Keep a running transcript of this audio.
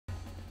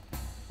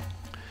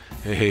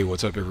Hey,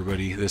 what's up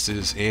everybody? This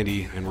is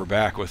Andy, and we're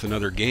back with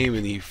another game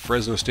in the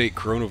Fresno State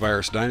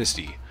Coronavirus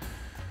Dynasty.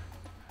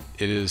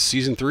 It is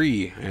Season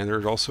 3, and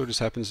there also just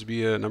happens to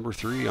be a number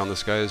 3 on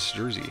this guy's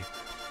jersey.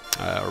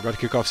 We're about to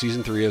kick off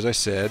Season 3, as I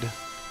said.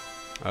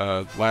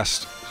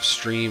 Last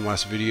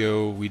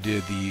video, we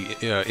did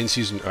the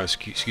in-season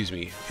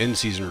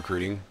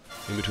recruiting,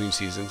 in between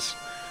seasons.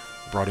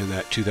 Brought in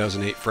that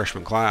 2008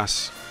 freshman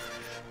class.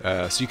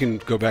 So you can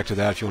go back to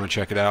that if you want to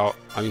check it out.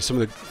 I mean,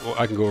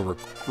 I can go over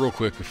real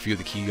quick a few of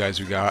the key guys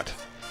we got.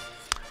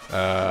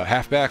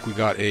 Halfback, we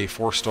got a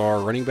 4-star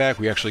running back.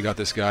 We actually got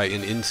this guy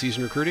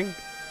in-season recruiting.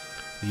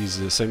 He's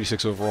a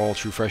 76 overall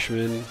true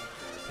freshman,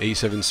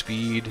 87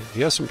 speed. He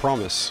has some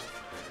promise.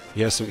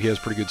 He has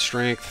pretty good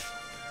strength.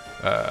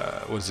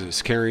 Was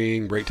his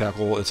carrying, break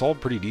tackle? It's all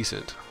pretty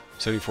decent.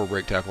 74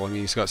 break tackle. I mean,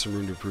 he's got some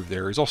room to improve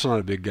there. He's also not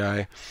a big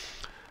guy.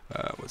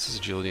 What's his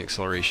agility and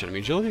acceleration? I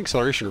mean, agility and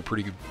acceleration are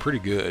pretty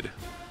good.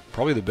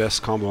 Probably the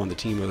best combo on the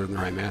team other than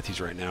Ryan Matthews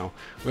right now.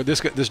 But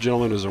this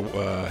gentleman was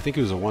I think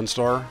he was a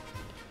 1-star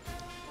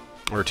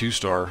or a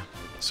 2-star,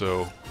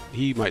 so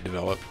he might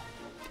develop.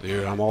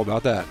 Dude, I'm all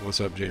about that.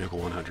 What's up,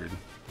 JNickel100?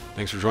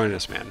 Thanks for joining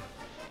us, man.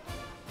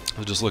 I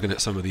was just looking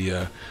at some of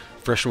the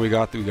freshmen we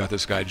got. We got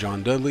this guy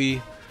John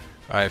Dudley.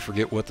 I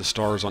forget what the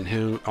stars on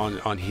him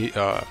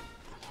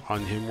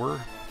were.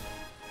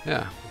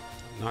 Yeah.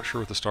 Not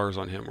sure what the stars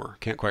on him were.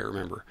 Can't quite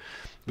remember.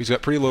 He's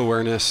got pretty low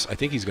awareness. I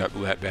think he's got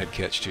that bad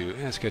catch too.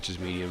 Yeah, his catch is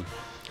medium.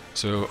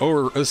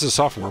 So, this is a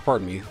sophomore.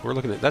 Pardon me. We're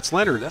looking at that's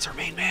Leonard. That's our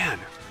main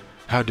man.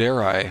 How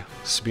dare I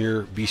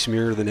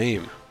besmear the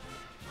name?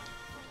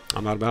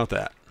 I'm not about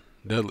that.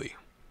 Dudley,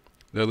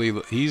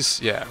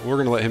 yeah. We're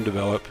gonna let him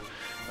develop.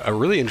 A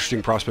really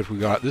interesting prospect we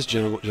got. This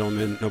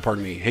gentleman. No,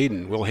 pardon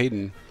me. Will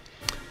Hayden.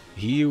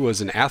 He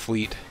was an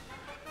athlete.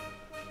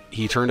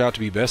 He turned out to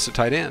be best at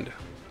tight end.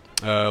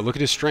 Look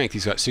at his strength.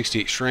 He's got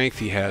 68 strength.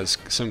 He has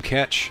some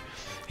catch.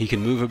 He can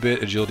move a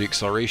bit, agility,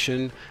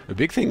 acceleration. The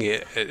big thing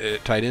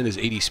at tight end is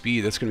 80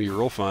 speed. That's going to be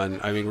real fun.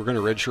 I mean, we're going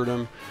to redshirt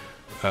him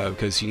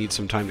because he needs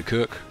some time to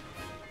cook.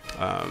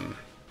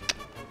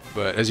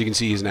 But as you can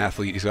see, he's an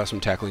athlete. He's got some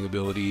tackling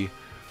ability.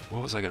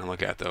 What was I going to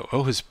look at, though?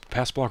 Oh, his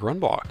pass block, run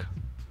block.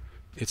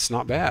 It's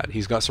not bad.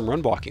 He's got some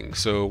run blocking,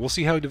 so we'll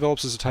see how he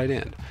develops as a tight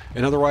end.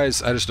 And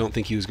otherwise, I just don't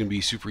think he was going to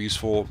be super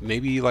useful.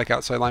 Maybe like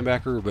outside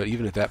linebacker, but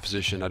even at that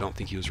position, I don't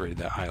think he was rated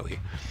that highly.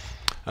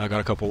 I got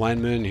a couple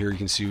linemen. Here you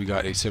can see we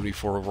got a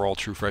 74 overall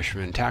true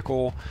freshman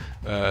tackle,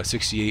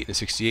 68 and a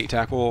 68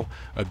 tackle.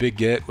 A big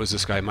get was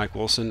this guy Mike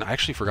Wilson. I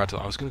actually forgot to.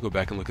 I was going to go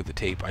back and look at the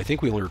tape. I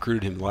think we only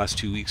recruited him the last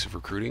 2 weeks of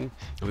recruiting,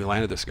 and we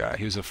landed this guy.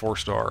 He was a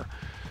 4-star.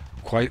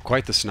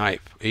 Quite the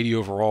snipe, 80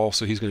 overall,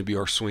 so he's going to be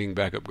our swing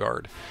backup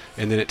guard.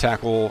 And then at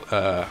tackle,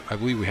 I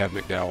believe we have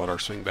McDowell at our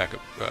swing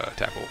backup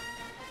tackle.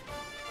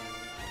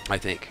 I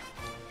think.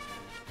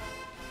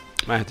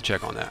 Might have to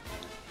check on that.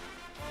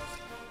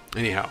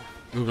 Anyhow,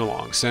 moving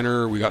along.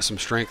 Center, we got some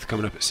strength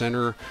coming up at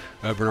center.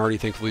 Bernardi,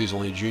 thankfully, is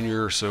only a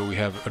junior, so we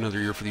have another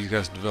year for these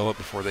guys to develop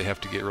before they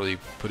have to get really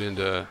put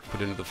into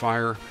the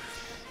fire.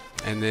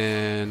 And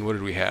then what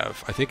did we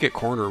have? I think at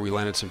corner we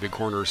landed some big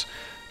corners.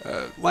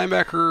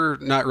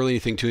 Linebacker, not really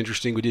anything too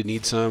interesting. We did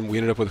need some. We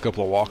ended up with a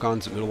couple of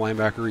walk-ons at middle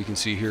linebacker, you can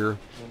see here.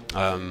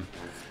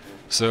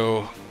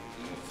 So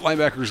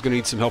linebacker is going to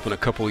need some help in a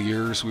couple of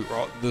years.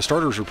 The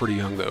starters are pretty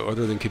young though.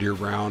 Other than Kadir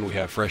Brown, we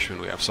have freshmen,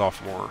 we have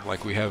sophomore.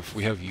 Like we have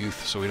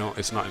youth, so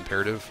it's not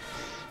imperative.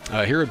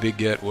 Here a big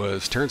get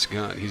was Terrence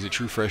Gunn. He's a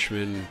true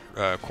freshman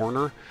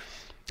corner.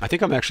 I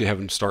think I'm actually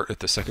having him start at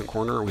the second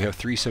corner. We have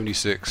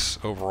 376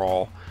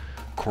 overall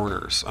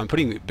corners. I'm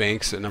putting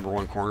Banks at number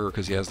 1 corner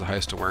because he has the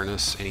highest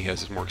awareness and he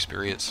has more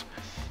experience.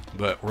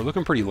 But we're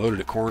looking pretty loaded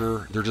at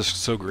corner. They're just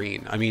so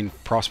green. I mean,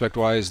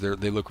 prospect-wise,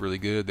 they look really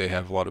good. They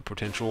have a lot of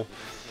potential.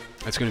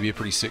 It's going to be a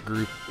pretty sick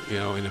group, you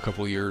know, in a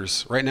couple of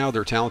years. Right now,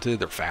 they're talented.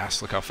 They're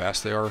fast. Look how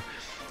fast they are.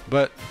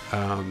 But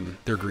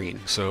they're green,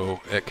 so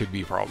it could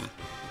be a problem.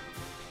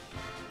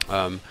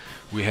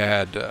 We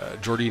had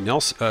Jordy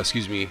Nelson.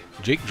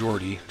 Jake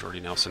Jordy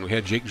Nelson. We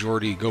had Jake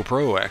Jordy go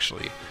pro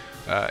actually.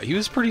 He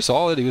was pretty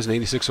solid. He was an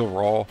 86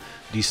 overall,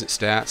 decent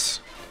stats.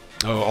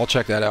 Oh, I'll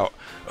check that out.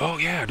 Oh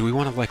yeah, do we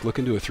want to like look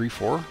into a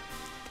 3-4?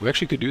 We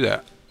actually could do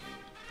that.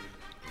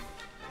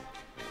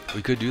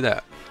 We could do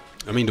that.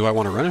 I mean, do I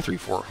want to run a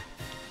 3-4?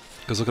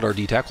 Because look at our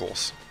D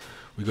tackles.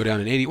 We go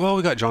down in 80. Well,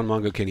 we got John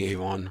Munga, Kenny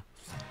Avon.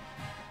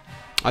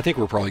 I think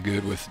we're probably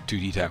good with 2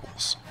 D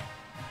tackles.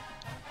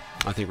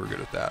 I think we're good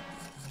at that.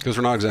 Because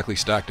we're not exactly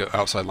stacked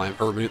outside line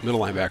or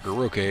middle linebacker.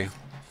 We're okay.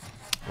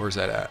 Where's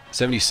that at?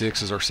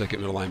 76 is our second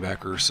middle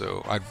linebacker,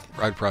 so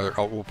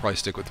we'll probably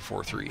stick with the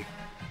 4-3.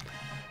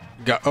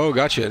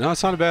 Gotcha. No,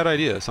 it's not a bad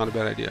idea. It's not a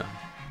bad idea.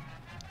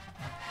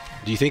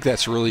 Do you think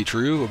that's really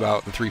true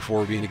about the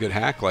 3-4 being a good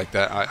hack like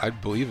that? I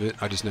believe it.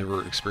 I just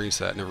never experienced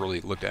that. Never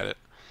really looked at it.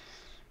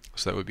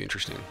 So that would be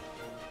interesting.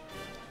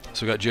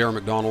 So we got J.R.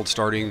 McDonald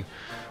starting.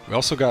 We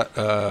also got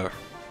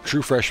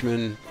true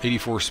freshman,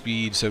 84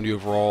 speed, 70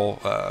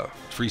 overall,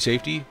 free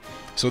safety.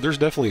 So there's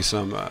definitely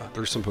some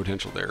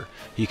potential there.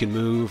 He can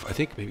move. I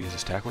think maybe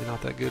his tackling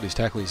not that good. His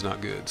tackling's not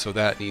good, so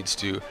that needs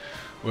to.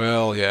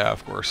 Well, yeah,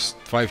 of course.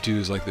 5'2"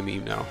 is like the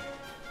meme now.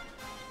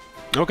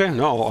 Okay,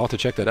 no, I'll have to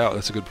check that out.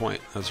 That's a good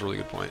point. That's a really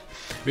good point.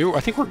 I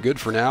think we're good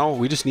for now.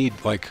 We just need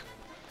like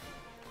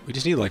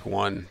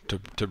one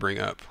to bring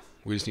up.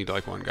 We just need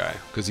like one guy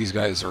because these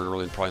guys are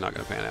really probably not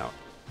going to pan out.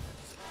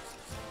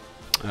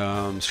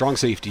 Strong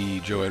safety,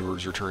 Joe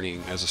Edwards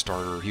returning as a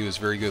starter. He was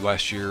very good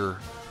last year.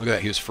 Look at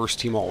that. He was first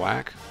team all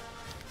WAC.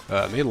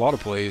 Made a lot of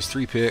plays,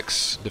 3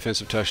 picks,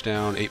 defensive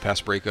touchdown, 8 pass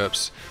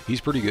breakups.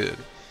 He's pretty good.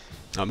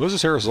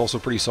 Moses Harris is also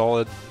pretty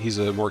solid. He's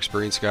a more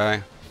experienced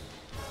guy.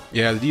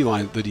 Yeah, the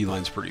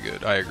D-line's pretty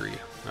good. I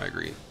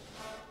agree.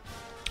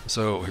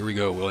 So here we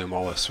go, William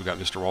Wallace. We got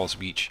Mr. Wallace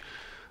Beach.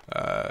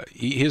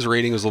 His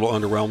rating was a little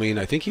underwhelming.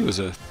 I think he was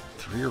a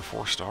 3 or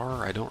 4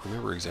 star. I don't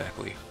remember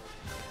exactly.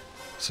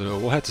 So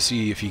we'll have to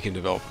see if he can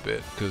develop a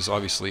bit, because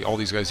obviously all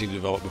these guys need to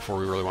develop before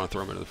we really want to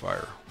throw them into the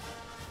fire.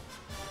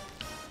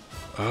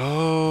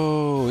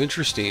 Oh,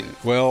 interesting.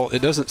 Well,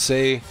 it doesn't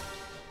say.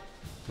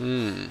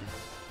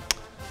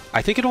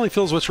 I think it only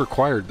fills what's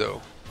required,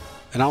 though.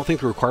 And I don't think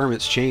the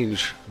requirements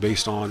change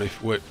based on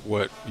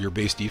what your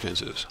base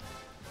defense is.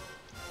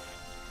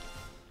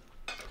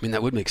 I mean,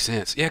 that would make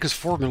sense. Yeah, because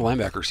 4 middle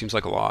linebackers seems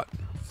like a lot.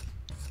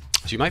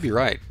 So you might be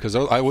right, because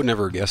I would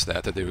never guess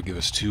that they would give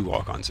us 2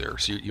 walk-ons there.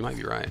 So you might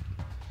be right.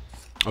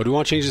 Oh, do we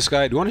want to change this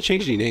guy? Do we want to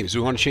change any names? Do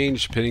we want to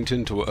change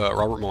Pennington to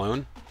Robert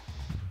Malone?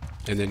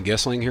 And then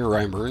Gessling here,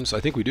 Ryan Burns?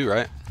 I think we do,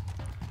 right?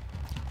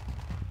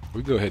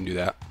 We can go ahead and do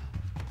that.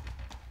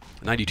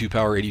 92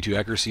 power, 82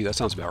 accuracy. That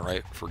sounds about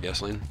right for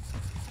Gessling.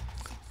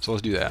 So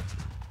let's do that.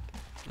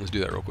 Let's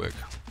do that real quick.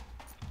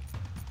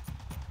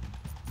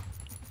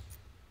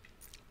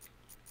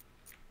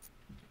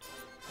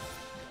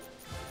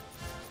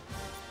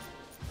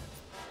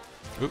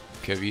 Oop,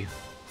 Kevy.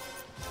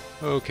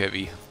 Oh,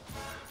 Kevy.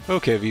 Oh,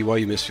 Kevy, why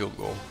you missed field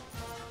goal?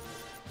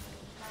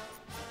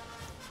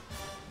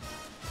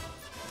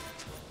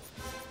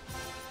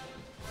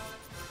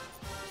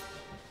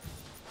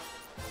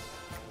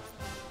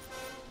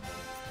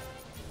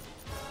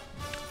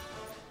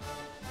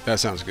 That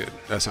sounds good.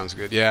 That sounds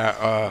good.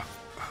 Yeah,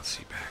 let's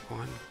see, back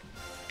one.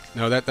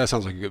 No, that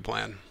sounds like a good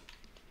plan.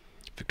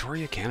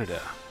 Victoria,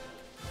 Canada.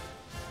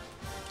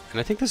 And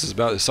I think this is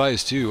about his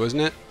size too,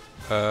 wasn't it?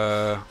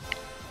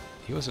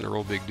 He wasn't a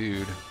real big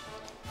dude.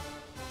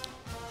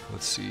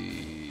 Let's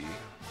see.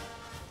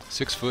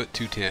 6 foot,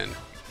 210.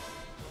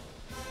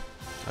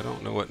 I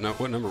don't know what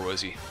number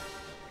was he.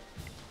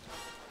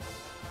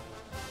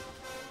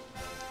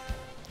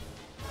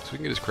 So we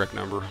can get his correct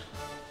number.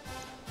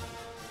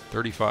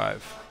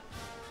 35.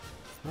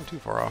 Not too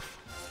far off.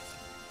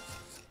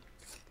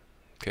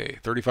 Okay,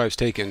 35's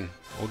taken.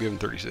 We'll give him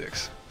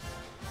 36.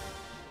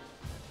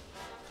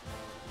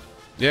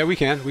 Yeah, we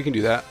can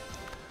do that.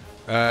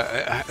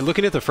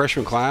 Looking at the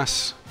freshman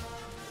class,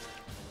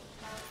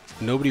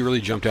 nobody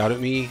really jumped out at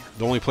me.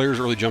 The only players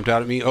that really jumped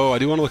out at me. Oh, I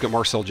do want to look at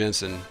Marcel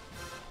Jensen.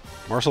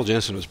 Marcel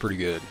Jensen was pretty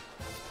good.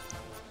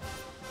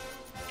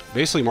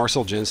 Basically,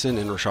 Marcel Jensen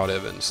and Rashad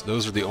Evans.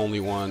 Those are the only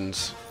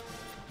ones.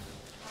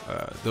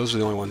 Those are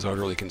the only ones I would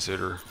really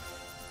consider.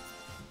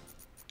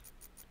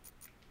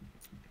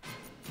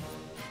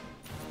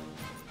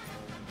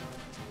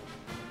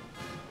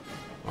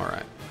 All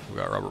right, we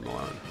got Robert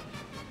Malone.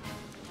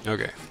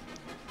 Okay.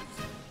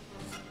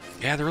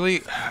 Yeah, they're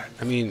really.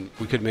 I mean,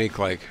 we could make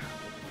like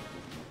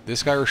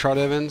this guy Rashad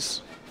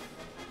Evans.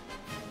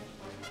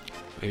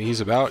 I mean,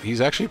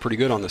 he's actually pretty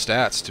good on the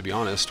stats, to be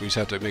honest. We just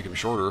have to make him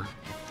shorter.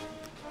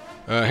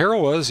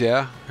 Harrell was,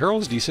 yeah. Harrell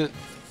was decent.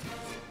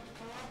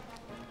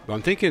 But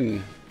I'm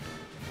thinking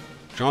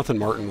Jonathan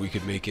Martin we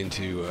could make him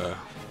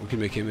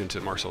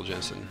into Marcel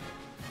Jensen.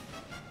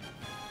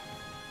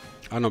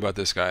 I don't know about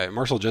this guy.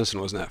 Marcel Jensen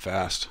wasn't that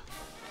fast.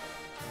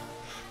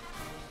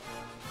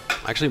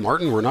 Actually,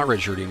 Martin, we're not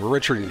redshirting. We're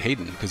redshirting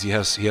Hayden because he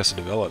has to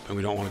develop, and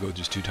we don't want to go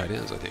just 2 tight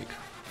ends, I think.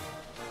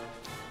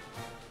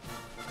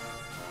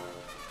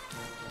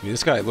 I mean,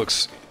 this guy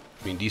looks,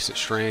 decent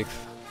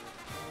strength,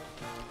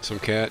 some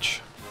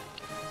catch.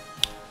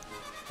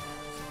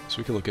 So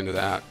we can look into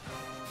that.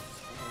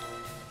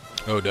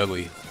 Oh,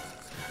 Dudley.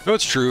 No,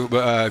 it's true,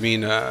 but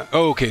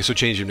oh, okay, so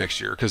change him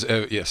next year, because,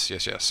 yes,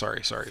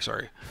 sorry.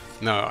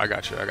 No, I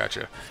got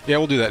you. Yeah,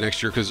 we'll do that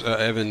next year, because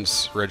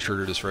Evans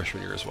redshirted his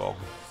freshman year as well.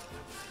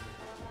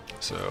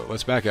 So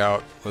let's back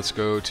out. Let's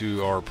go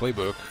to our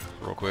playbook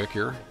real quick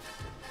here.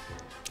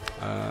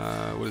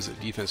 What is it?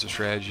 Defensive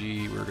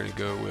strategy. We're going to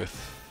go with...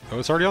 Oh,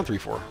 it's already on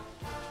 3-4.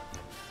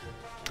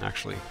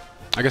 Actually.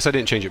 I guess I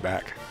didn't change it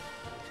back.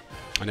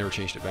 I never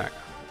changed it back.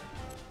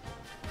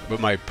 But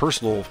my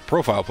personal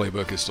profile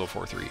playbook is still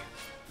 4-3.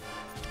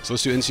 So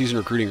let's do in-season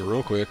recruiting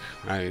real quick.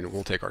 I mean,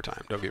 we'll take our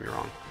time. Don't get me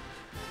wrong.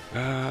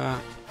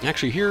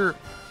 Actually, here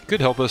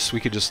could help us. We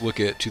could just look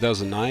at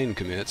 2009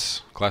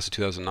 commits, class of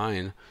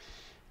 2009.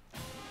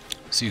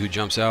 See who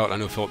jumps out. I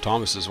know Philip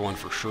Thomas is one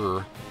for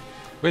sure.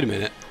 Wait a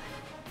minute.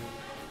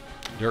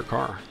 Derek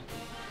Carr.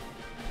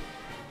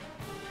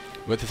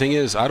 But the thing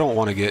is, I don't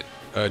want to get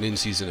an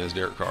in-season as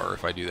Derek Carr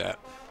if I do that.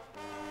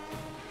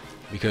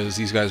 Because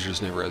these guys are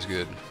just never as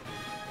good.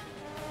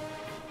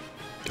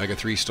 Like a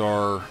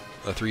three-star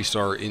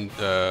in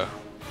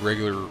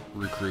regular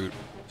recruit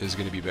is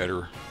going to be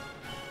better.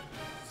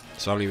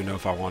 So I don't even know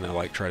if I want to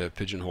like try to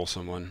pigeonhole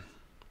someone.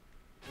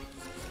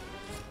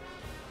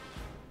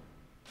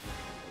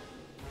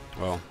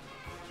 Well,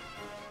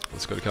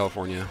 let's go to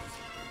California.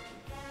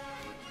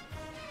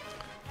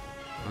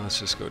 Let's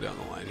just go down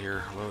the line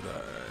here. Load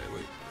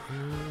wait.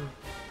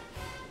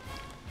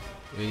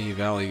 Any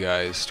Valley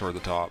guys toward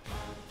the top.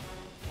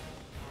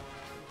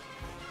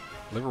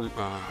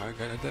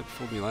 That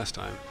fooled me last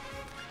time.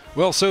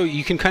 Well, so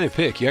you can kind of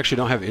pick. You actually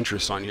don't have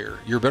interest on here.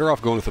 You're better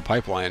off going with the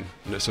pipeline,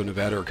 so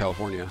Nevada or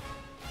California.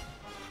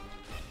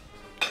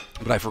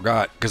 But I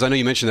forgot, because I know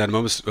you mentioned that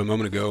a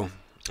moment ago.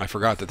 I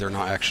forgot that they're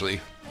not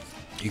actually.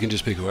 You can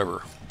just pick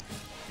whoever.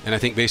 And I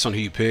think based on who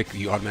you pick,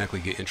 you automatically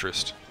get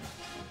interest.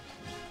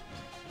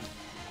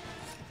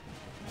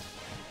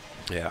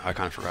 Yeah, I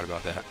kind of forgot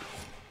about that.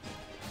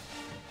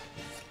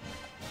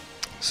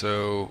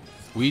 So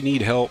we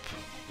need help.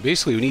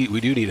 Basically,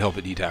 we do need help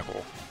at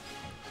D-tackle.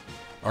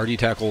 Our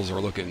D-tackles are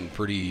looking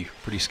pretty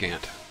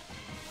scant.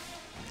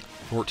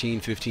 14,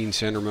 15,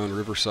 San Ramon,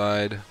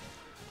 Riverside.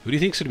 Who do you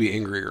think's going to be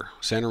angrier,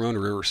 San Ramon or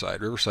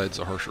Riverside? Riverside's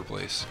a harsher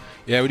place.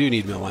 Yeah, we do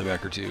need middle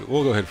linebacker too.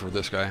 We'll go ahead for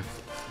this guy.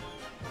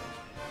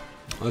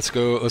 Let's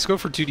go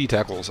for 2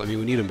 D-tackles. I mean,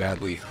 we need them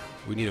badly.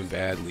 We need them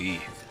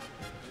badly.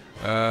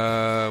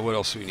 What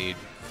else do we need?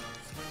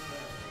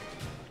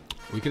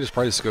 We can just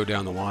probably just go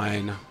down the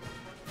line.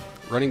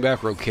 Running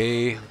back, we're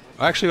okay.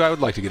 Actually, I would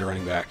like to get a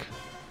running back.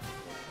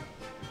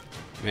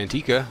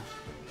 Manteca.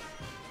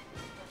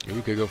 Maybe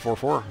we could go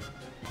 4-4.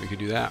 We could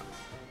do that.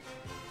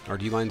 Our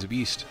D-line's a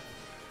beast.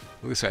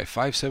 Look at this guy,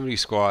 570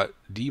 squat,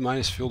 D-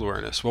 field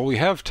awareness. Well, we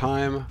have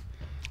time.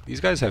 These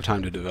guys have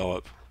time to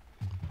develop.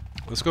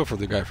 Let's go for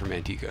the guy from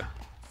Manteca.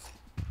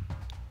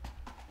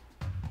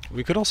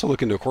 We could also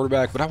look into a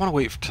quarterback, but I want to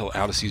wait until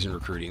out-of-season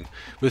recruiting.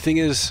 But the thing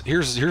is,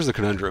 here's the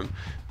conundrum.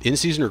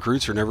 In-season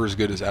recruits are never as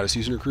good as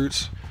out-of-season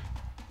recruits.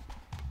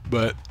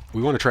 But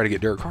we want to try to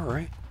get Derek Carr,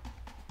 right?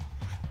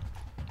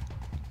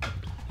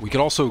 We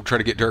could also try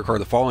to get Derek Carr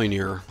the following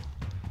year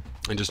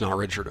and just not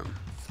redshirt him.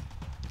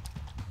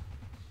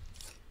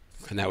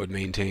 And that would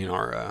maintain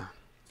our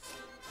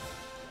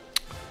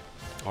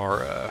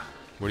what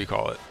do you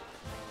call it?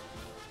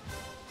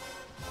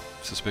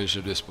 Suspension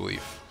of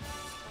disbelief.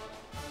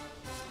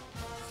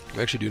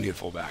 We actually do need a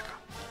fullback.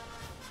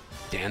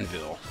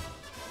 Danville.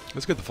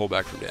 Let's get the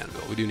fullback from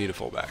Danville. We do need a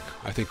fullback.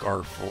 I think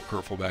our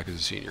current fullback is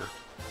a senior.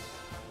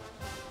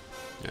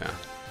 Yeah.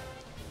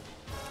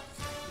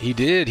 He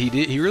did.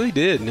 He really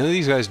did. None of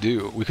these guys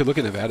do. We could look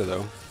at Nevada,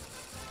 though.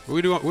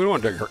 We don't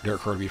want Derek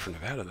Carr to be from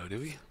Nevada, though, do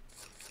we?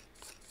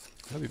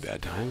 That'd be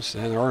bad times.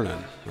 And there are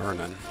none. There are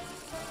none.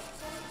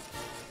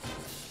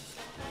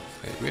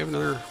 Wait, do we have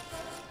another...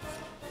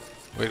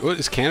 Wait, what?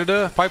 Is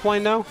Canada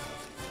pipeline now?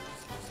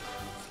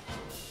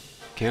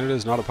 Canada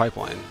is not a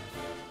pipeline.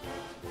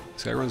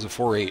 This guy runs a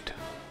 4.8.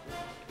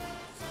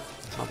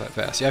 It's not that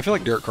fast. Yeah, I feel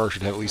like Derek Carr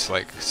should have at least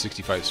like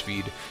 65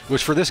 speed,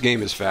 which for this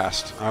game is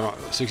fast.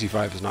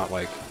 65 is not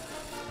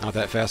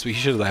that fast, but he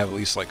should have at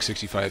least like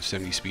 65,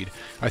 70 speed.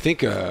 I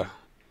think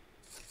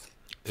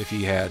if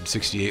he had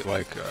 68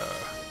 like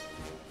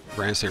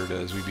Brandstater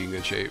does, we'd be in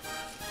good shape.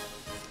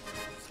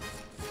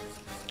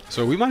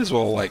 So we might as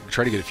well like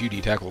try to get a few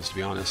D tackles, to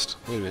be honest.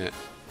 Wait a minute.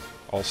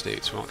 All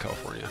states, we want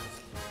California.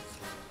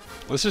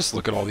 Let's just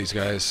look at all these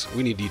guys.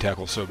 We need D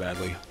tackles so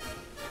badly.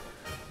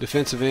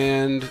 Defensive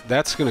end,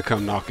 that's going to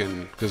come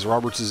knocking because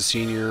Roberts is a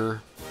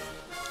senior.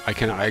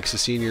 Ike's a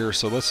senior,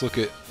 so let's look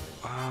at...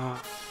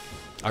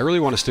 I really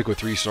want to stick with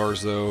 3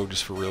 stars, though,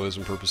 just for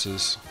realism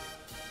purposes.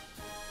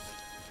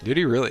 Did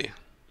he really?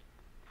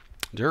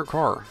 Derek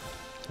Carr.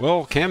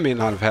 Well, Cam may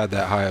not have had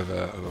that high of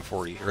a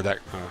 40, or that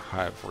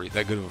high of a 40,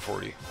 that good of a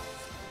 40.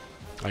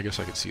 I guess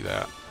I could see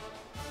that.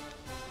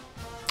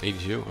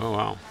 82? Oh,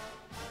 wow.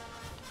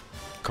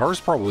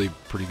 Carr's probably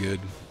pretty good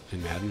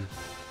in Madden.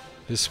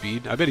 His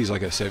speed, I bet he's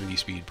like a 70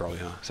 speed probably,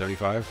 huh?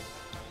 75?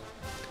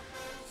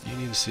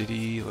 Union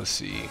City, let's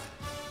see.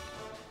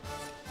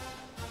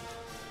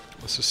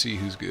 Let's just see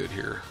who's good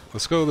here.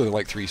 Let's go to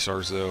like 3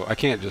 stars though. I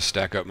can't just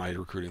stack up my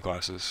recruiting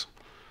classes.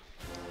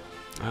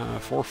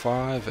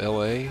 4-5,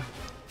 LA.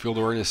 Field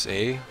awareness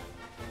A. I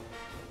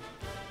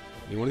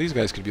mean, one of these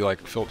guys could be like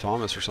Phil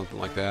Thomas or something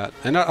like that.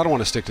 And I don't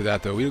want to stick to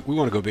that though. We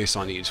want to go based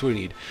on needs. What do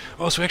we need?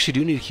 Oh, so we actually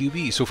do need a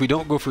QB. So if we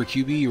don't go for a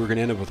QB, we're going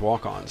to end up with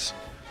walk-ons.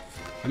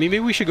 I mean,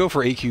 maybe we should go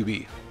for a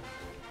QB.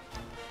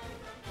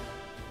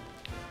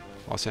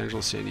 Los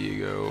Angeles, San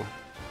Diego.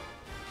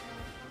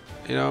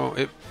 You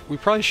know, we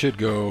probably should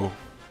go...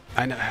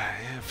 I know,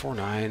 yeah,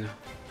 4-9.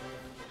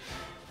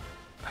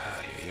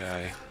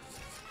 Yeah.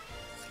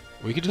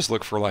 We could just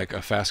look for like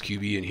a fast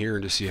QB in here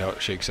and just see how it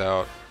shakes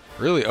out.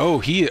 Really?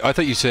 Oh, I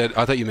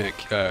thought you meant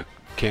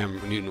Cam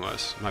Newton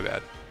was. My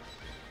bad.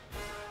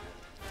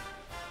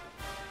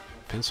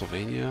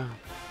 Pennsylvania.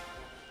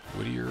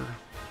 Whittier.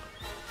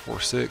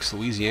 4-6,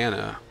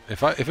 Louisiana.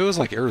 If it was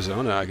like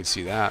Arizona, I could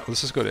see that.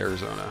 Let's just go to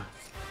Arizona.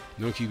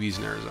 No QBs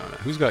in Arizona.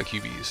 Who's got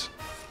QBs?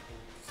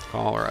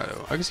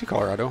 Colorado. I can see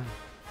Colorado.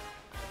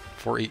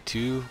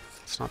 4-8-2.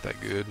 It's not that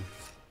good.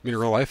 I mean, in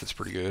real life, it's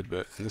pretty good,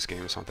 but in this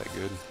game, it's not that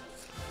good.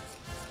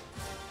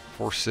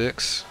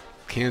 4-6,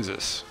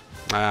 Kansas.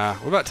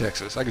 What about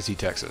Texas? I can see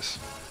Texas.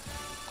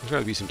 There's got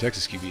to be some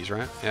Texas QBs,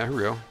 right? Yeah, here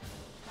we go.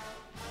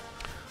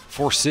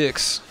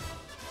 4-6.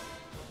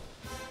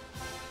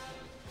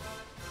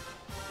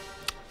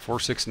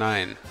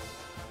 4-6-9.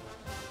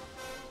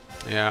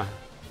 Yeah.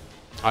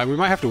 We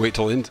might have to wait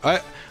till in. I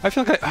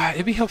feel like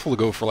it'd be helpful to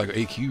go for like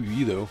a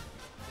QB though.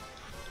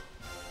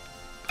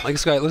 Like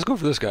this guy. Let's go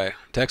for this guy.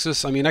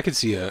 Texas. I mean, I could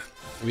see I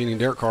mean,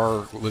 Derek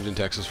Carr lived in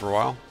Texas for a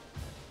while.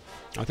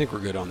 I think we're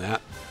good on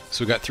that.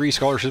 So we got 3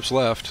 scholarships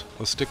left.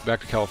 Let's stick back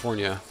to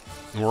California,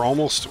 and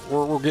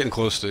we're getting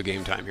close to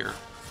game time here.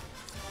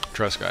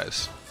 Trust,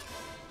 guys.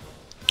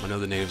 I know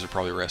the natives are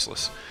probably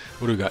restless.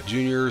 What do we got?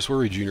 Juniors. Where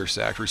are we junior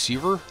stacked?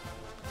 Receiver.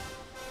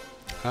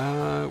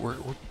 Man,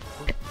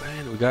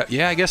 we got,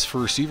 yeah, I guess for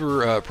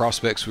receiver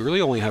prospects, we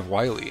really only have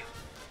Wiley.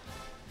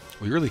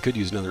 We really could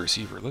use another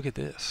receiver. Look at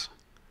this.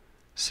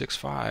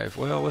 6'5".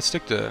 Well, let's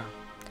stick to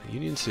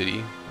Union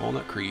City,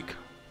 Walnut Creek.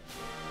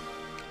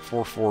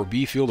 4-4,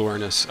 B field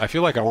awareness. I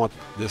feel like I want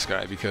this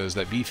guy because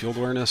that B field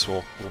awareness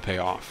will pay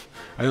off.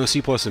 I know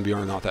C+ and B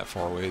are not that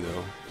far away,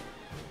 though.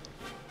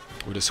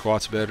 Would his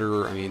squats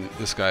better? I mean,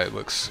 this guy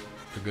looks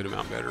a good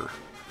amount better.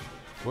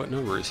 What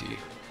number is he?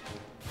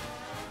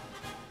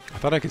 I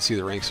thought I could see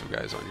the ranks of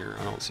guys on here.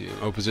 I don't see him.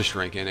 Oh, position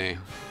rank NA.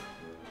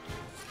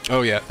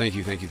 Oh, yeah. Thank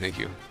you, thank you, thank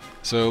you.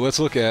 So let's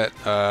look at,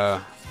 is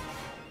there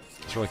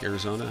like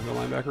Arizona, the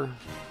linebacker?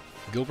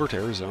 Gilbert,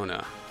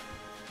 Arizona.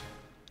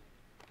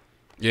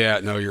 Yeah,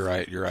 no, you're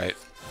right, you're right.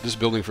 Just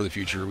building for the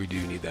future, we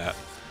do need that.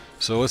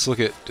 So let's look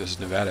at, does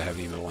Nevada have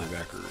any middle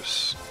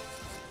linebackers?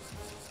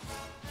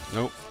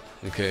 Nope.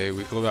 Okay,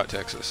 what about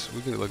Texas?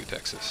 We can look at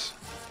Texas.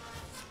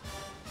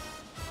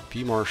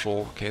 P.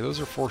 Marshall. Okay,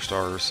 those are 4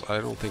 stars. I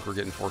don't think we're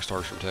getting 4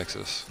 stars from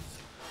Texas.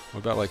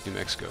 What about like New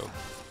Mexico?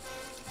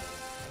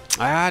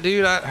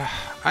 Dude,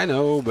 I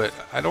know, but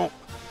I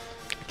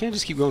can't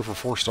just keep going for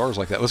 4 stars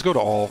like that. Let's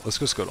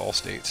just go to all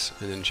states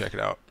and then check it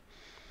out.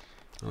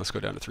 Let's go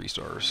down to 3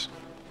 stars.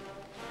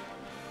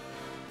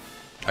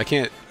 I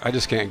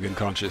just can't in good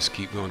conscience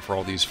keep going for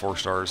all these 4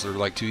 stars. They're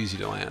like too easy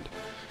to land.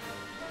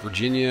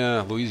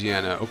 Virginia,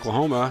 Louisiana,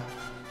 Oklahoma.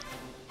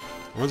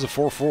 Runs a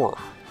 4-4.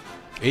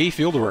 A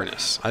field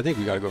awareness. I think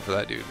we got to go for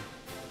that, dude.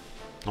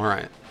 All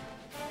right.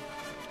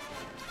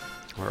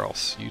 Where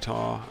else?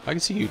 Utah. I can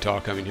see Utah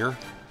coming here.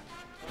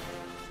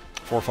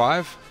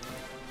 4-5.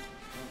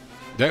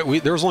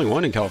 There was only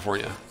one in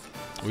California.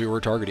 We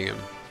were targeting him.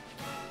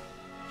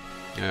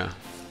 Yeah.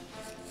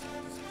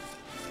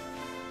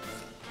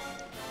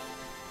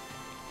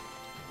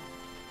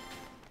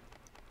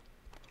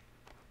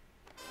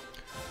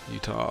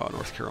 Utah,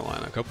 North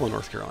Carolina, a couple of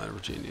North Carolina,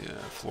 Virginia,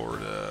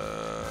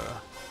 Florida.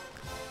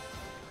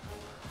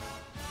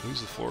 Who's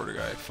the Florida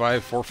guy?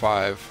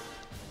 5-4-5.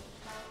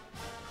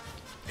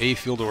 A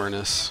field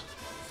awareness.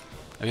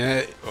 I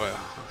mean, well,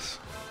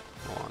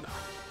 hold on now.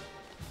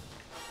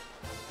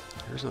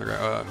 Here's another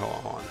guy.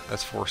 Hold on.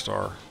 That's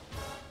 4-star.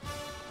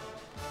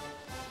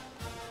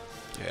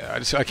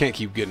 Yeah, I can't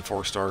keep getting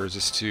 4 stars.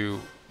 It's too.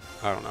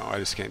 I don't know. I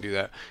just can't do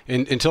that.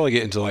 And until I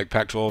get into like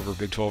Pac-12 or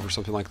Big 12 or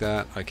something like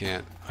that, I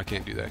can't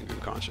do that in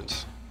good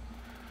conscience.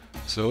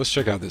 So let's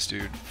check out this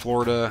dude.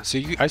 Florida.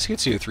 See, I could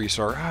see a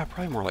 3-star.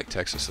 Probably more like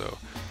Texas though.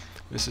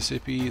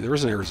 Mississippi. There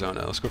was an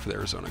Arizona. Let's go for the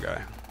Arizona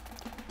guy.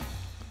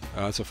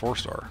 It's a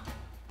 4-star.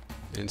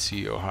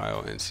 NC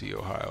Ohio,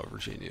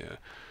 Virginia.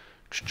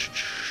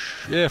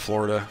 Yeah,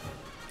 Florida.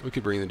 We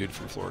could bring the dude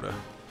from Florida.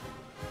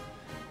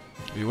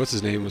 I mean, what's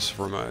his name? Was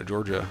from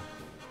Georgia.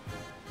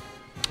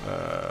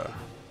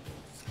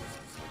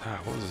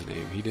 What was his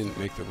name? He didn't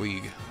make the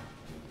league.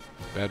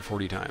 Bad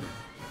 40 time.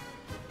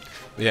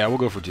 But yeah, we'll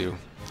go for 2.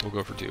 We'll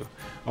go for 2.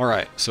 All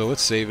right, so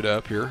let's save it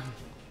up here.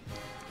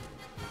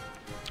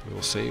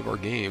 We'll save our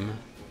game.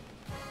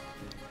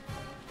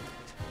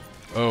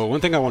 Oh, one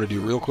thing I want to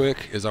do real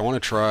quick is I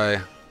want to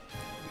try.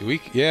 We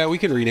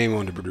can rename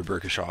one to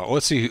Dubrikashaw.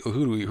 Let's see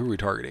who are we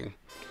targeting.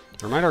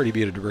 There might already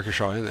be a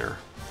Dubrikashaw in there.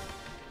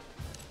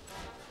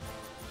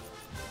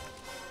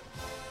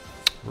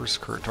 Where's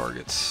current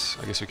targets?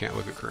 I guess we can't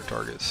look at current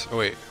targets. Oh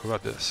wait, what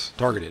about this?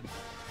 Targeted.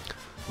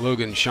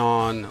 Logan,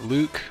 Sean,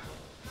 Luke,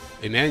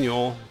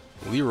 Emmanuel,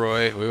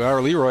 Leroy. We got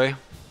our Leroy.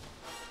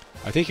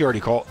 I think you already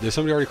called. Did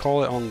somebody already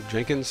call it on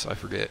Jenkins? I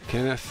forget.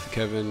 Kenneth,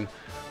 Kevin,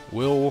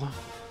 Will,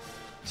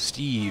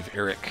 Steve,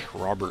 Eric,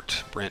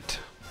 Robert, Brent.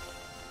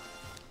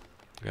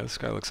 Yeah, this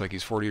guy looks like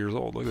he's 40 years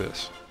old. Look at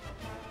this.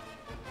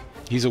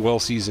 He's a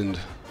well-seasoned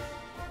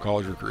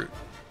college recruit.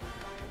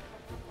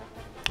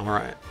 All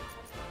right.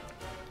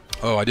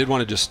 Oh, I did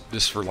want to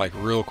just for like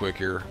real quick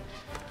here,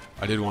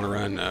 I did want to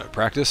run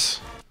practice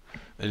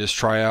and just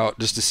try out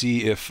just to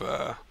see if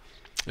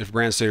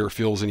Brand Stater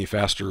feels any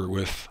faster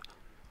with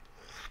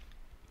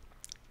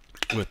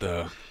his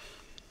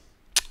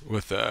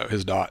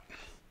dot.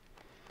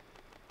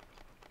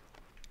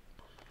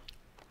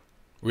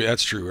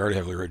 That's true. We already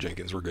have Leroy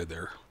Jenkins. We're good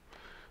there.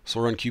 So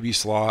we'll run QB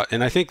slot.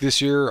 And I think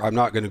this year I'm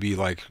not going to be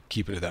like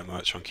keeping it that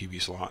much on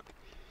QB slot.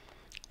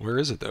 Where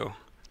is it though?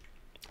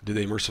 Did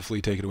they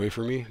mercifully take it away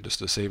from me just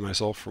to save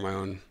myself from my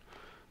own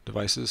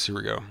devices? Here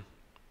we go.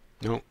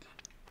 Nope.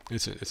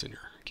 It's in here.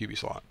 QB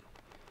slot.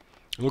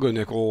 We'll go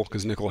nickel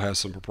because nickel has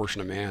some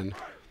proportion of man.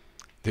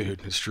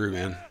 Dude, it's true,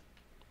 man.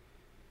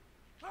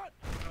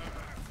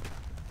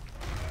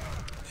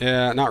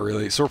 Yeah, not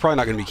really. So we're probably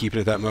not going to be keeping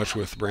it that much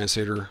with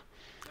Brandstater.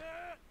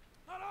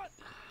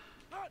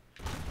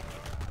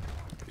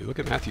 Dude, look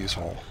at Matthews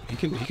Hall. He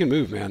can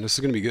move, man. This is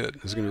going to be good.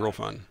 This is going to be real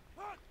fun.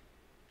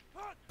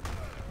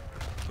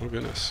 Oh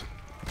goodness.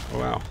 Oh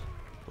wow.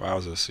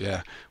 Wowzers.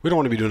 Yeah. We don't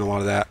want to be doing a lot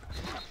of that.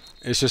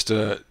 It's just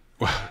a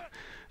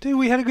dude,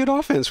 we had a good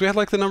offense. We had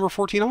like the number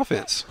 14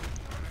 offense.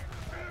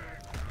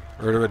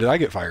 Or did I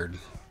get fired?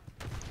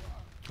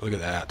 Look at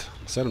that.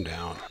 Set him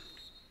down.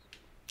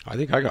 I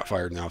think I got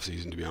fired in the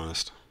offseason, to be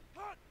honest.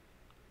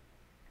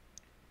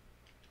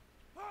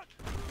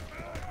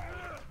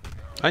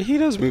 He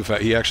does move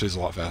fast. He actually is a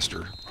lot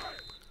faster.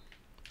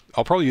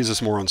 I'll probably use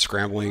this more on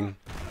scrambling.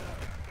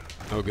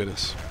 Oh,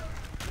 goodness.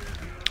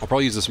 I'll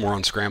probably use this more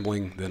on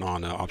scrambling than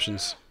on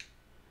options.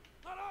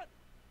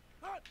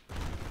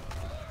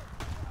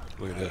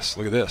 Look at this.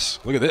 Look at this.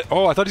 Look at this.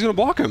 Oh, I thought he was going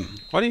to block him.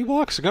 Why didn't he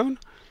block, Sagone?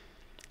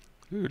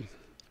 Dude,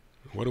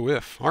 what a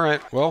whiff. All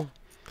right, well,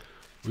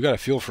 we got a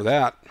feel for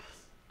that.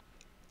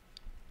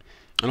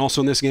 And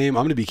also in this game,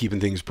 I'm going to be keeping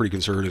things pretty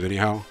conservative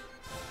anyhow.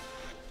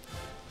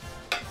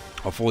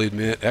 I'll fully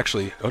admit.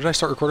 Actually, oh, did I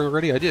start recording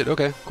already? I did.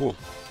 Okay, cool.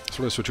 So we're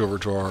going to switch over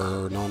to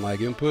our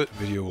non-lag input.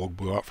 Video will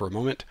go out for a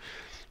moment.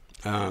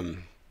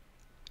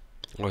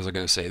 What was I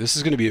going to say? This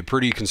is going to be a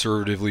pretty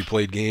conservatively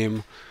played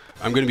game.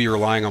 I'm going to be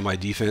relying on my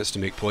defense to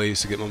make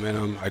plays to get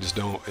momentum. I just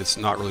don't. It's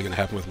not really going to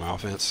happen with my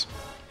offense.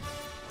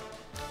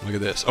 Look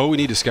at this. Oh, we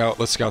need to scout.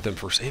 Let's scout them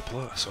first. A+.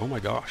 Oh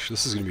my gosh,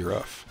 this is going to be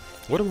rough.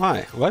 What am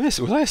I? Was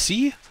I a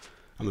C?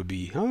 I'm a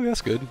B. Oh,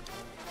 that's good.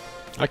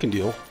 I can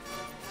deal.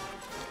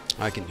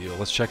 I can deal.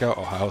 Let's check out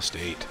Ohio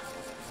State.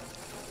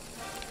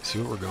 See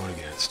what we're going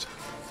against.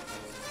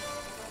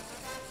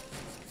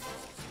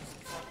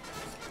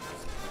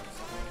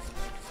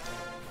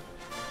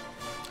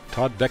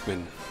 Todd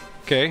Beckman.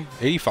 Okay,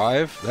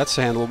 85. That's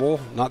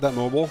handleable. Not that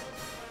mobile.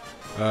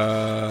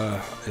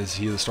 Is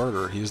he the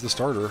starter? He is the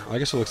starter. I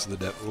guess we'll look at the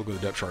depth. We'll go to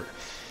the depth chart.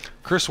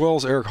 Chris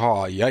Wells, Eric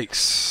Haw.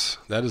 Yikes.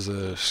 That is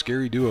a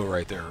scary duo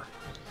right there.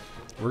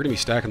 We're going to be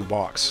stacking the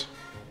box.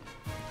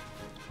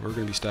 We're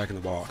going to be stacking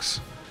the box.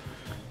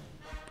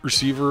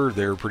 Receiver,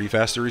 they're pretty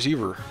fast to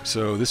receiver.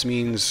 So this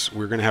means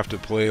we're going to have to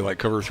play like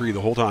cover 3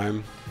 the whole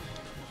time.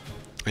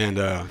 And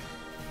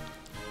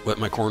let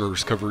my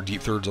corners cover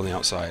deep thirds on the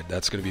outside.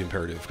 That's going to be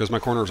imperative because my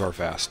corners are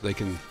fast. They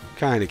can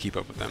kind of keep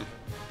up with them.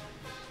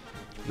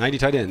 90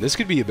 tight end. This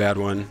could be a bad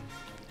one.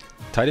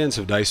 Tight ends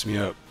have diced me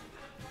up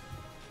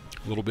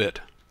a little bit.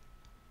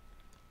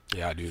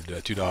 Yeah, dude.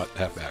 2-dot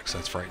halfbacks.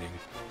 That's frightening.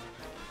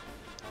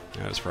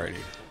 Yeah, that's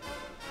frightening.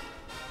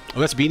 Oh,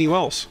 that's Beanie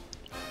Wells.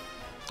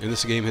 In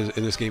this game,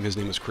 his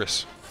name is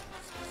Chris.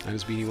 That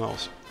is Beanie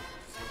Wells.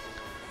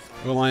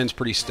 O-line's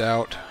pretty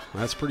stout.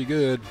 That's pretty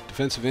good.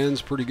 Defensive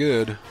end's pretty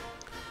good.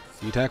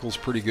 D-tackle's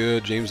pretty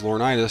good. James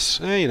Laurinaitis.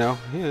 You know,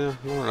 yeah,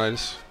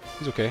 Laurinaitis.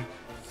 He's okay.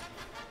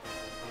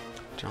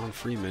 John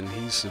Freeman,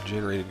 he's a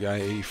generated guy.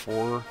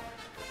 84.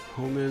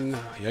 Homan,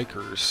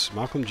 yikers.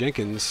 Malcolm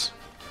Jenkins.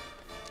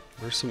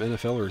 There's some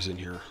NFLers in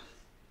here.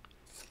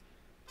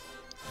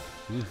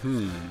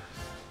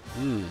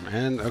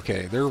 And,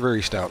 okay, they're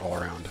very stout all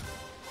around.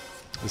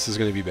 This is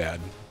going to be bad.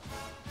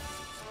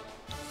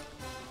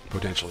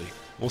 Potentially.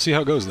 We'll see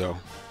how it goes, though.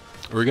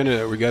 Are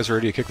you guys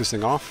ready to kick this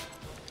thing off?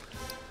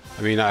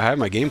 I mean, I have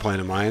my game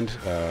plan in mind.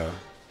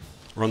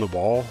 Run the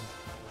ball.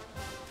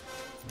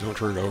 Don't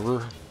turn it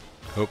over.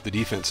 Hope the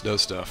defense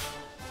does stuff.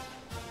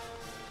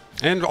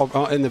 And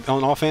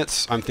on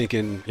offense, I'm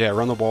thinking, yeah,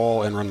 run the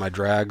ball and run my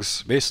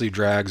drags. Basically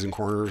drags and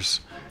corners.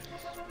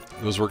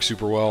 Those work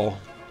super well.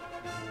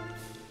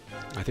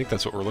 I think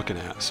that's what we're looking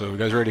at. So you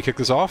guys ready to kick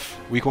this off?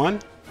 Week 1?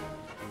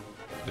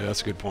 Yeah,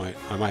 that's a good point.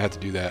 I might have to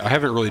do that. I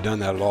haven't really done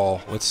that at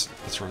all. Let's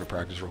run a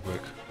practice real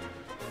quick.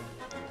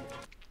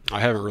 I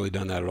haven't really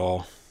done that at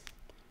all.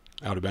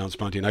 Out of bounds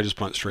punting. I just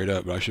punt straight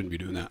up, but I shouldn't be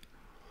doing that.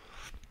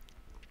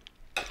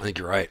 I think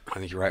you're right. I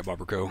think you're right,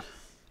 Bobberco.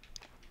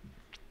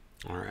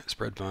 All right,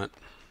 spread punt.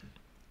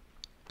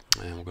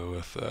 And we'll go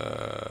with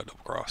double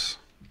cross.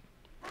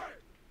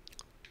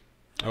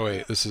 Oh,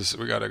 wait.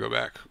 We got to go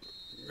back.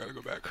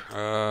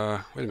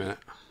 Wait a minute.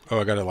 Oh,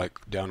 I got to, like,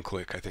 down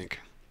click, I think.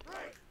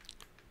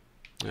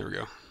 There we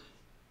go.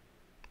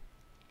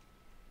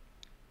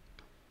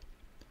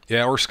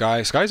 Yeah, or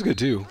Sky. Sky's good,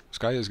 too.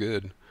 Sky is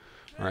good.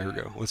 All right, here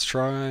we go. Let's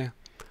try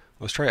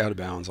out of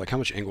bounds. Like, how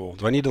much angle?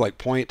 Do I need to, like,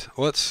 point?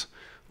 Let's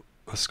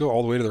go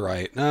all the way to the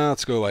right. Nah,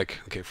 let's go, like,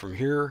 okay, from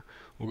here.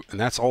 And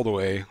that's all the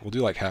way. We'll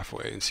do, like,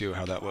 halfway and see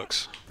how that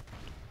looks.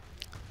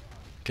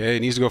 Okay, it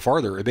needs to go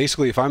farther.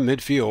 Basically, if I'm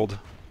midfield,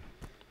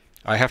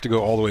 I have to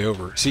go all the way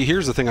over. See,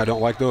 here's the thing I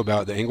don't like, though,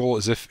 about the angle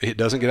is if it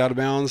doesn't get out of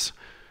bounds,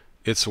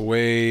 it's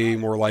way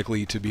more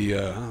likely to be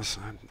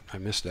I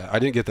missed that. I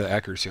didn't get the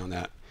accuracy on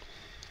that.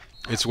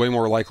 It's way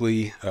more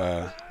likely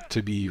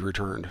to be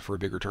returned for a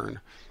big return.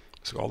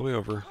 So all the way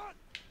over.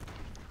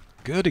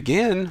 Good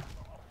again.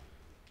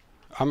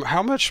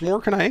 How much more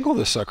can I angle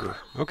this sucker?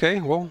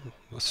 Okay, well,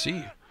 let's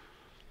see.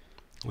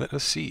 Let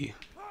us see.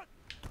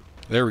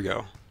 There we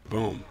go.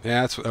 Boom.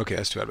 Yeah, that's okay.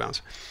 That's 2 out of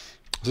bounds.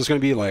 So it's going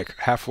to be like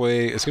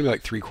halfway. It's going to be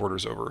like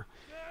 3/4 over.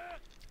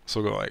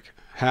 So we'll go like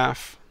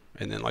half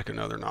and then like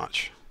another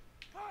notch.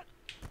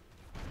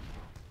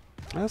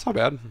 That's not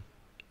bad.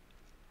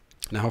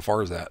 Now, how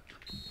far is that?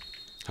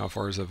 How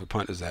far of a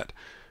punt is that?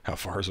 How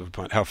far is of a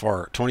punt? How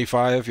far?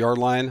 25-yard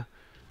line.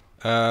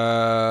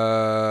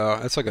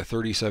 That's like a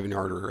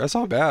 37-yarder. That's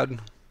not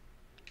bad.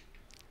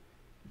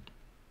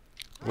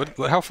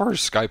 How far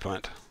is sky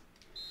punt?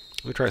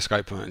 Let me try a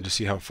sky punt and just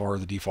see how far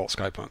the default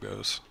sky punt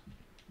goes.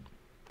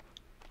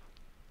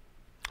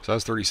 So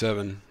that's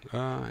 37.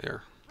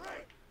 Here.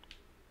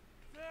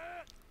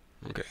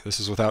 Okay, this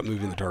is without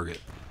moving the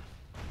target.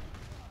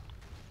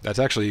 That's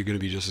actually going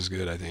to be just as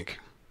good, I think.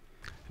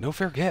 No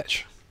fair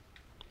catch.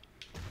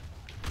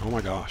 Oh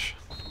my gosh.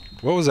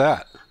 What was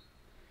that?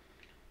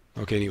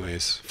 Okay,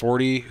 anyways.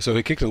 40. So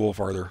he kicked it a little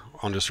farther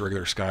on just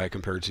regular sky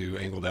compared to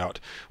angled out.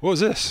 What was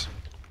this?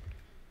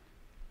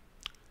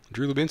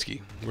 Drew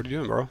Lubinsky. What are you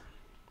doing, bro?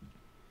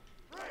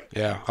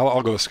 Yeah,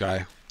 I'll go with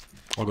sky.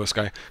 I'll go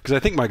sky. Because I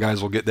think my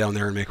guys will get down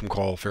there and make them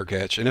call fair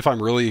catch. And if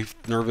I'm really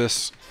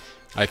nervous,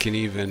 I can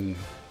even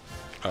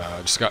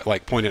just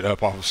like point it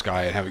up off of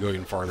sky and have it go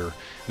even farther.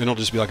 Then it'll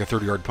just be like a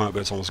 30-yard punt,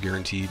 but it's almost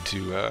guaranteed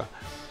to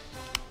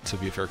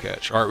be a fair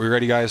catch. All right, we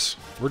ready, guys?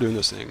 We're doing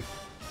this thing.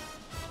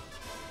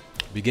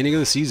 Beginning of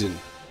the season.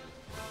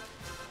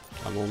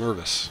 I'm a little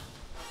nervous.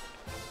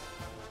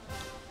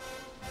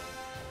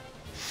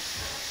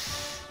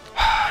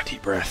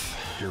 Deep breath.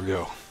 Here we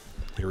go.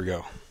 Here we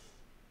go.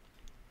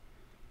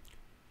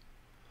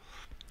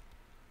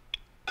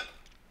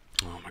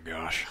 Oh my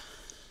gosh.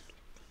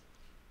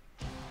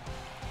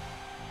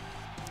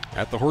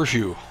 At the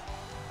Horseshoe.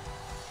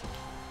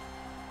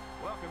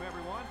 Welcome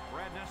everyone.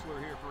 Brad Nessler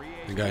here for EA.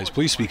 And guys,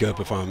 please speak up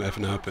if I'm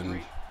effing up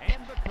and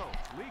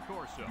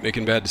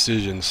making bad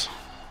decisions.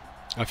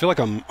 I feel like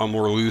I'm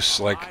more loose.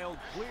 Like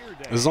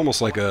this is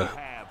almost like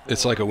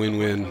it's like a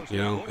win-win. You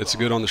know, it's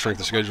good on the strength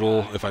of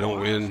schedule. If I don't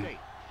win,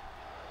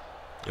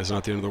 it's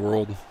not the end of the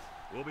world.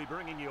 We'll be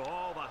bringing you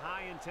all the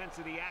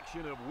high-intensity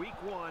action of Week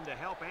 1 to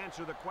help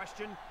answer the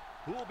question,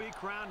 who will be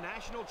crowned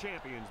national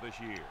champions this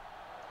year?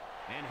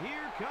 And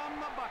here come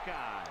the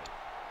Buckeyes.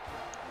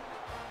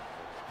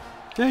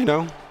 Yeah, you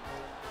know,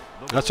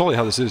 that's totally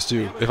how this is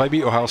too. If I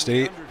beat Ohio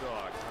State,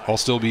 I'll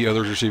still be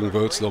others receiving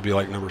votes. They'll be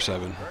like number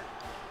 7.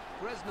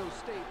 Fresno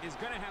State is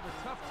going to have a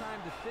tough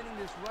time defending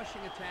this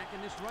rushing attack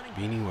and this running.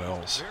 Beanie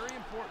Wells. Very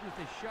important that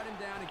they shut him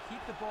down and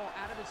keep the ball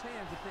out of his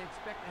hands if they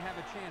expect to have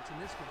a chance in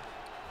this game.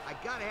 I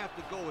gotta have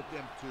to go with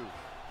them too.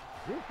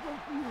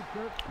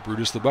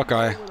 Brutus the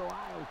Buckeye.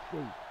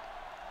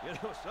 You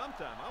know,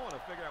 sometime I want to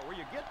figure out where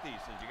you get these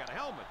things. You got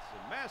helmets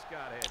and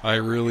mascot heads.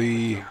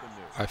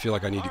 I feel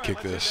like I need to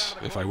kick this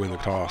if I win the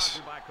toss.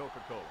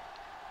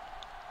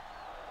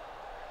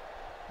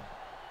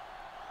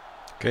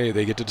 Okay,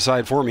 they get to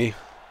decide for me.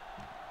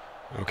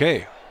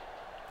 Okay,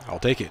 I'll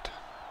take it.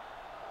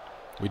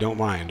 We don't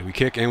mind. We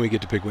kick and we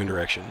get to pick wind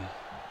direction.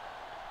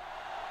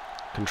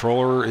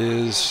 Controller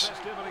it's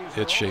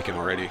shaking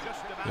already.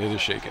 It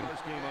is shaking.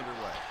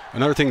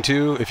 Another thing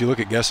too, if you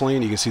look at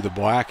Gessling, you can see the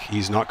black.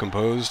 He's not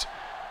composed.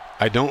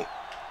 I don't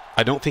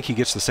think he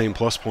gets the same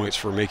plus points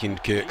for making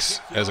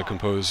kicks as a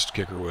composed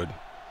kicker would.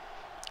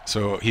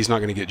 So he's not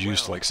going to get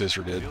juiced like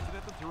Sisser did.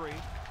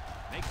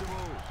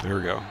 There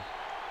we go.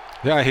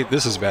 Yeah, I hate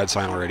this. Is a bad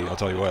sign already. I'll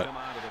tell you what.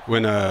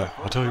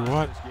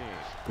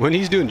 When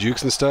he's doing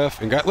jukes and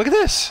stuff, and look at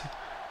this.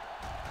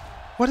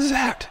 What is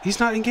that? He's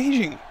not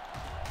engaging.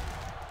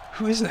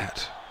 Who is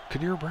that?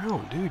 Kadir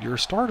Brown, dude. You're a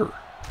starter.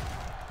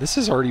 This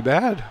is already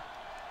bad.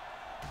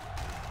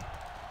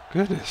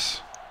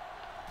 Goodness.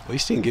 At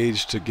least he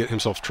engaged to get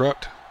himself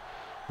trucked.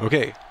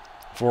 Okay,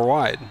 4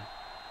 wide.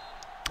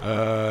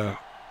 We're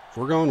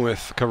going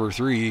with cover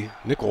 3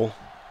 nickel.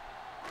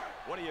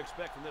 What do you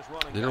expect from this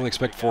running? Didn't really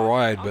expect 4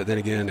 wide, but then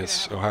again,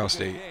 it's Ohio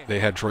State. They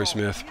had Troy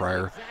Smith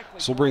prior.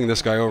 So we'll bring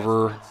this guy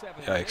over.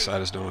 Yikes, I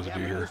just don't know what to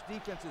do here.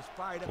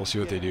 We'll see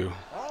what they do.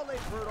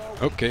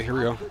 Okay, here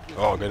we go.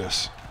 Oh,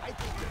 goodness.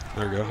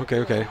 There we go. Okay,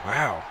 okay.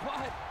 Wow.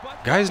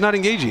 Guy's not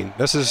engaging.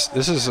 This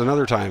is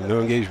another time.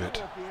 No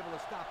engagement.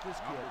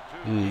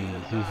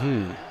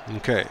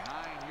 Okay.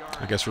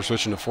 I guess we're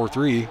switching to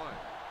 4-3.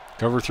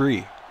 Cover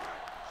 3.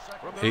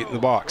 8 in the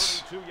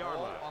box.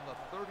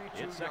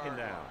 It's second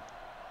down.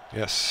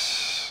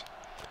 Yes.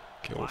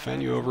 Okay, we'll fan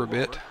you over a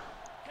bit.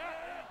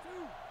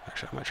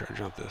 Actually, I might try to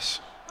jump this.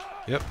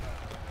 Yep.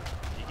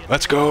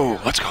 Let's go.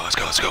 Let's go. Let's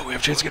go. Let's go. We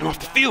have a chance to get him off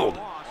the field.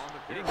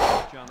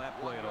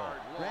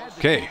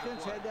 Okay.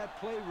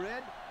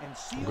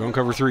 I'm going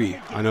cover 3.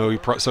 I know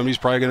somebody's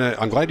probably going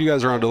to... I'm glad you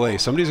guys are on delay.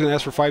 Somebody's going to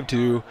ask for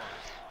 5-2.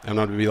 I'm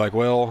not going to be like,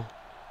 well,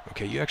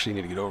 okay, you actually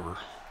need to get over.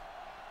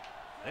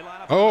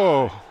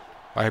 Oh,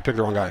 I picked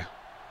the wrong guy.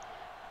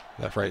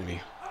 That frightened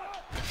me.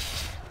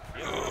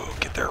 Oh,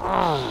 get there.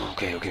 Oh,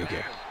 okay.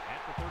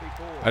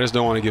 I just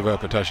don't want to give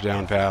up a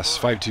touchdown pass.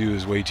 5'2"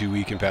 is way too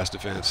weak in pass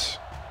defense.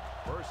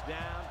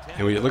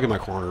 And look at my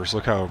corners.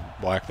 Look how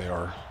black they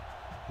are.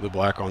 The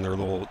black on their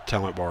little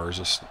talent bars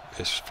just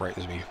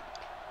frightens me.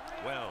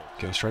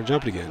 Okay, let's try to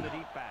jump it again.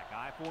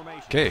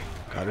 Okay,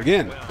 got it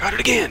again. Got it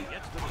again.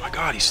 Oh my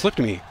God, he slipped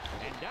me.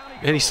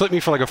 And he slipped me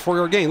for like a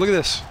 4-yard gain. Look at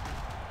this.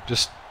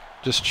 Just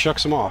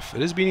chucks him off.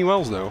 It is Beanie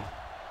Wells though.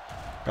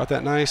 Got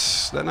that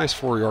nice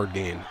 4-yard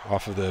gain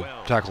off of the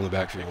tackle in the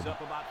backfield.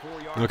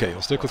 Okay,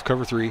 we'll stick with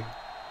cover 3.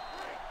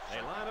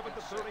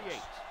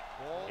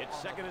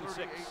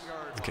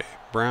 Okay,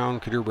 Brown,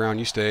 Kadir Brown,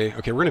 you stay.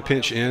 Okay, we're going to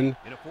pinch in.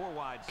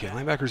 Okay,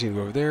 linebackers need to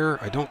go over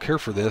there. I don't care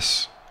for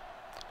this.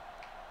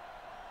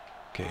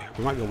 Okay,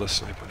 we might be able to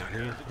snipe one down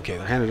here. Okay,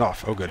 they're handed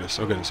off. Oh goodness,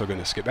 oh goodness, oh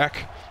goodness. Get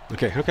back.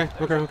 Okay.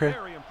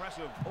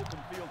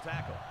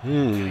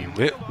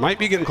 It might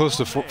be getting close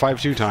to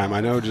 5-2 time.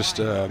 I know just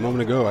a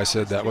moment ago I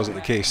said that wasn't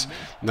the case.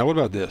 Now what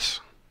about this?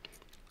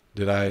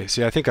 Did I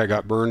see? I think I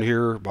got burned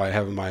here by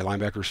having my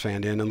linebackers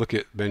fanned in. And look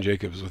at Ben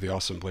Jacobs with the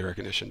awesome play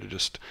recognition to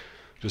just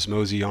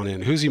mosey on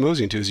in. Who's he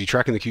moseying to? Is he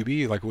tracking the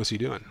QB? Like, what's he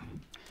doing?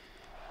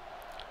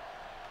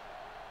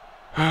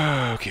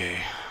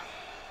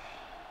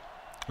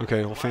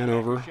 Okay, we'll fan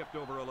over.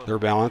 They're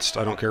balanced.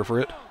 I don't care for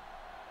it.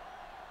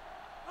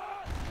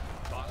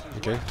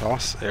 Okay,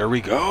 toss. There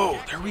we go.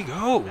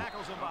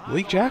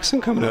 Malik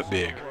Jackson coming up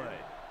big.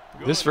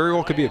 This very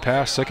well could be a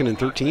pass, 2nd and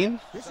 13.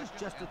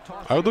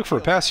 I would look for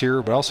a pass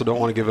here, but I also don't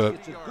want to give up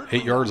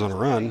 8 yards on a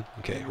run.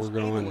 Okay, we're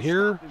going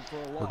here.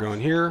 We're going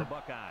here.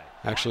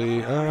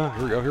 Actually, here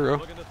we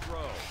go.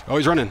 Oh,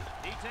 he's running.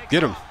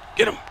 Get him.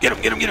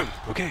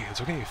 Okay,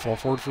 it's okay. Fall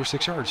forward for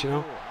 6 yards, you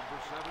know.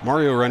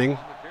 Mario running.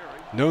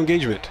 No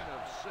engagement.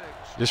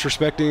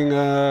 Disrespecting,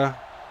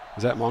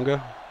 is that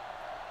Manga?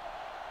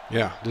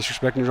 Yeah,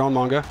 disrespecting John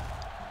Manga.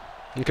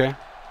 Okay,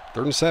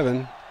 3rd and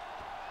 7.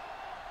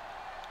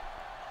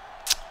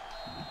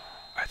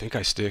 I think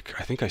I stick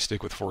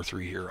with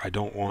 4-3 here. I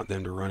don't want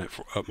them to run it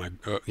up my,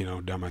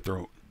 down my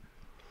throat.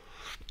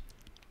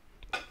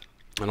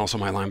 And also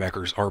my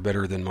linebackers are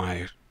better than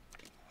my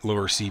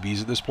lower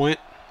CBs at this point.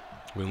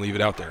 I'm gonna leave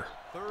it out there.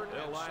 I'm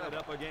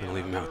gonna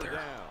leave them out there.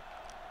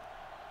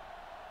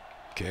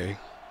 Okay.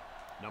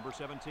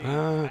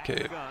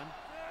 Okay.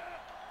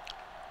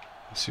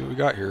 Let's see what we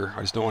got here.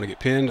 I just don't want to get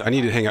pinned. I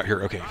need to hang out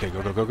here. Okay,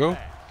 go.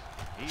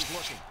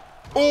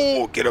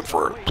 Oh, get him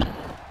for it.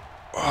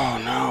 Oh,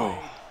 no.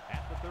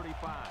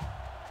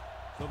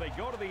 Oh,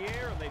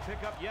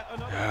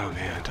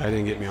 man. Tight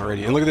end get me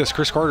already. And look at this.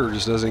 Chris Carter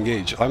just doesn't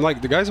engage. I'm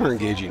like, the guys aren't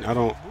engaging. I'm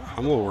a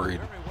little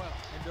worried.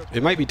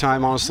 It might be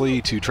time,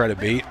 honestly, to try to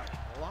bait.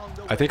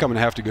 I think I'm going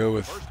to have to go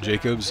with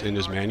Jacobs in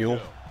his manual.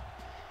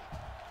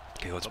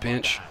 Okay, let's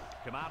pinch.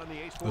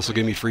 This will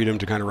give me freedom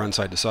to kind of run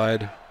side to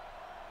side.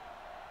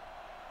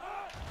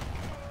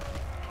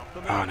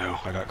 Oh, no.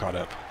 I got caught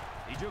up.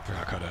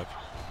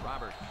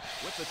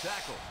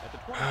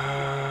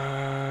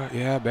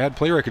 Yeah, bad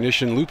play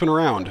recognition. Looping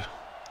around.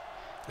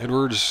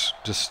 Edwards,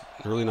 just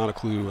really not a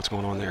clue what's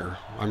going on there.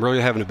 I'm really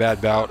having a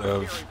bad bout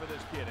of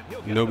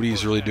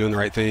nobody's really doing the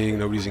right thing.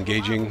 Nobody's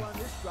engaging.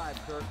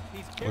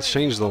 Let's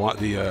change the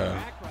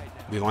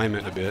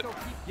alignment a bit.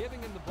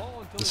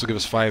 This will give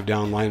us 5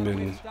 down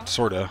linemen,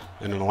 sorta,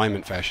 in an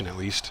alignment fashion at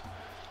least.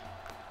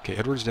 Okay,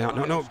 Edwards down.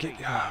 No, get,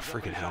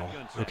 freaking hell.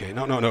 Okay,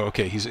 no.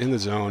 Okay, he's in the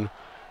zone.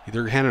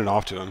 They're handing it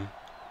off to him.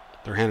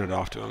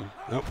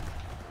 Nope.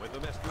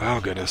 Oh,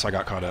 goodness, I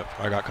got caught up.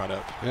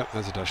 Yep,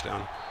 that's a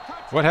touchdown.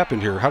 What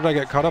happened here? How did I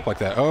get caught up like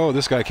that? Oh,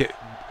 this guy came.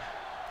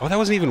 Oh, that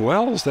wasn't even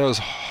Wells. That was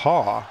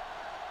Haw.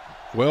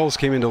 Wells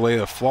came in to lay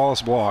a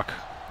flawless block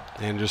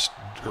and just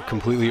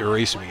completely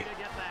erased me.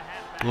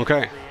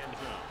 Okay.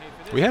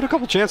 We had a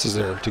couple chances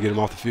there to get him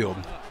off the field.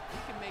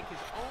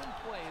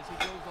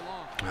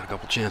 Had a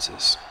couple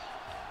chances.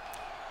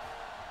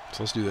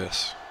 So let's do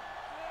this.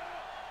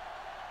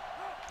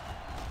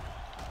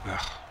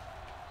 Ugh.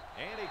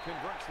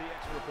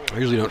 I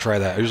usually don't try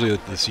that. I usually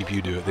let the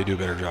CPU do it. They do a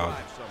better job.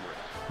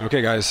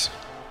 Okay, guys.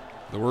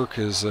 The work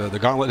is, the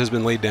gauntlet has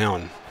been laid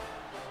down.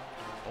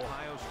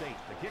 Ohio State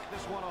to kick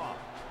this one off.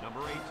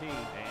 Number 18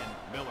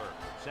 and Miller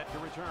set to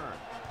return.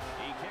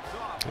 He kicks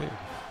off. Hey,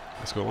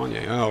 let's go on.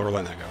 Yeah. Oh, we're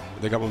letting that go.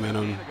 They got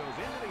momentum.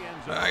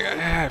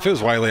 If it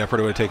was Wiley, I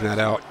probably would have taken that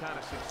out.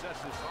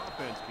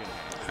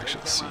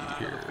 Actually, let's see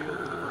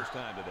here.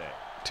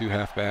 2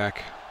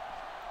 halfback.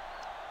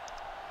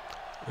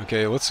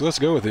 Okay, let's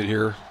go with it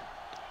here.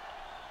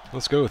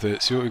 Let's go with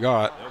it. See what we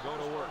got.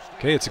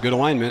 Okay, it's a good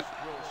alignment.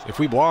 If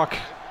we block,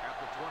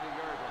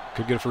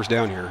 could get a first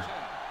down here.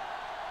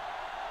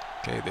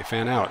 Okay, they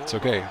fan out. It's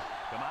okay.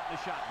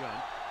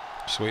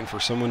 Just waiting for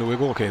someone to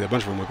wiggle. Okay, a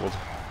bunch of them wiggled.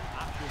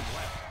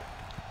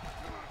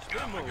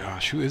 Oh my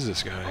gosh, who is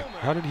this guy?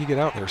 How did he get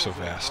out there so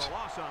fast?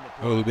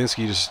 Oh,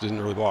 Lubinsky just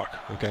didn't really block.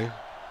 Okay.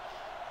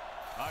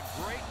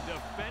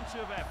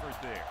 Impressive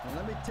effort there. And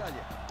let me tell you,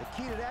 the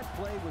key to that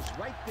play was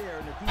right there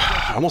in the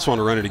defensive. I almost want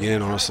to run it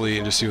again, honestly,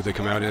 and just see what they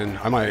come out in.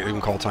 I might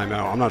even call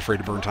timeout. I'm not afraid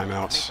to burn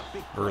timeouts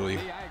early.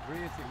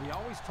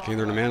 Okay,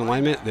 they're in a man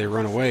alignment. They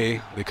run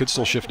away. They could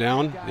still shift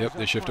down. Yep,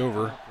 they shift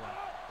over.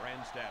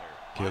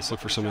 Okay, let's look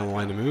for someone on the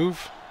line to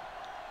move.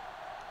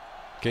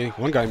 Okay,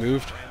 one guy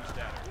moved.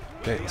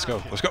 Okay, let's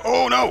go. Let's go.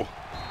 Oh, no!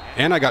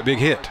 And I got big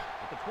hit.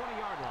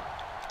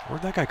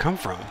 Where'd that guy come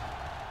from?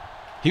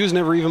 He was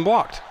never even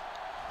blocked.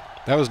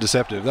 That was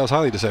deceptive. That was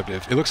highly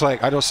deceptive. It looks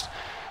like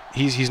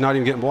he's not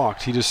even getting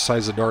blocked. He just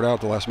decides to dart out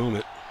at the last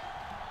moment.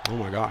 Oh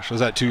my gosh. Was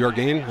that 2-yard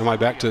gain? Am I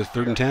back to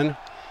 3rd and 10?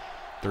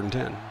 3rd and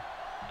 10.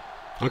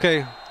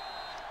 Okay.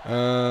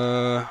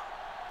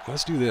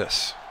 Let's do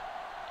this.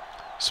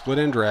 Split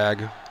and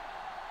drag.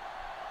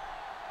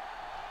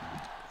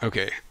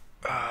 Okay.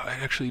 I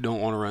actually don't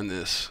want to run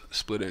this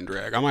split and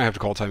drag. I might have to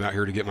call timeout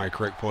here to get my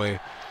correct play.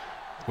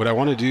 What I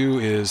want to do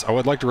is I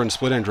would like to run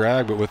split and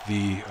drag, but with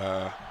the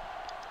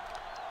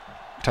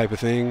type of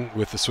thing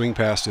with the swing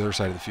pass to the other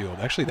side of the field.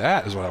 Actually,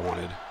 that is what I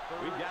wanted.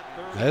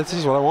 This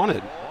is what I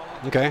wanted.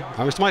 Okay.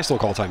 I might still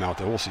call timeout,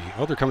 though. We'll see.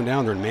 Oh, they're coming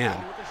down. They're in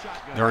man.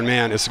 They're in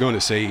man. It's going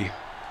to say.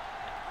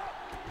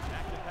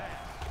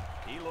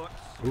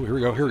 Ooh, here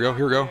we go. Here we go.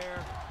 Here we go.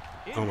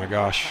 Oh, my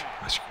gosh.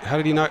 How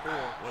did he not?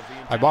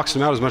 I boxed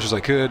him out as much as I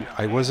could.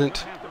 I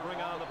wasn't.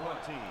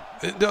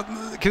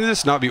 Can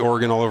this not be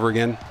Oregon all over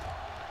again?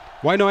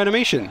 Why no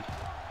animation?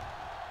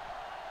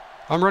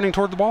 I'm running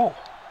toward the ball.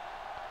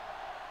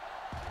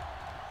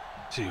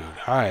 Dude,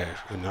 I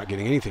am not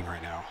getting anything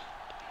right now.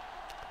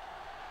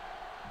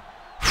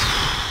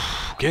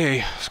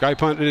 Okay, sky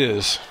punt it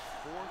is.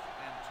 4th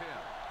and 10.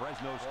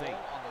 Fresno State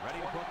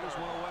ready to put this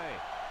one away.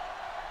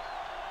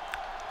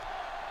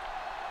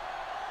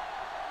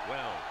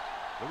 Wells,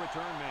 the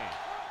return man.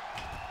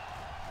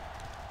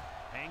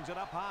 Hangs it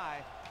up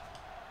high.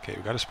 Okay,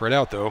 we got to spread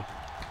out though.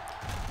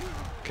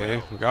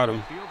 Okay, we got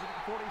him.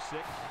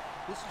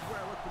 This is where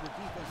I look for the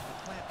defense to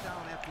clamp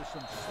down after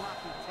some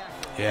sloppy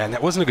tackling. Yeah, and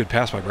that wasn't a good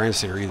pass by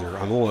Branstetter either.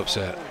 I'm a little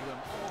upset.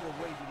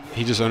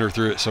 He just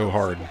underthrew it so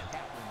hard.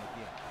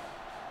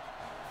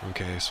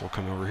 Okay, so we'll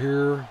come over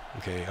here.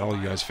 Okay, all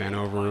you guys fan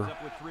over.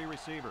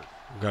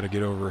 We've got to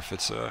get over if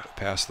it's a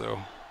pass though.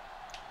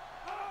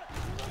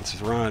 It's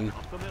his run.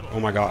 Oh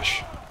my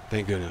gosh.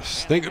 Thank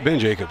goodness. Ben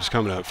Jacobs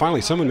coming up.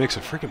 Finally, someone makes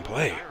a freaking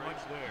play.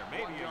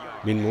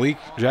 I mean, Malik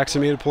Jackson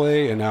made a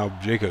play, and now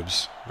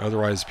Jacobs.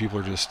 Otherwise, people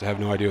are just have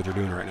no idea what they're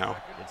doing right now.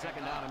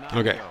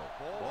 Okay.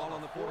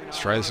 Let's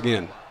try this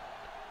again.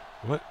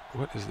 What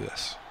is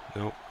this?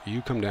 No,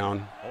 you come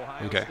down.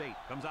 Okay.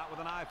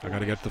 I got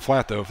to get to the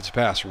flat, though, if it's a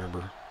pass,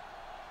 remember.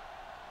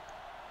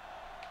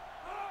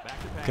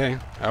 Okay,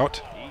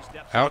 out.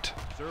 Out.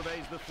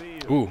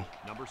 Ooh.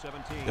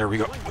 There we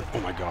go.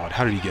 Oh, my God.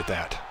 How did he get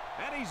that?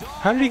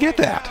 How did he get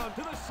that?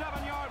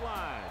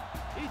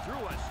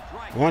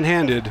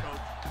 One-handed.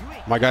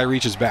 My guy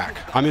reaches back.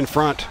 I'm in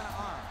front.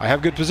 I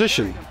have good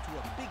position.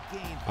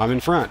 I'm in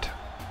front.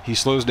 He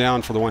slows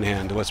down for the one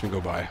hand. It lets me go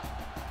by.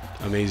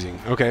 Amazing.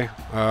 Okay.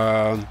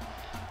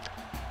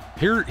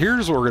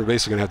 Here's what we're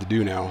basically going to have to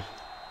do now.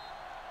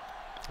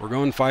 We're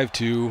going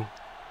 5-2,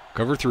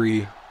 cover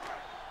 3.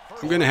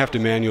 I'm going to have to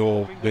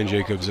manual Ben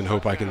Jacobs and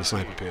hope I can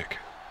snipe a pick.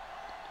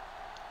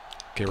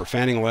 Okay, we're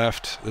fanning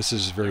left. This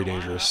is very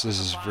dangerous. This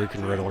is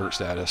freaking red alert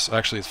status.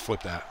 Actually, let's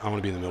flip that. I want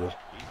to be in the middle.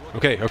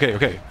 Okay. Okay,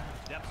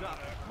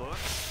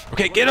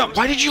 get him.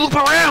 Why did you loop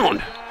around?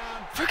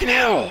 Freaking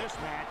hell.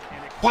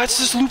 What's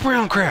this loop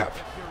around crap?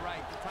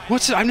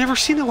 What's it? I've never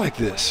seen it like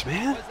this,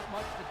 man.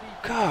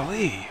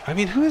 Golly. I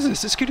mean, who is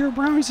this? This Skidoo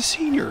Brown, he's a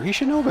senior. He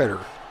should know better.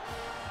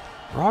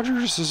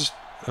 Rogers is,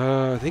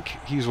 I think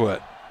he's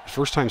what?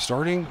 First time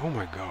starting? Oh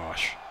my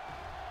gosh.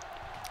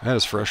 That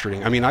is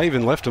frustrating. I mean, I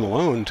even left him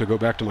alone to go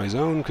back to my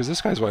zone because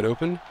this guy's wide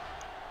open.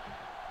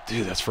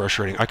 Dude, that's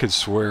frustrating. I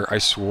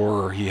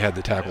swore he had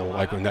the tackle.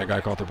 Like when that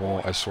guy caught the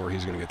ball, I swore he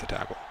was going to get the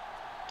tackle.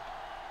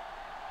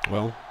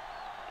 Well,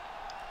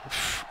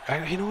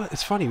 you know what?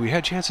 It's funny. We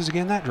had chances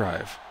again that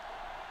drive.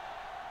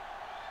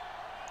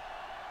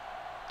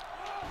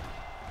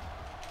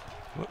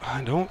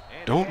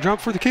 Don't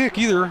jump for the kick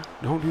either.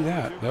 Don't do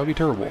that. That would be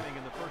terrible.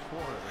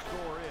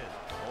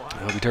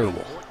 That would be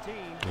terrible.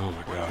 Oh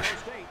my gosh.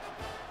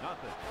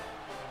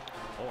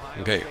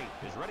 Okay.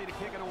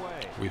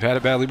 We've had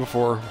it badly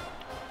before.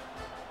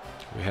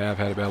 We have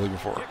had it badly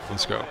before.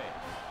 Let's go.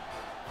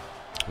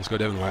 Let's go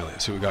Devin Wiley.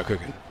 Let's see what we got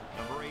cooking.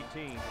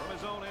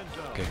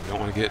 Okay, we don't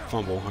want to get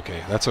fumble.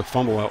 Okay, that's a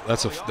fumble out.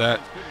 That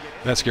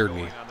scared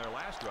me.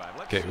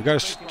 Okay, we got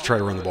to try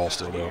to run the ball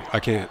still though. I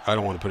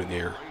don't want to put it in the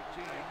air.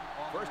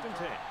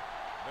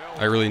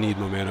 I really need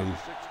momentum.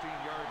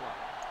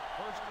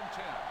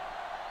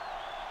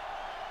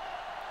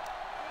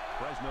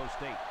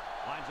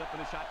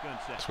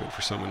 Let's wait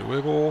for someone to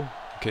wiggle.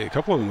 Okay, a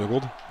couple of them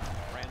wiggled.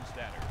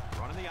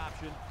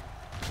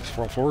 Just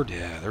fall forward.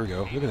 Yeah, there we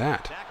go. Look at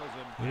that.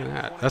 Look at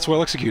that. That's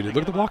well executed.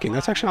 Look at the blocking.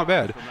 That's actually not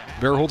bad.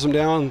 Bear holds him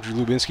down. Drew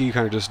Lubinsky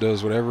kind of just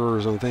does whatever,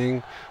 his own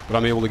thing. But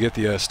I'm able to get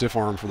the stiff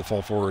arm for the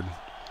fall forward,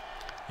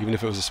 even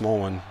if it was a small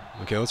one.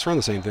 Okay, let's run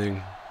the same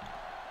thing.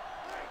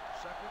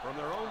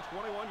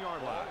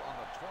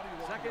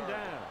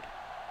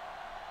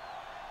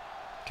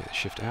 Okay,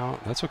 shift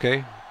out. That's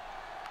okay.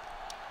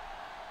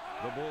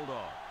 The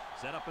Bulldog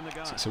set up in the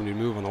gun. See somebody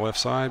move on the left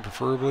side,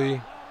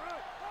 preferably.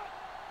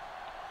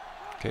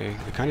 Okay,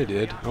 they kind of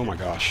did. Oh my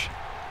gosh.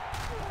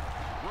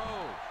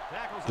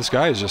 This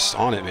guy is just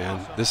on it,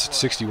 man. This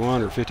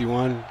 61 or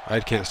 51, I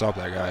can't stop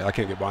that guy. I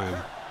can't get by him.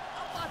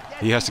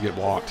 He has to get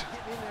blocked.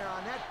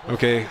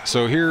 Okay,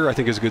 so here I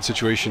think is a good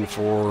situation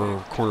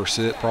for corner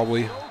sit,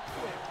 probably.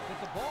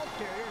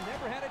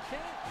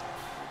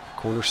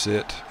 Corner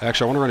sit.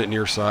 Actually, I want to run it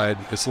near side.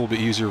 It's a little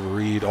bit easier to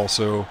read.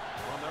 Also,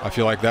 I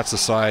feel like that's the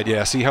side.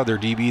 Yeah, see how their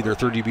DB, their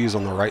third DB is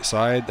on the right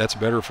side? That's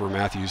better for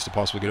Matthews to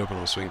possibly get open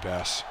on a swing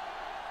pass.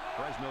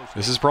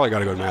 This has probably got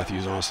to go to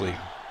Matthews, honestly.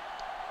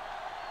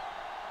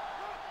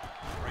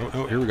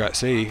 Oh, here we got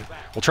Say.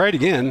 We'll try it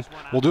again.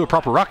 We'll do a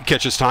proper rocket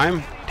catch this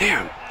time.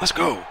 Damn, let's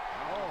go.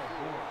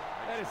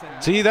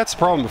 See, that's the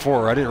problem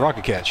before. I didn't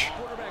rocket catch.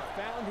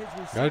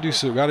 Got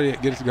to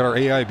get our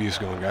AI boost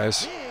going,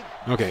 guys.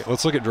 Okay,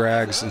 let's look at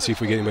drags and see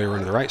if we get anybody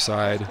running to the right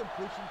side.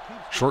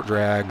 Short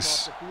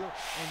drags.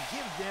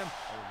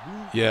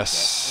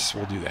 Yes,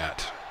 we'll do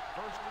that.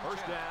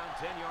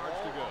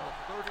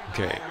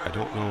 Okay, I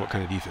don't know what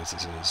kind of defense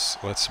this is.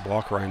 Let's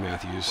block Ryan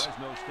Matthews.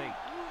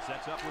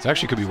 This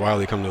actually could be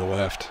Wiley coming to the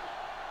left.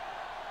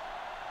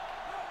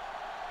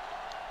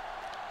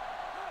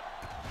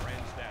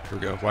 Here we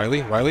go.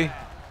 Wiley.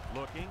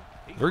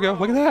 There we go.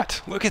 Look at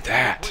that. Look at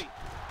that.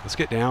 Let's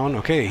get down.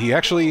 Okay, he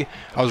actually,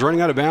 I was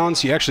running out of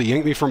bounds. He actually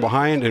yanked me from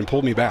behind and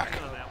pulled me back.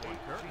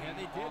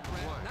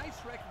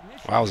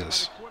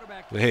 Wowzers.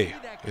 But hey,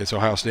 it's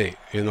Ohio State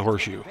in the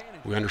Horseshoe.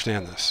 We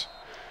understand this.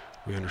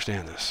 We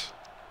understand this.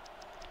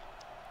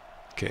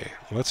 Okay,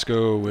 let's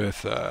go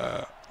with,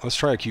 let's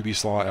try a QB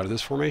slot out of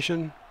this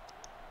formation.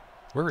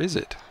 Where is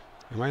it?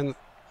 Am I in the,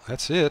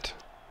 that's it.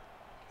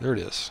 There it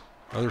is.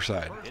 Other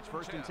side. It's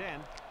 1st and 10.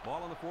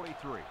 Ball on the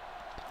 43.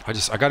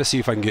 I got to see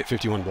if I can get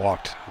 51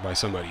 blocked by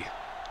somebody.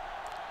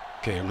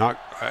 Okay, I'm not,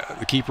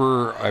 the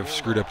keeper, I've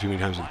screwed up too many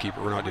times with the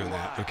keeper. We're not doing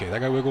that. Okay, that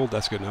guy wiggled.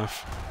 That's good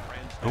enough.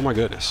 Oh my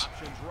goodness.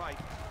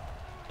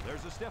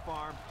 There's a stiff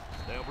arm.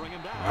 They'll bring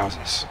him down.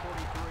 Wowzers.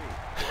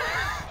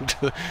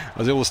 I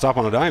was able to stop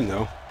on a dime,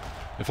 though.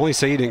 If only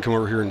Say didn't come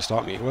over here and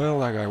stop me. Well,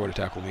 that guy would have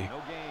tackled me.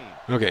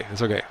 Okay,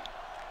 it's okay.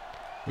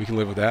 We can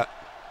live with that.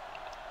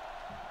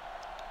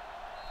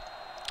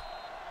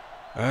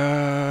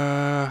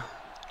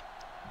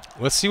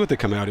 Let's see what they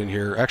come out in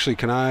here. Actually,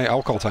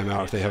 I'll call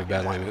timeout if they have a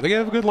bad alignment. They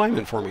have a good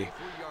alignment for me.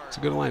 It's a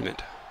good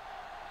alignment.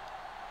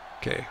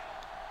 Okay.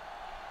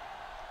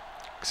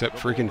 Except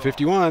freaking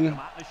 51.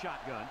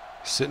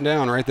 Sitting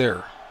down right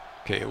there.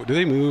 Okay, do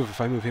they move?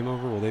 If I move him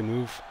over, will they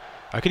move?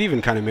 I could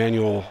even kind of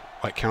manual,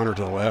 like, counter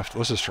to the left.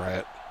 Let's just try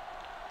it.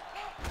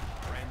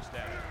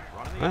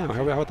 Oh,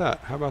 how about that?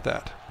 How about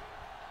that?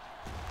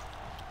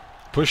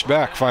 Pushed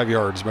back 5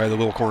 yards by the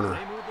little corner.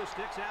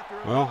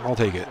 Well, I'll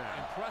take it.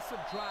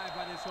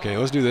 Okay,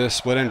 let's do this.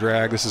 Split end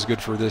drag. This is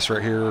good for this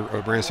right here.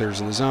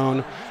 Brandstadter's in the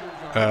zone.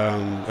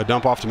 A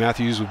dump off to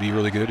Matthews would be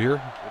really good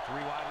here.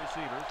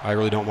 I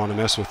really don't want to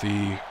mess with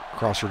the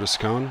crosser to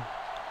Saccone.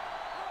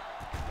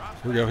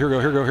 Here we go, here we go,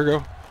 here we go, here we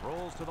go.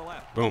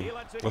 Boom.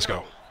 Let's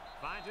go.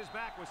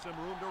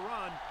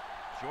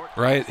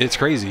 Right? It's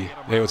crazy.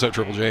 Hey, what's up,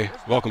 Triple J?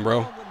 Welcome,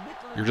 bro.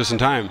 You're just in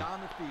time.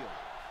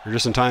 You're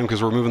just in time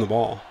because we're moving the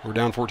ball. We're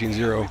down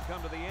 14-0.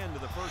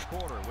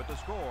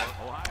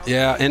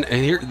 Yeah, and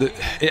here,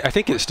 I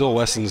think it still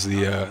lessens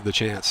the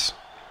chance,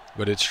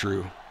 but it's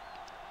true.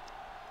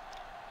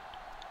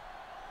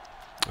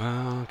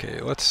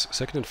 Okay, let's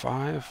 2nd and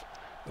 5.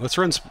 Let's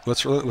run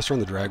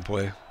the drag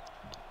play.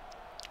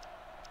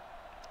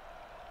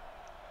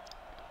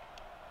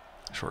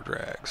 Short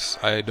drags.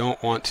 I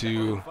don't want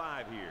to.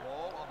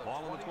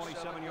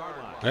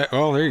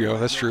 Oh, there you go.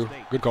 That's true.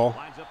 Good call.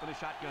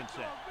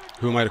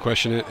 Who am I to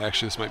question it?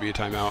 Actually, this might be a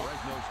timeout.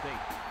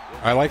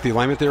 I like the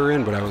alignment they were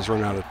in, but I was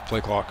running out of play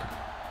clock.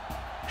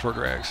 Short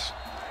drags.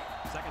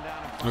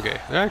 Okay.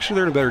 Actually,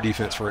 they're in a better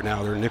defense for it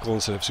now. They're nickel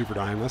instead of super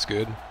dime. That's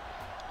good.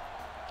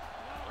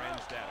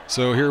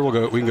 So here we'll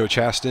go. We can go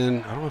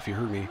Chaston. I don't know if you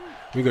heard me.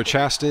 We can go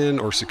Chaston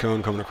or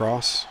Saccone coming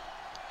across.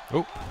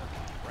 Oh.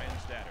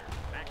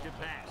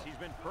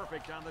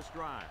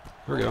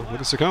 There we go. Look at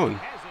Saccone.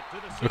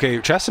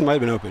 Okay, Chaston might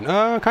have been open.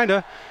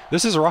 Kinda.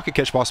 This is a rocket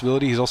catch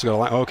possibility. He's also got a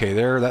line. Okay,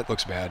 there. That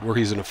looks bad. Where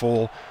he's in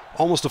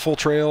almost a full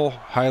trail.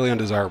 Highly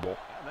undesirable.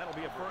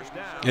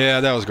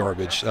 Yeah, that was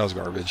garbage. That was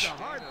garbage.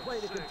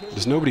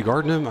 Does nobody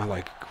guard him? I'm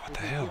like, what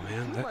the hell,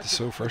 man? That is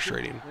so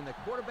frustrating.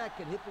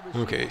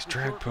 Okay,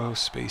 drag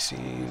post,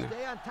 spacing.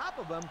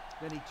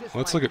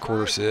 Let's look at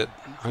quarter sit.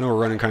 I know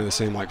we're running kind of the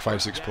same, like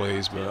 5-6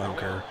 plays, but I don't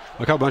care.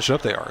 Look how bunched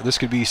up they are. This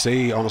could be,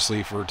 say,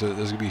 honestly,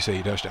 this could be,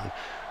 say, touchdown.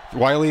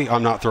 Wiley,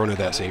 I'm not throwing at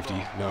that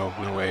safety. No,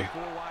 no way.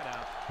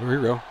 Oh, here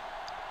we go.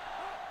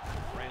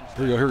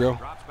 Here we go, here we go.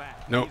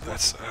 Nope,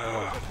 that's,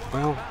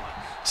 well,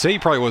 say he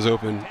probably was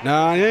open.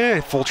 Nah,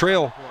 yeah, full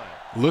trail.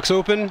 Looks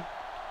open.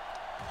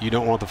 You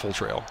don't want the full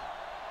trail.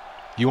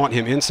 You want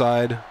him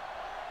inside.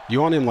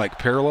 You want him, like,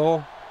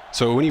 parallel.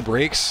 So when he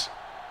breaks,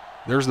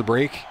 there's the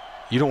break.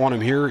 You don't want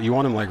him here. You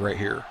want him like right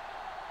here,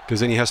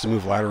 because then he has to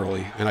move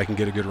laterally, and I can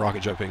get a good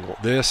rocket jump angle.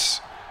 This,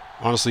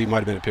 honestly, might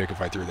have been a pick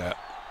if I threw that.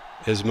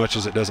 As much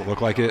as it doesn't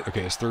look like it.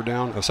 Okay, it's third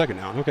down. Oh, second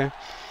down. Okay.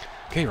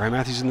 Okay, Ryan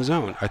Matthews in the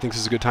zone. I think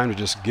this is a good time to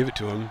just give it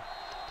to him.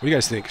 What do you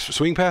guys think?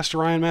 Swing pass to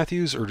Ryan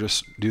Matthews or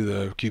just do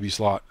the QB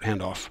slot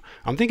handoff?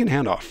 I'm thinking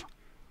handoff.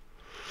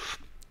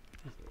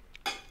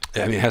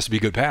 I mean, it has to be a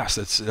good pass.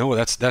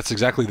 That's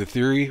exactly the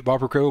theory,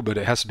 Bopper Crow, but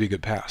it has to be a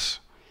good pass.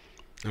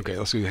 Okay,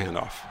 let's do the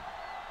handoff.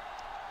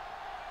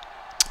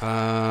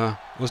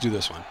 Let's do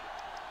this one.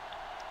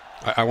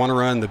 I want to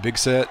run the big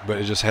set, but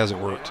it just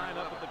hasn't worked.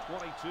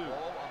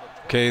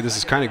 Okay, this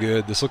is kind of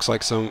good. This looks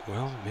like some,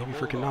 well, maybe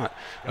freaking not.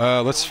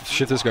 Let's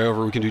shift this guy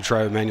over. We can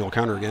try a manual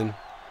counter again.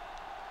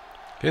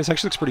 Okay, this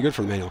actually looks pretty good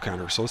for the manual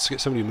counter. So let's get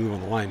somebody to move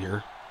on the line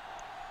here.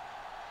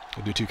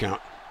 We'll do 2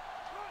 count.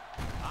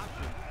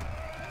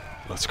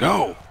 Let's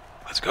go.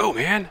 Let's go,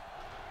 man.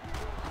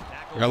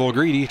 I got a little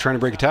greedy trying to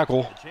break a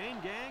tackle.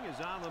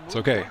 It's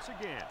okay.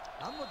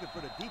 I'm looking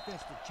for the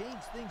defense to change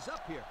things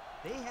up here.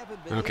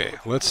 Okay,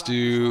 let's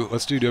do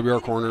WR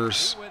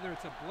corners.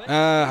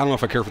 I don't know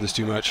if I care for this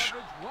too much.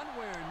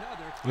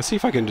 Let's see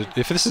if I can.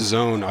 If this is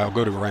zone, I'll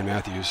go to Ryan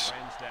Matthews.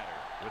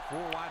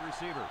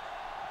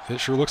 It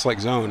sure looks like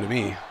zone to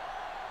me.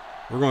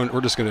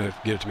 We're just gonna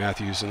get it to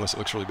Matthews unless it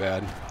looks really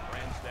bad.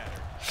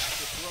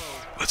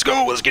 Let's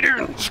go. Let's get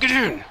in. Let's get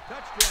in.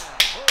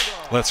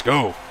 Let's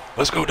go.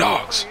 Let's go,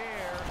 dogs.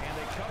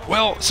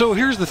 Well, so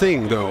here's the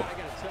thing, though.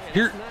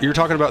 Here, you're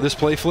talking about this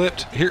play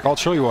flipped. Here, I'll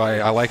show you why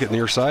I like it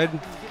near side.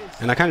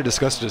 And I kind of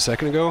discussed it a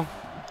second ago.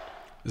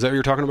 Is that what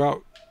you're talking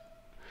about?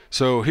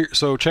 So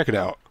check it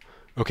out.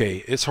 Okay,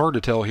 it's hard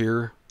to tell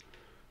here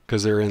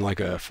because they're in like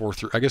a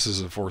 4-3. I guess this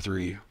is a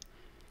 4-3.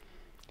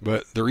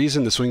 But the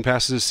reason the swing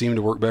passes seem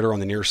to work better on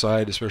the near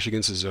side, especially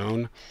against the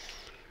zone,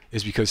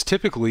 is because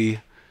typically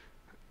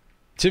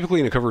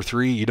in a cover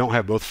 3, you don't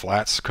have both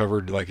flats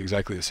covered like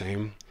exactly the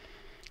same.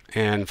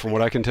 And from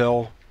what I can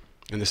tell,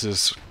 and this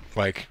is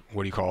like,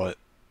 what do you call it?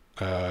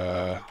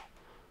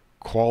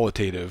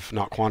 Qualitative,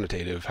 not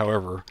quantitative.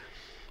 However,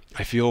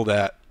 I feel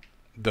that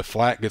the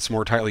flat gets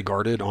more tightly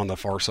guarded on the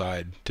far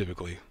side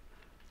typically.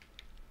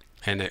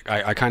 And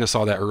I kind of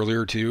saw that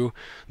earlier too.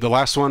 The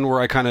last one where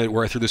I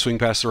threw the swing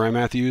pass to Ryan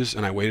Matthews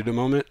and I waited a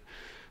moment,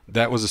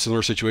 that was a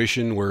similar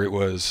situation where it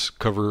was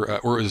or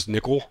it was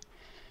nickel,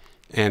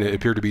 and it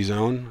appeared to be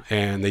zone,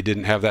 and they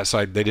didn't have that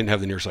side. They didn't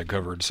have the near side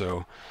covered.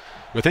 So,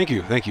 but thank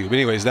you. But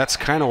anyways, that's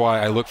kind of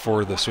why I look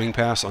for the swing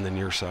pass on the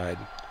near side.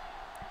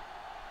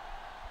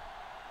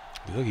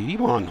 Look,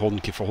 keep on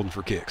holding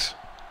for kicks.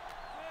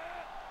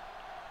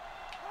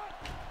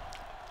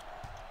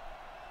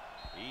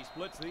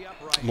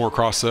 More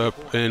cross up,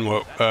 and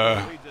what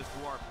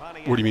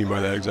do you mean by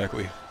that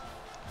exactly?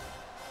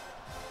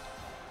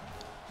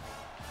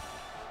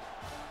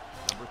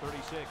 Number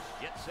 36,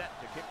 get set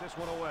to kick this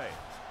one away.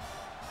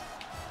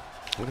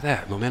 Look at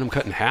that, momentum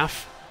cut in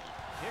half.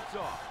 Kicks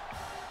off.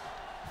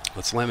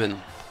 Let's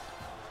lemon.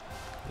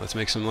 Let's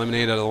make some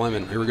lemonade out of the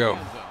lemon. Here we go. The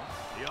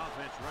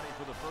offense ready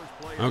for the first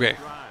play of the Okay,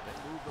 drive.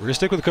 we're gonna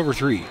stick with the cover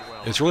 3.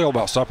 It's really all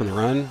about stopping the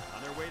run,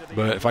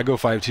 but if I go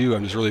 5-2,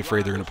 I'm just really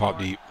afraid they're gonna pop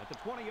deep. At the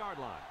 20-yard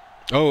line.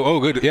 Oh,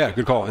 good. Yeah,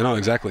 good call. No,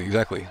 exactly.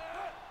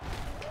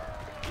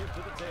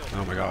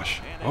 Oh my gosh.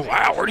 Oh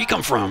wow, where'd he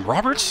come from?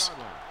 Roberts?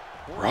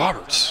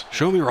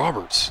 Show me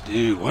Roberts.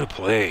 Dude, what a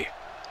play.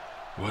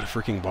 What a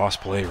freaking boss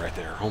play right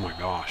there. Oh my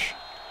gosh.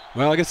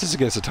 Well, I guess this is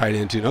against a tight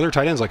end too. Another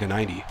tight end's like a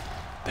 90.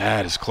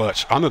 That is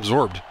clutch. I'm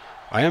absorbed.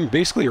 I am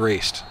basically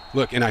erased.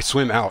 Look, and I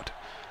swim out.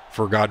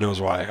 For God knows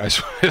why. I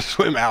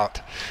swim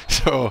out.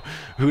 So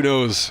who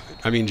knows?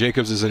 I mean,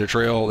 Jacobs is in a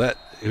trail.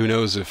 Who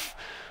knows if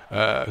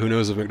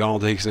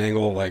McDonald takes an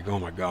angle? Like, oh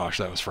my gosh,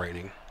 that was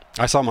frightening.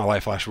 I saw my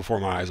life flash before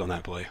my eyes on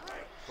that play.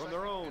 From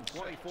their own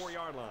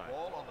 24-yard line.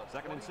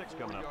 2nd and 6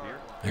 coming up here.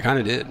 I kind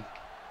of did.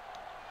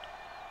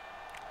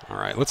 All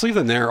right, let's leave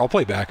them there. I'll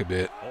play back a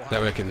bit.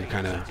 That way I can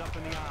kind of...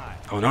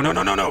 Oh, no.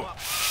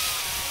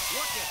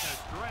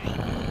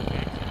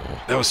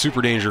 That was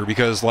super danger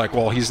because, like,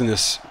 while he's in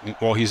this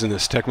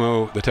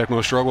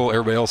Tecmo struggle,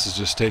 everybody else is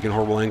just taking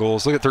horrible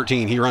angles. Look at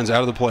 13. He runs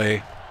out of the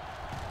play.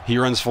 He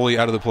runs fully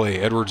out of the play.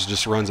 Edwards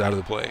just runs out of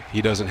the play.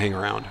 He doesn't hang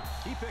around.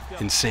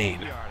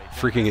 Insane.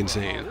 Freaking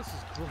insane.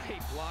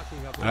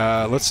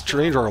 Let's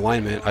change our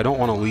alignment. I don't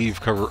want to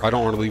leave cover. I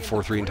don't want to leave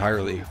 4-3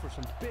 entirely.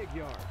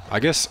 I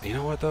guess, you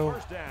know what, though?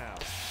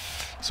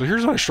 So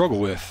here's what I struggle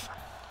with.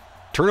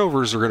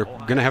 Turnovers are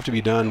gonna have to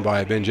be done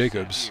by Ben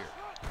Jacobs.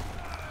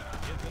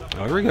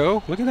 Oh, here we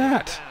go. Look at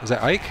that. Is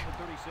that Ike?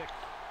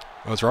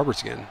 Oh, it's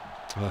Roberts again.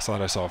 Oh, I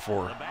thought I saw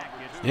 4.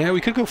 Yeah, we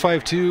could go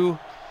 5-2.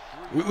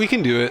 We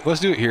can do it.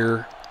 Let's do it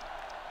here.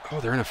 Oh,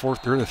 they're in a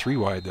 3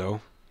 wide though.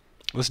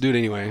 Let's do it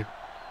anyway.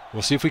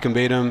 We'll see if we can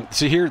bait them.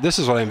 See here, this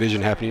is what I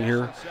envision happening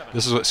here.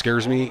 This is what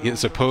scares me.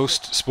 It's a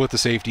post, split the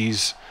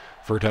safeties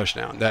for a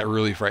touchdown. That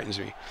really frightens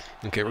me.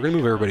 Okay, we're gonna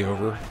move everybody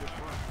over.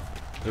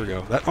 There we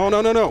go. Oh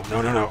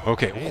no.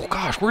 Okay. Oh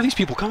gosh, where are these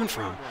people coming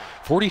from?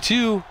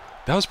 42.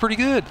 That was pretty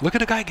good. Look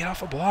at a guy get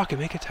off a block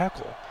and make a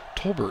tackle.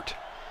 Tolbert.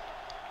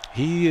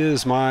 He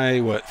is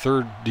my, what,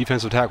 third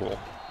defensive tackle.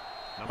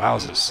 Wow,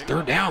 this is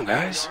third down,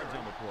 guys.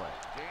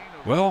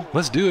 Well,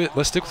 let's do it.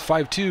 Let's stick with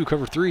 5-2,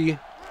 cover 3,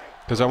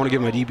 because I want to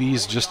give my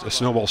DBs just a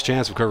snowball's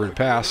chance of covering a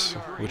pass,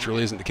 which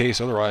really isn't the case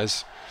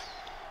otherwise.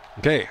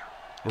 Okay,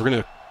 we're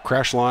going to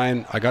crash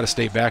line. I got to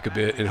stay back a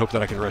bit and hope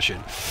that I can rush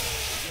in.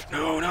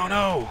 No, no,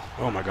 no.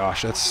 Oh, my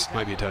gosh, that's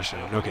might be a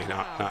touchdown. Okay,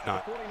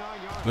 not.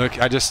 Look,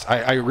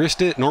 I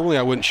risked it. Normally,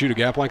 I wouldn't shoot a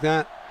gap like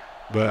that,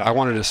 but I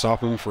wanted to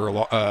stop him for,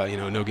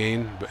 no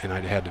gain, and I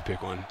had to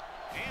pick one.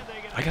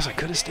 I guess I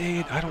could have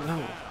stayed. I don't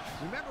know.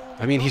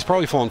 I mean, he's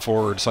probably falling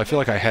forward, so I feel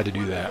like I had to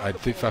do that. I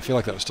feel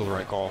like that was still the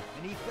right call.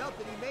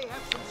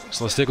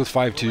 So let's stick with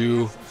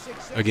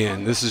 5-2.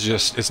 Again, this is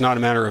just, it's not a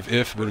matter of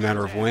if, but a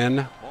matter of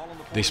when.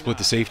 They split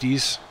the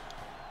safeties.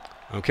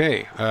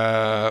 Okay,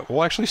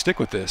 we'll actually stick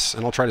with this,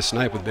 and I'll try to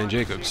snipe with Ben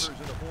Jacobs.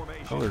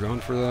 Oh, they're going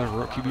for the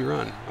QB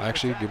run.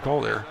 Actually, good call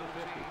there.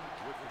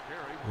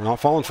 We're not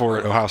falling for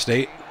it, Ohio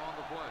State.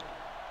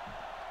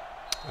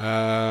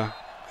 Yeah,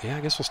 I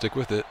guess we'll stick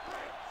with it.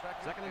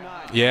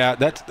 Yeah,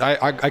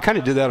 I kind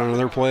of did that on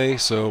another play,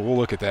 so we'll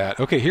look at that.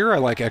 Okay, here I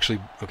like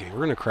actually. Okay, we're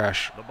gonna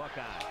crash,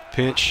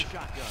 pinch.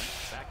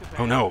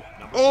 Oh no!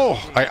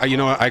 Oh, you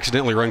know what? I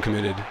accidentally run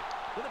committed.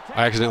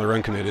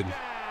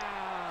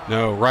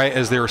 No, right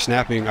as they were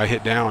snapping, I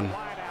hit down.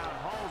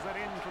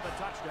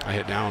 I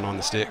hit down on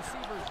the stick.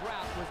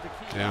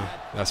 Yeah,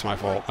 that's my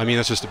fault. I mean,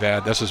 that's just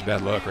bad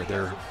luck right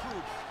there.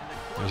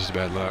 That's just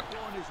bad luck.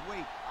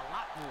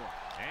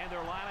 And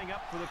they're lining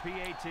up for the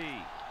PAT.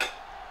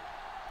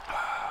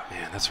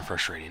 Man, that's so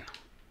frustrating.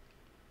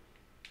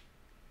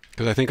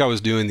 Because I think I was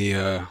doing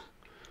the,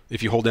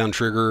 if you hold down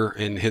trigger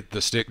and hit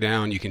the stick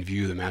down, you can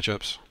view the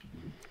matchups.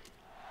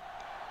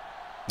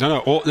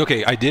 No, well,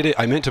 okay, I did it.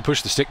 I meant to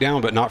push the stick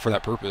down, but not for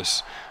that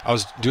purpose. I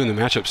was doing the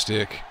matchup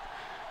stick,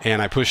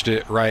 and I pushed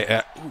it right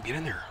at, ooh, get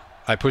in there.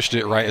 I pushed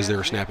it right as they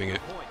were snapping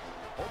it.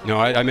 No,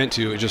 I meant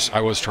to,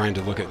 I was trying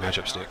to look at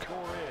matchup stick.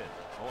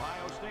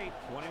 Ohio State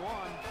 21,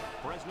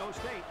 Fresno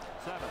State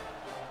 7.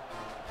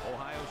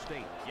 Ohio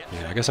State.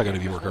 Yeah, I guess I got to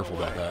be more careful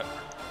about that.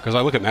 Because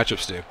I look at matchup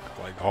stick,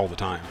 like, all the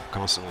time,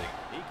 constantly.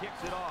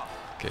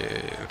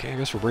 Okay, I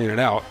guess we're bringing it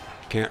out.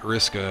 Can't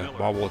risk a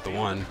bobble at the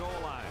 1.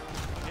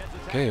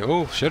 Okay,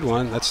 oh, shed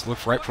one. That's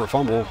looked right for a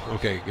fumble.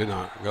 Okay, good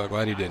not.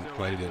 Glad he didn't.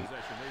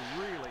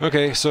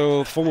 Okay,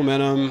 so full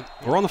momentum.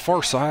 We're on the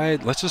far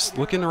side. Let's just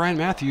look into Ryan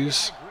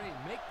Matthews.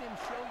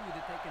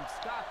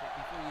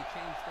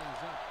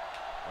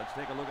 Let's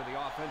take a look at the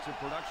offensive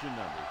production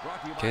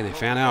numbers. Okay, they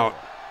fan out.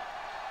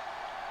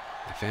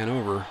 They fan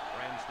over. Lines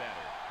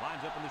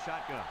up in the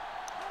shotgun.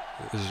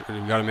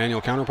 We got a manual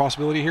counter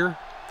possibility here.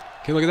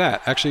 Okay, look at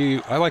that.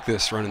 Actually, I like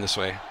this running this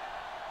way.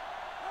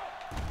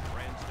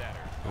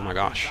 Oh my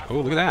gosh.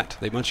 Oh, look at that.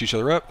 They bunch each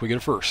other up. We get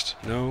a first.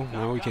 No,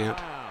 we can't.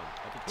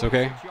 It's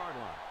okay.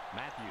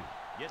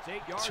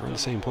 Let's run the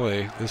same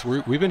play.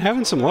 We've been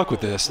having some luck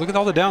with this. Look at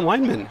all the down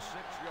linemen.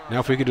 Now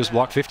if we could just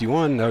block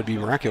 51, that would be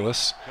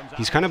miraculous.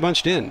 He's kind of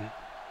bunched in.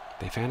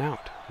 They fan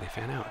out.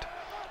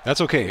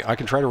 That's okay. I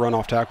can try to run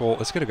off tackle.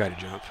 Let's get a guy to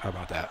jump. How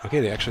about that? Okay,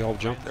 they actually all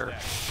jump there.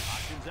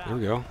 There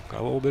we go.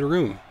 Got a little bit of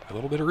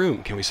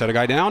room. Can we set a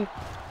guy down?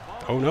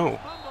 Oh, no.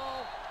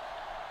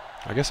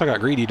 I guess I got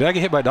greedy. Did I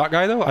get hit by a dot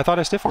guy, though? I thought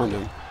I stiff-armed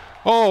him.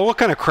 Oh, what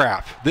kind of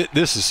crap?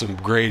 This is some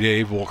grade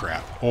A bull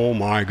crap. Oh,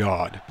 my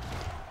God.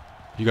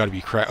 You got to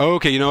be crap. Oh,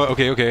 okay, you know what?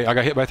 Okay. I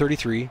got hit by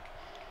 33.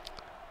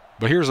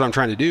 But here's what I'm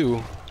trying to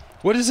do.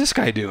 What is this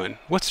guy doing?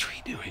 What's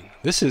he doing?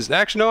 This is...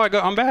 Actually, no,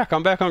 I'm back.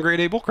 I'm back on grade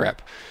A bull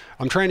crap.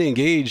 I'm trying to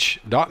engage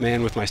Dot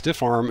Man with my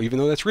stiff arm, even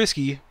though that's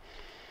risky.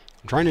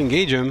 I'm trying to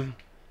engage him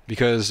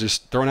because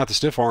just throwing out the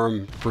stiff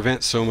arm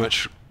prevents so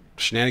much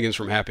shenanigans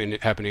from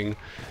happening.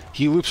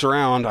 He loops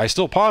around. I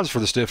still pause for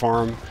the stiff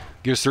arm.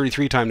 Gives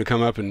 33 time to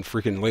come up and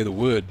freaking lay the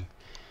wood.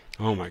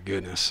 Oh my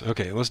goodness.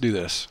 Okay, let's do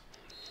this.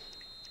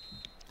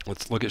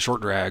 Let's look at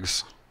short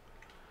drags.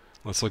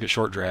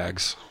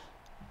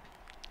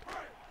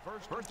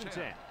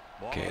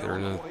 Okay, they're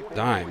in a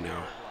dime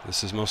now.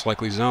 This is most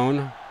likely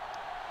zone.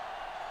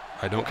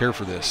 I don't care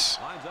for this.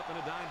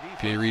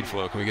 PA read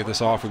flow. Can we get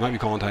this off? We might be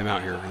calling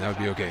timeout here, and that would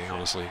be okay,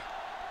 honestly.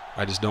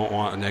 I just don't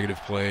want a negative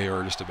play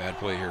or just a bad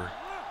play here.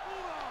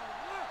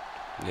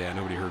 Yeah,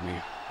 nobody heard me.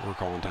 We're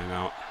calling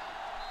timeout.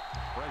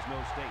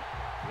 Fresno State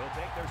will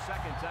take their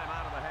second time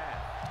out of the half.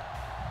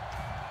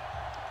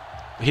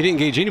 He didn't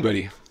engage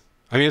anybody.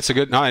 I mean, it's a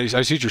good... No, I see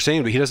what you're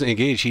saying, but he doesn't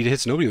engage. He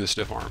hits nobody with a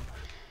stiff arm.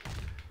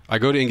 I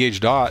go to engage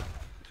Dot.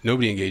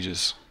 Nobody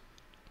engages.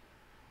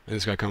 And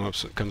this guy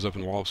comes up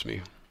and wallops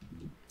me.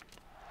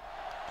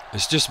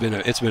 It's just been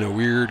a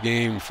weird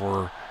game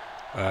for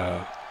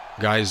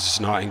guys just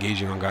not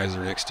engaging on guys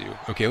they're next to.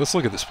 Okay, let's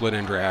look at the split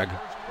end drag.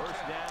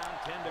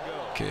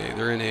 Okay,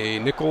 they're in a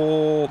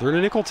nickel. They're in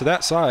a nickel to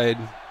that side.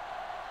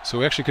 So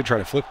we actually could try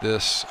to flip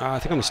this. I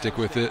think I'm gonna stick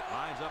with it.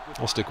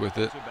 I'll stick with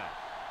it.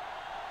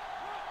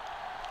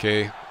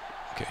 Okay,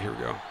 here we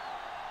go.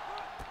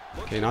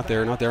 Okay, not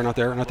there.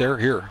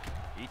 Here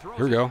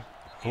we go.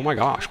 Oh my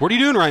gosh, what are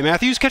you doing, Ryan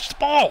Matthews? Catch the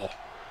ball.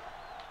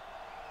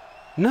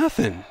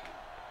 Nothing.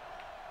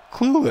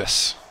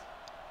 Clueless.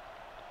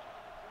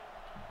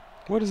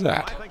 What is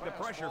that?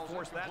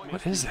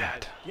 What is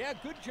that?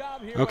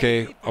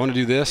 Okay, I want to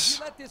do this.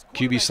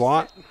 QB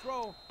slot.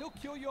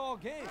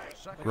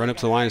 Run up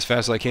to the line as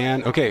fast as I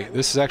can. Okay,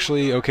 this is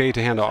actually okay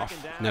to hand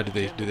off. Now, do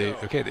they?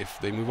 Okay,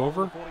 they move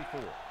over.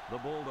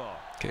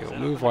 Okay, we'll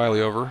move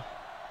Wiley over.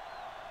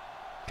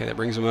 Okay, that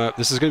brings him up.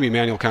 This is going to be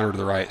manual counter to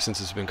the right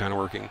since it's been kind of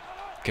working.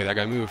 Okay, that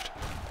guy moved.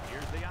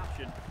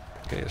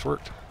 Okay, this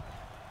worked.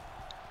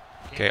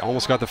 Okay,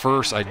 almost got the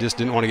first. I just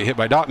didn't want to get hit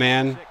by Dot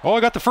Man. Oh, I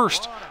got the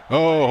first.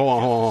 Oh,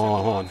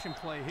 hold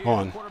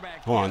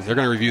on. They're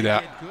going to review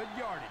that.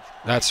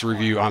 That's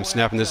review. I'm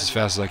snapping this as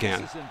fast as I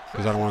can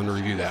because I don't want them to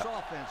review that.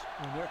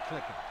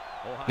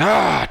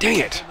 Ah, dang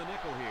it.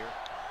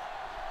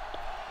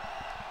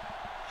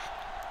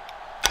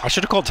 I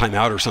should have called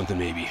timeout or something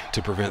maybe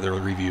to prevent their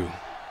review.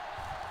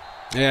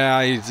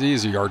 Yeah,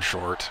 he's a yard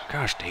short.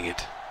 Gosh, dang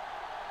it.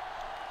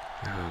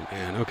 Oh,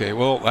 man. Okay,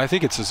 well, I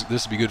think this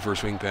would be good for a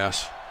swing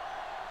pass.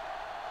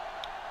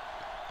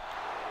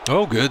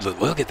 Oh, good.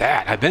 Look at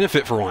that. I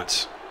benefit for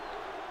once.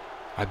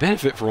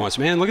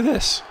 Man, look at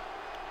this.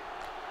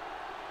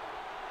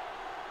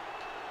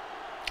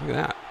 Look at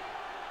that.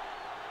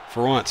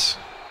 For once,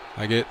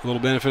 I get a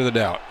little benefit of the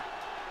doubt.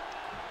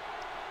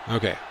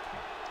 Okay.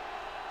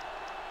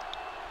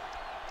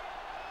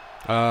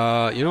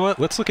 You know what?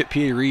 Let's look at PA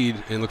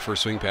Reed and look for a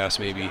swing pass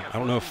maybe. I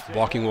don't know if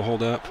blocking will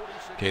hold up.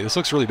 Okay, this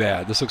looks really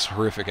bad. This looks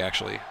horrific,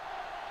 actually.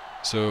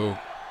 So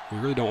we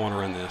really don't want to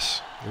run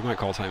this. We might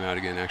call timeout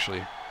again,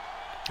 actually.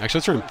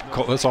 Actually,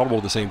 let's audible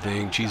the same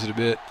thing. Cheese it a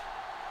bit.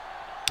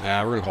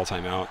 Yeah, we're going to call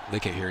timeout. They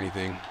can't hear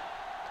anything.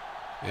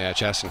 Yeah,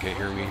 Chasten can't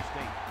hear me.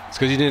 It's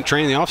because you didn't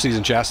train in the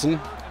offseason, Chasten.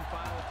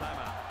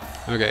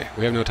 Okay,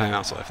 we have no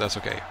timeouts left. That's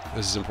okay.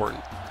 This is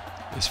important.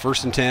 It's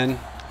 1st and 10.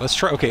 Let's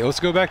try. Okay,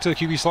 let's go back to the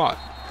QB slot.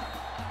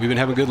 We've been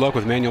having good luck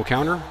with manual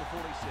counter.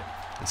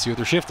 Let's see what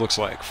their shift looks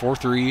like.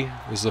 4-3.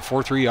 This is a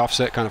 4-3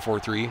 offset kind of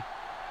 4-3.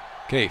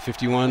 Okay,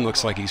 51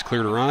 looks like he's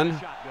clear to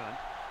run.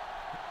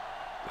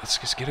 Let's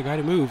just get a guy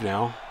to move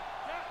now.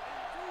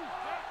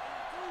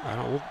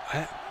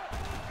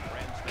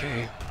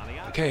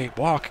 Okay,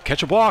 block.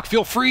 Catch a block.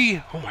 Feel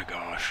free. Oh, my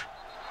gosh.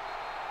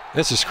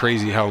 This is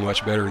crazy how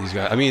much better these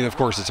guys. I mean, of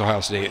course, it's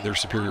Ohio State. They're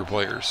superior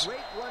players.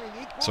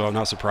 So I'm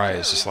not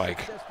surprised. Just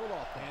like,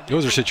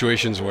 those are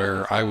situations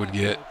where I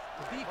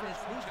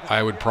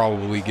would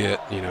probably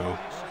get, you know,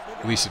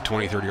 at least a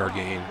 20, 30-yard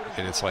gain,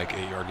 and it's like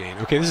 8-yard gain.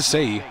 Okay, this is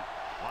Sei.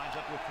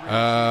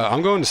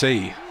 I'm going to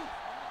Sei.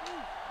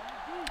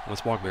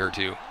 Let's block Bear,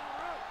 too.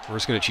 We're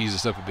just going to cheese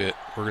this up a bit.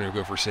 We're going to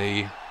go for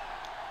Sei.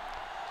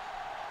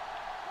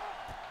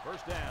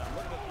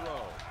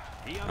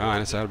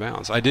 And it's out of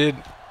bounds. I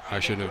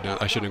shouldn't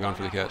have gone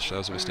for the catch. That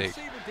was a mistake.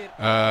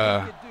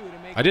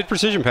 I did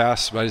precision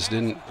pass, but I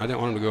didn't want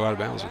him to go out of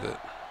bounds with it.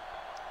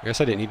 I guess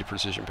I didn't need a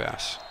precision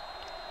pass.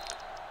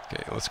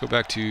 Okay, let's go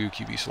back to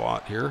QB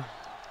slot here.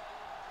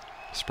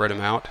 Spread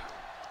him out.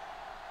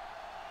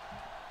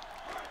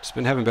 Just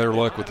been having better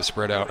luck with the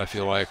spread out, I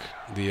feel like.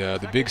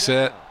 The big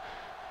set.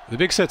 The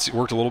big sets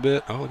worked a little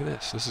bit. Oh, look at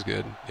this. This is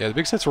good. Yeah, the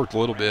big sets worked a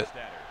little bit.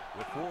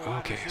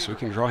 Okay, so we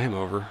can draw him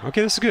over.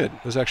 Okay, this is good.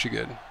 This is actually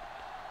good.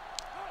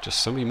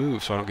 Just somebody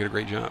move so I don't get a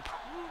great jump.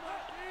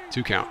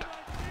 2 count.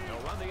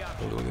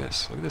 Oh, look at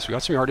this. Look at this. We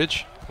got some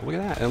yardage. Oh, look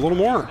at that. And a little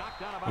more.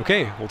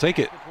 Okay, we'll take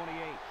it.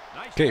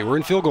 Okay, we're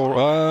in field goal.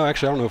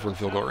 Actually, I don't know if we're in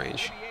field goal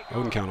range. I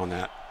wouldn't count on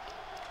that.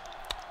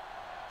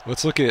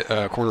 Let's look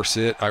at corner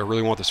sit. I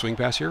really want the swing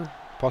pass here.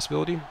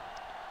 Possibility.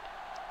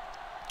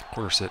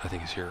 Corner sit, I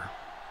think, is here.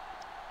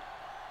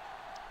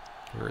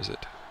 Where is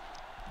it?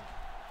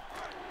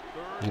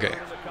 Okay.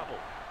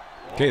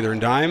 Okay, they're in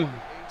dime.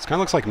 This kind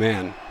of looks like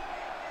man.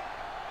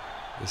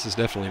 This is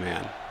definitely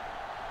man.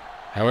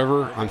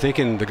 However, I'm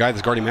thinking the guy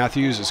that's guarding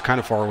Matthews is kind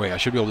of far away. I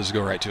should be able to just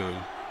go right to him.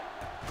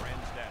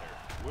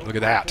 Look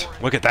at that.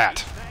 Look at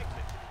that.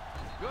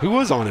 Who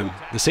was on him?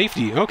 The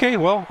safety. Okay,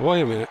 well,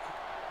 wait a minute.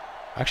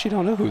 I actually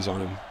don't know who was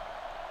on him.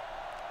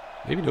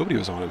 Maybe nobody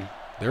was on him.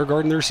 They're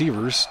guarding the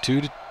receivers.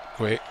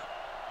 Wait.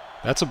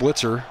 That's a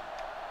blitzer.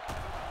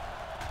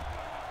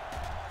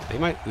 They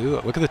might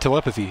look at the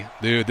telepathy,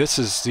 dude. This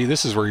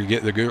is where you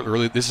get the good.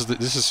 Really, this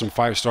is some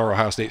 5-star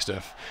Ohio State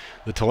stuff.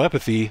 The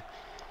telepathy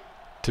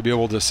to be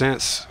able to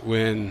sense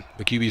when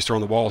the QB's throwing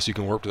the ball, so you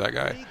can warp to that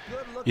guy.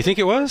 You think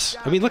it was?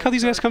 I mean, look how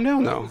these guys come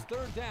down though.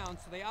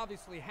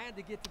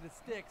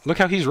 Look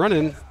how he's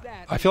running.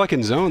 I feel like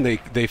in zone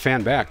they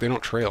fan back. They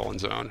don't trail in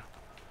zone.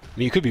 I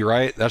mean, you could be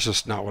right. That's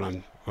just not what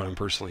I'm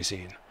personally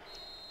seeing.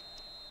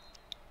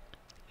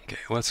 Okay,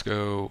 let's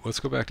go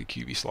back to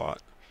QB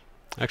slot.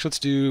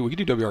 Actually, we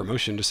could do WR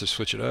motion just to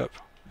switch it up.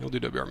 We'll do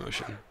WR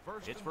motion.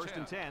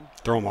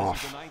 Throw him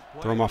off.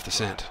 Throw him off the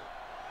scent.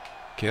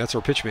 Okay, that's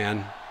our pitch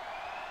man.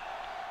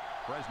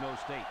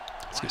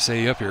 Let's get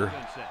Sei up here.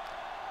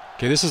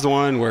 Okay, this is the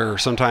one where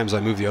sometimes I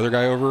move the other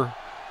guy over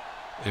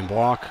and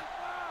block.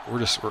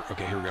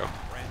 Okay, here we go.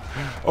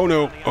 Oh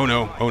no, oh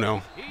no, oh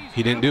no.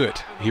 He didn't do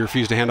it. He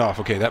refused to hand off.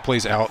 Okay, that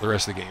plays out the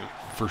rest of the game.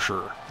 For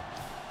sure.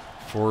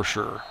 For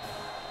sure.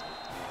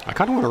 I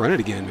kind of want to run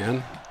it again,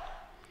 man.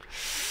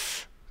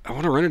 I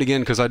want to run it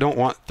again because I don't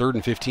want 3rd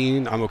and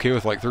 15. I'm okay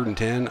with like 3rd and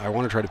 10. I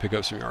want to try to pick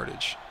up some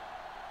yardage.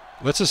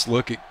 Let's just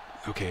look at...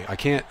 Okay,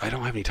 I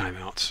don't have any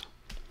timeouts.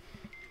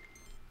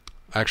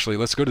 Actually,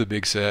 let's go to the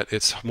big set.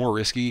 It's more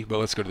risky, but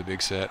let's go to the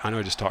big set. I know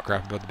I just talked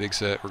crap about the big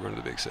set. We're going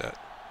to the big set.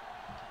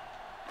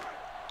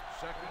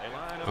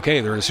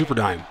 Okay, they're in a super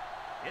dime.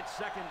 It's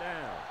 2nd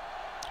down.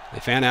 They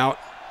fan out.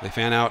 They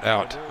fan out,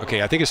 out.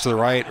 Okay, I think it's to the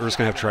right. We're just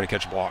going to have to try to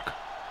catch a block.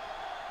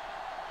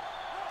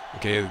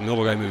 Okay, the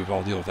middle guy move.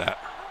 I'll deal with that.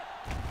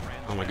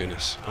 Oh my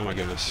goodness. Oh my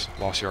goodness.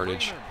 Lost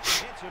yardage.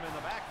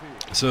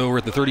 So we're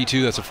at the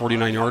 32. That's a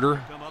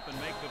 49-yarder.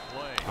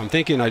 I'm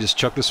thinking I just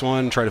chuck this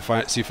one, try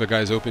to see if a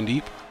guy's open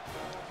deep.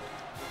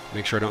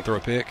 Make sure I don't throw a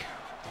pick.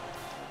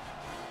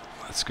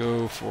 Let's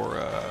go for...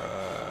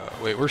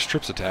 wait, where's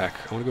trips attack?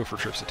 I want to go for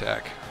trips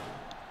attack.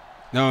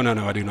 No,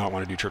 I do not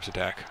want to do trips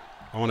attack.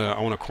 I want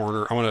to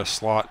corner. I want to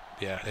slot.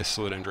 Yeah, it's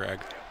slid and drag.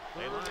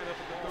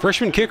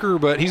 Freshman kicker,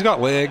 but he's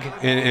got leg,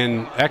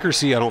 and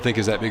accuracy I don't think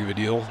is that big of a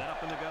deal.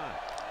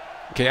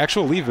 Okay,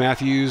 actual Leave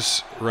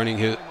Matthews running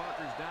his...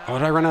 Oh,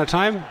 did I run out of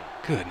time?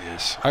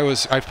 Goodness.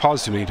 I've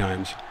paused too many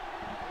times.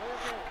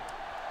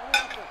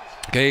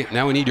 Okay,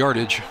 now we need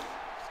yardage.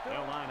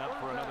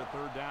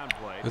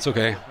 That's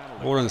okay.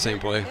 We'll run the same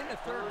play.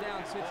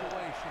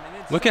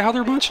 Look at how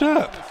they're bunched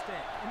up.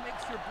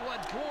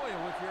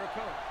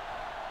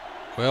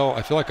 Well,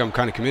 I feel like I'm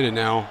kind of committed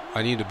now.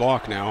 I need to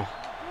block now.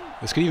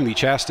 This could even be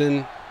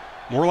Chaston.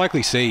 More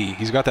likely Sei.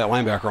 He's got that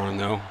linebacker on him,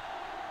 though.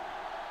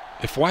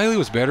 If Wiley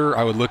was better,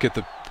 I would look at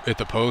the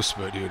post,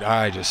 but dude,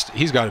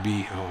 he's got to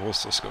be. Oh,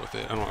 let's go with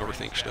it. I don't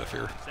overthink stuff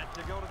here.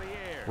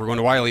 We're going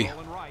to Wiley.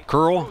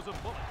 Curl.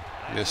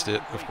 Missed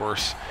it, of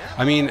course.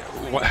 I mean,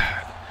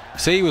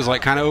 Sei was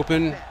like kind of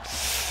open.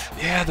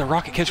 Yeah, the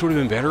rocket catch would have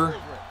been better.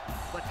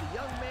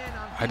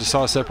 I just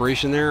saw a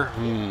separation there.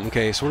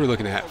 Okay, so what are we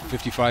looking at?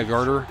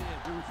 55-yarder.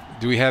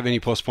 Do we have any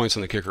plus points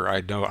on the kicker?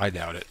 I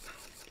doubt it.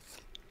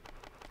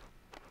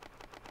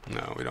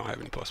 No, we don't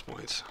have any plus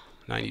points.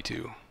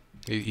 92.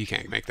 He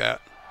can't make that.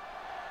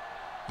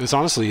 This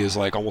honestly is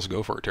like almost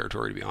go for it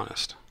territory, to be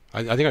honest.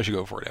 I think I should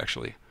go for it,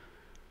 actually.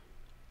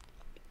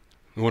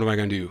 What am I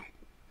going to do?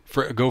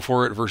 Go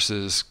for it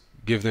versus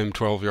give them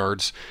 12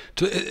 yards.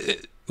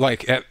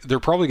 They're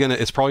probably gonna.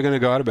 It's probably gonna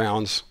go out of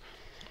bounds.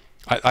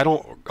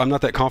 I'm not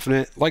that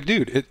confident. Like,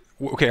 dude.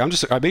 Okay.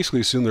 I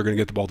basically assume they're gonna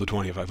get the ball to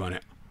 20 if I punt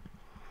it.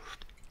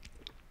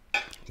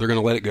 They're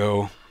gonna let it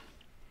go.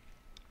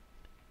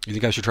 You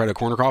think I should try to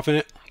cough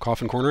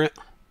and corner it?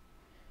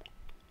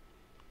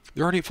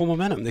 They're already at full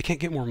momentum. They can't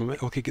get more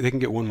momentum. Okay, they can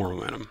get one more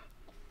momentum.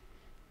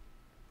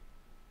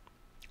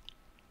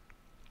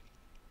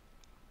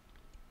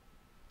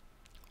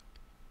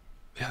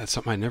 Yeah, that's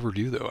something I never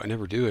do, though. I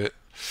never do it.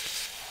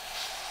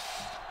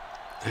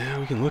 Yeah,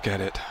 we can look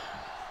at it.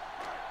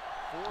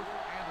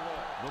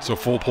 So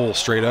full pull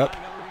straight up.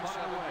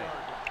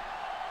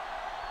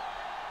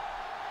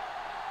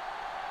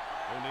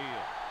 O'Neal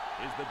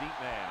is the deep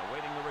man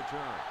awaiting the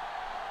return.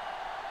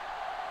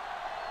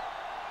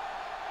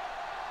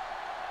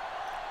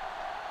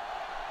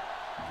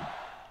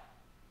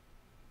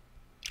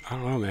 I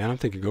don't know, man. I'm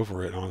thinking go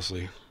for it,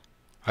 honestly.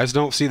 I just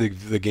don't see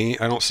the game.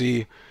 I don't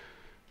see...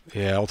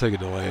 Yeah, I'll take a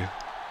delay.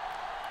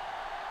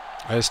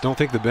 I just don't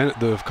think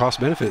the cost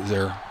benefit is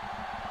there.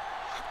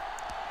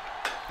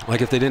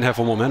 Like, if they didn't have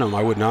full momentum,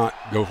 I would not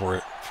go for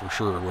it. For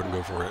sure, I wouldn't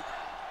go for it.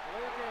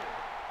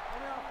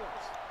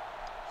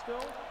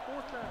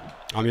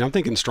 I mean, I'm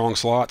thinking strong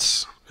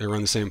slots. They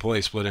run the same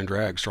play, split and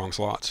drag, strong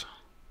slots.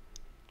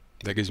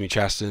 That gives me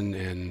Chaston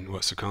and,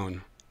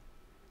 Saccone.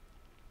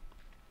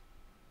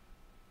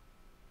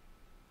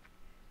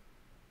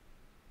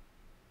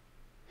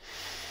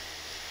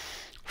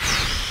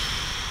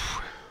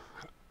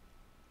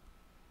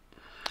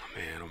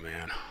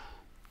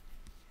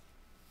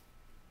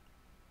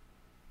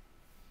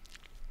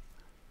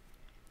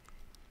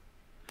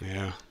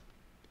 Yeah.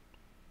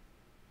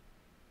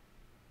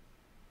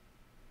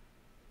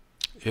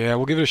 Yeah,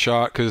 we'll give it a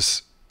shot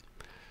because,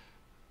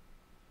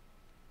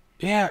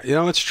 yeah,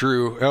 it's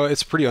true.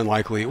 It's pretty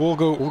unlikely. We'll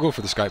go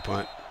for the sky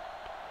punt.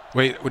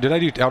 Wait, did I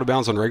do out of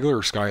bounds on regular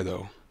or sky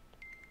though?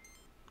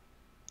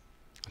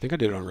 I think I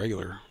did it on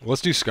regular. Well,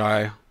 let's do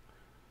sky.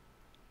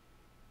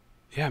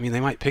 Yeah, I mean they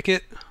might pick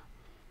it.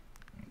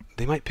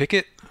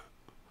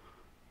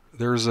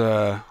 There's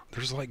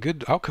like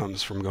good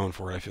outcomes from going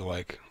for it. I feel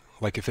like.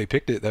 Like, if they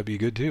picked it, that'd be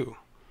good, too.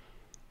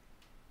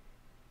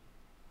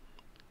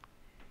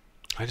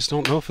 I just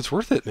don't know if it's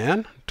worth it,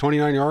 man.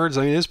 29 yards,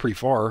 I mean, it is pretty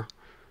far.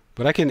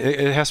 But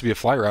it has to be a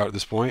fly route at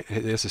this point.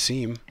 It has a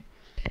seam.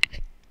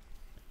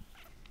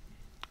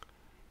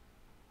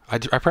 I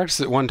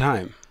practiced it one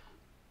time.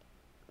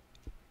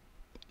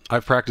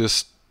 I've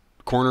practiced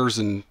corners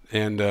and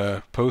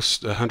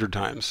posts 100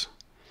 times.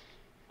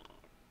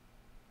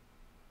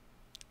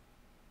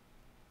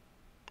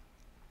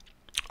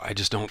 I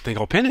just don't think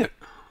I'll pin it.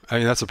 I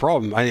mean, that's the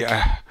problem. I'm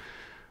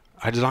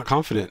just not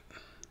confident.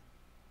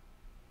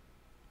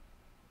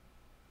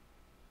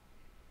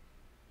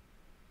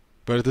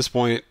 But at this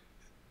point,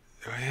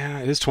 Yeah,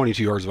 it is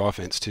 22 yards of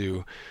offense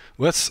too.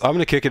 I'm going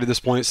to kick it at this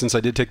point since I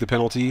did take the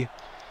penalty.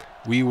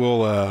 We will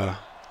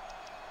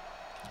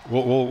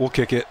we'll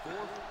kick it.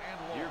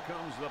 Here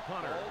comes the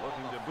punter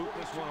looking to boot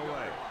this one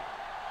away.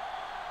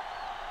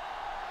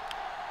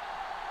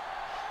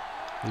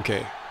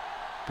 Okay.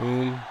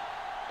 Boom.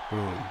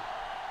 Boom.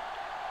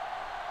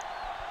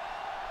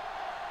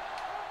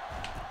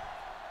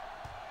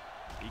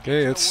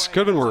 Okay, it's could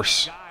have been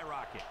worse.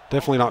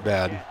 Definitely not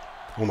bad.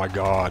 Oh my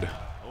God.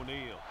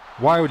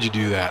 Why would you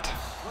do that?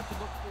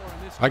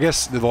 I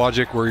guess the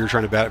logic where you're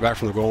trying to bat it back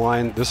from the goal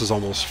line, this is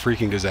almost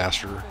freaking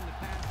disaster.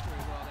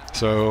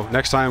 So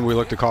next time we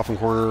look to coffin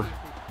corner,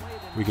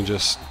 we can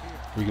just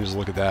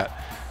look at that.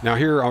 Now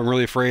here I'm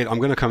really afraid I'm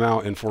going to come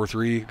out in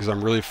 4-3 because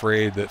I'm really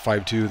afraid that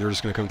 5-2 they're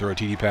just going to come throw a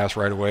TD pass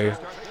right away.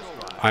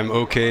 I'm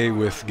okay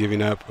with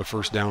giving up a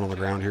first down on the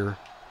ground here.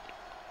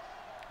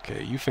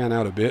 Okay, you fan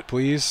out a bit,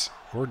 please,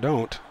 or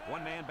don't.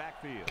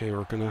 Okay,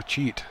 we're going to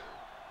cheat.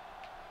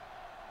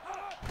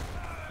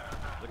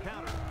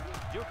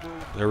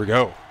 There we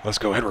go. Let's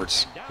go,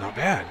 Edwards. Not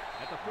bad.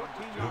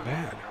 Not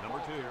bad.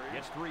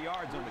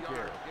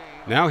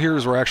 Now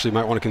here's where I actually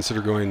might want to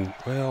consider going,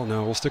 well,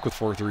 no, we'll stick with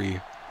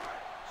 4-3.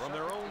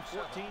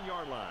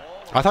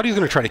 I thought he was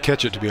going to try to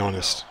catch it, to be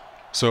honest.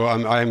 So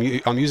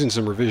I'm using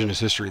some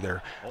revisionist history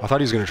there. I thought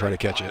he was going to try to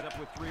catch it.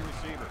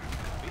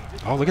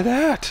 Oh, look at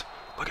that.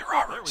 Look at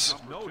Roberts.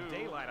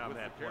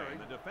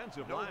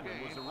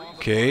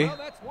 Okay.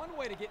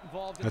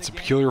 That's a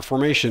peculiar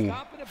formation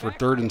for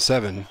 3rd and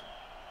 7.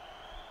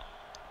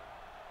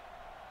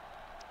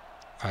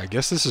 I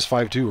guess this is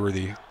 5-2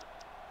 worthy.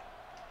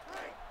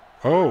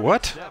 Oh,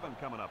 what?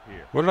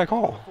 What did I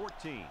call?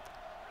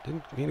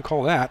 Didn't mean to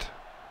call that.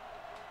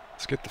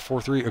 Let's get the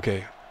 4-3.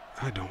 Okay.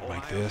 I don't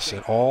like this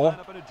at all.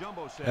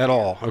 At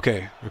all.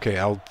 Okay.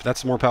 Okay.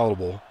 That's more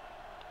palatable.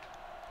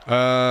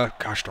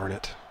 Gosh darn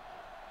it.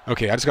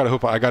 Okay. I just gotta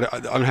hope. I'm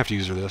gonna have to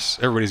use this.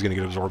 Everybody's gonna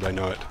get absorbed. I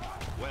know it.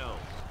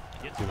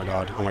 Oh my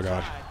God. Oh my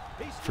God.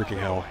 Freaking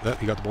hell.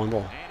 He got the bowling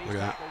ball. Look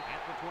at that.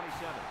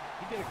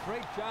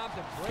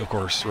 Of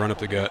course, run up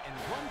the gut.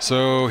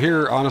 So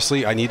here,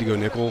 honestly, I need to go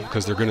nickel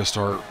because they're going to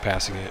start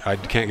passing it. I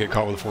can't get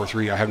caught with a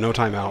 4-3. I have no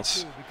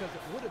timeouts.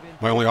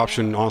 My only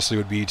option, honestly,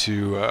 would be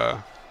to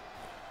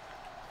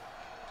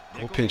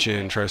we'll pinch in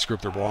and try to screw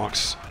up their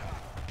blocks.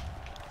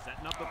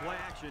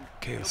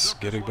 Okay, let's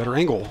get a better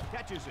angle.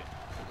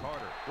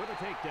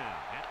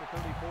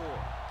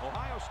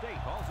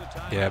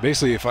 Yeah,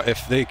 basically,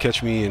 if they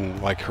catch me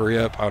and like hurry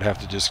up, I would have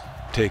to just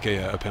take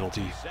a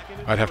penalty.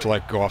 I'd have to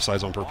like go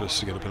offsides on purpose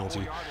to get a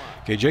penalty.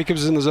 Okay,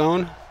 Jacobs is in the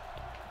zone.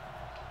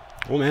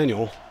 Well,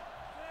 Manuel.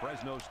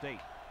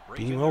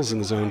 Beanie Wells in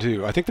the zone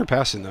too. I think they're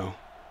passing though,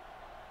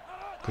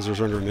 because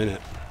there's under a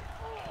minute.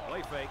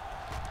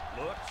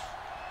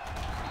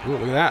 Ooh,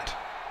 look at that.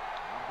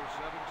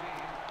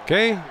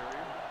 Okay.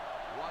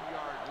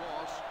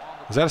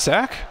 Is that a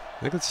sack?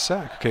 I think that's a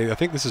sack. Okay, I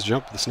think this is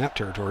jump the snap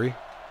territory.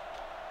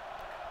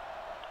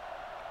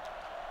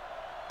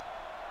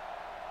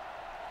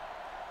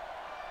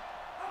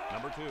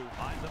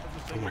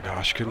 Oh my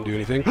gosh, couldn't do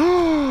anything.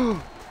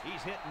 Oh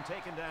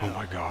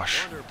my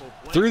gosh.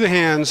 Through the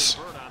hands,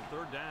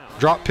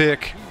 drop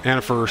pick, and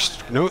a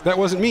first. No, that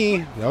wasn't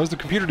me. That was the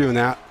computer doing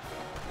that.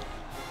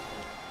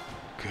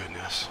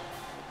 Goodness.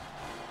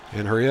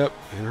 And hurry up,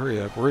 and hurry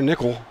up. We're in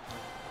nickel.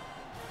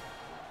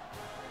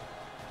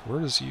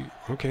 Where is he?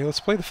 Okay, let's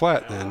play the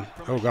flat then.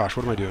 Oh gosh,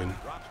 what am I doing?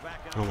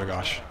 Oh my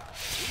gosh.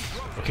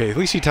 Okay, at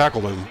least he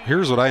tackled him.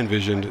 Here's what I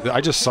envisioned.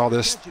 I just saw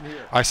this.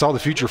 I saw the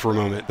future for a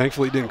moment.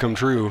 Thankfully, it didn't come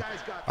true.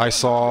 I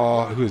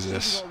saw... Who is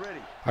this?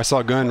 I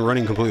saw Gunn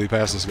running completely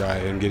past this guy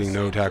and getting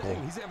no tackle.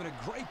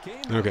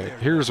 Okay,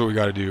 here's what we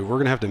got to do. We're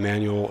going to have to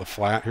manual a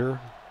flat here.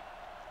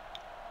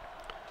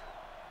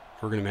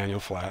 We're going to manual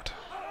flat.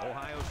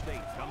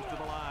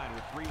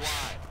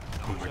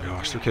 Oh my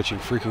gosh, they're catching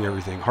freaking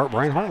everything.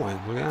 Brian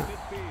Hartline, look at that.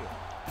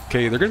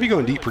 Okay, they're going to be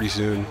going deep pretty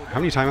soon. How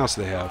many timeouts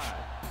do they have?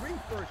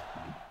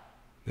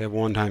 They have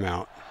one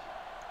timeout.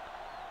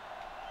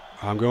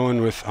 I'm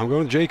going with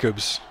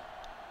Jacobs.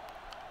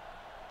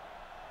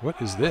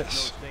 What is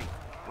this?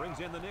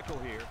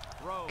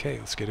 Okay,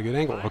 let's get a good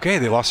angle. Okay,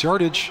 they lost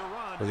yardage,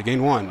 or they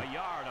gained 1.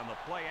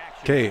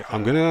 Okay,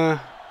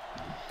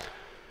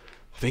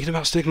 thinking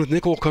about sticking with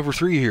nickel cover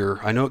 3 here.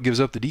 I know it gives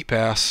up the deep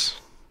pass.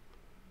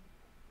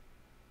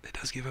 It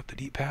does give up the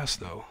deep pass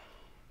though.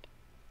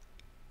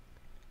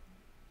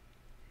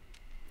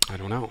 I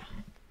don't know.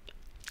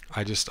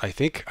 I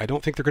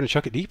don't think they're going to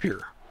chuck it deep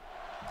here.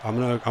 I'm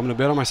gonna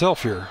bet on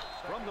myself here.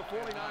 From the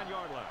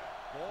 49-yard line,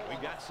 we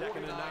got 2nd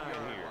and 9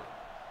 here.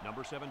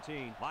 Number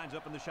 17 lines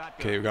up in the shotgun.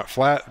 Okay, we got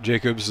flat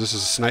Jacobs. This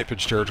is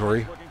snipage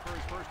territory.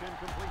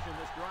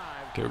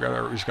 Okay, we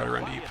just got to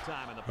run deep.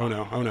 Oh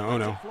no! Oh no! Oh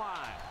no!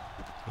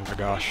 Oh my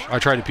gosh! I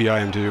tried to PI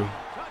him too.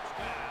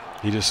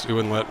 He just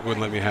wouldn't let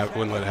it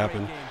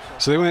happen.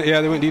 So they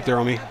went deep there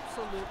on me.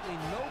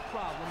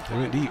 They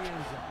went deep.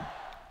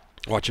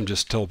 Watch him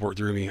just teleport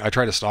through me. I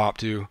try to stop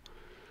too.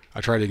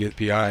 I try to get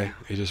PI.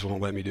 He just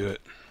won't let me do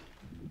it.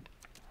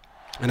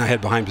 And I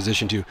had behind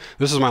position too.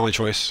 This is my only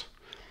choice.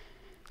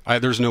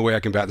 There's no way I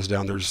can bat this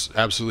down. There's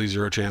absolutely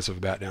zero chance of a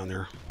bat down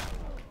there.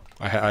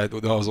 That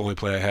was the only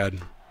play I had.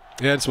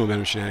 It had some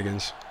momentum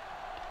shenanigans.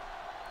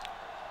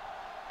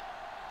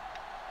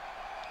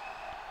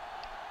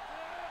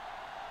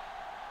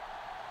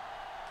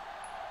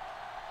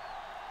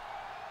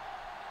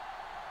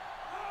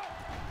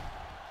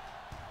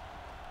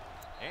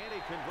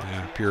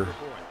 Yeah, pure.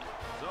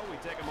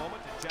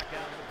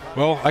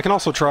 Well, I can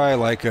also try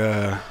like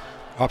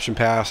option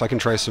pass. I can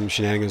try some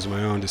shenanigans of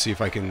my own to see if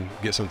I can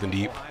get something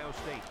deep.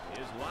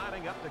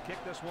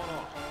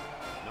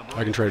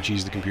 I can try to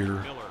cheese the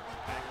computer.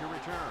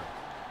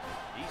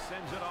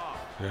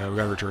 Yeah, we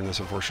got to return this,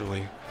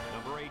 unfortunately.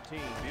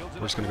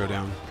 We're just going to go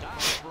down.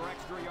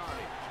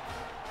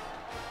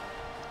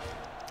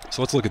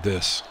 So let's look at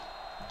this.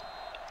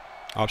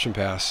 Option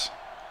pass.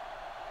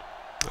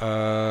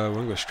 We're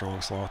going to go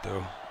strong slot,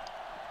 though.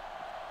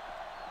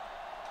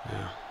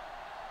 Yeah.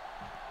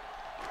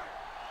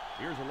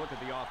 Here's a look at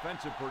the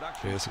offensive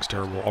production. Okay, this looks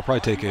terrible. I'll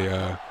probably take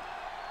a...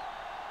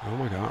 oh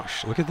my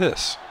gosh, look at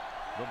this.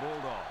 The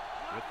Bulldog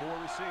with 4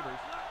 receivers.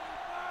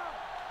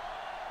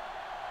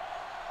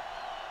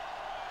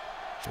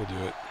 We'll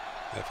do it.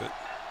 F it.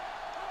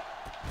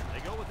 They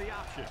go with the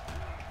option.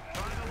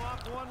 Trying to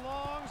lock one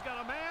long. He's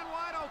got a man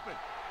wide open.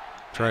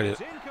 Tried it.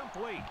 It's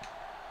incomplete.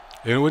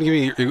 It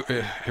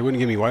wouldn't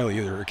give me Wiley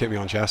either. It kept me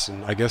on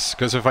Chaston, I guess,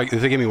 because if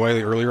they gave me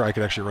Wiley earlier, I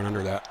could actually run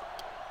under that.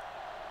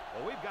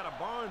 Well, we've got a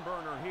barn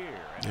burner here.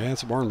 Yeah,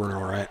 it's a barn burner,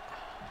 all right.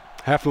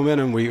 Half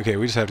momentum. We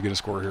just have to get a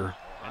score here.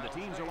 And the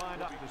teams are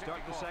lined up to start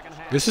the second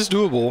half. This is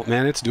doable,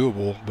 man. It's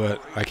doable,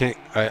 but I can't.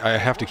 I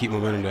have to keep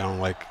momentum down.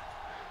 Like,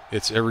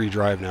 it's every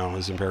drive now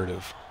is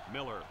imperative.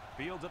 Miller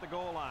fields at the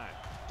goal line.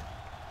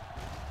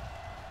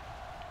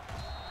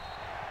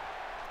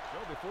 So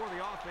before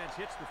the offense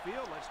hits the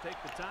field, let's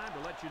take the time to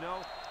let you know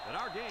that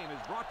our game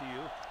is brought to you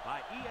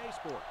by EA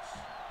Sports.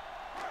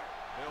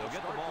 They'll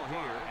get the ball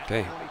here.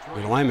 Okay,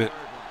 good alignment.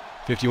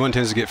 51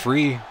 tends to get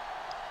free.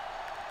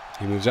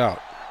 He moves out.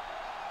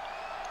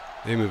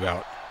 They move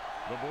out.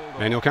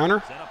 Manual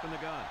counter? Set up in the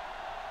gun.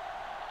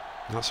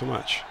 Not so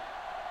much.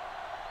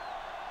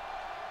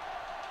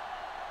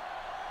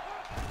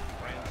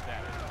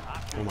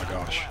 Oh my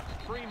gosh.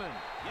 Freeman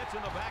gets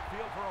in the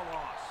backfield for a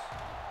loss.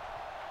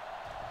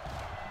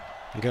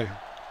 Okay,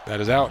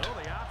 that is out. So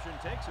the option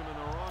takes him in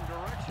the wrong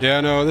direction. Yeah,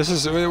 no, this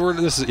is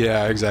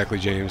yeah, exactly,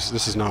 James.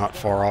 This is not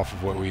far off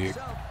of what we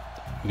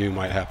knew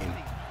might happen.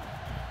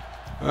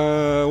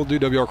 We'll do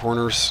WR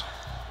corners.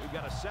 We've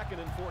got a 2nd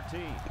and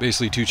 14.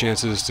 Basically 2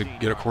 chances to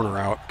get a corner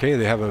out. Okay,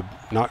 they have a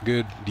not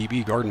good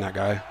DB guarding that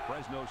guy.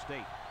 Fresno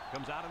State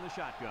comes out in the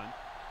shotgun.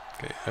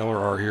 Okay, L or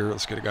R here.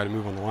 Let's get a guy to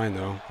move on the line,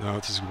 though. No,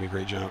 this is going to be a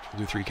great jump.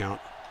 We'll do 3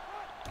 count.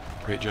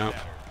 Great jump.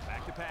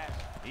 Back to pass.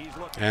 He's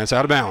looking. And it's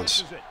out of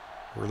bounds.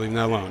 We're leaving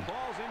that alone.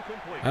 Ball's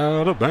incomplete.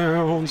 Out of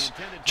bounds.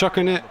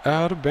 Chucking it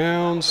out of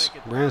bounds.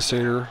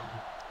 Brandstater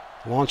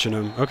launching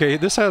him. Okay,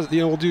 this has,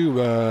 we'll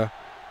do,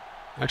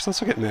 actually,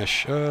 let's look at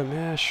mesh.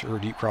 Mesh or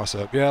deep cross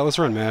up. Yeah, let's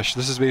run mesh.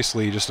 This is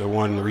basically just a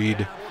 1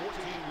 read.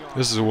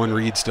 This is a 1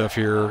 read stuff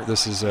here.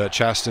 This is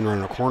Chaston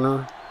running a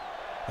corner.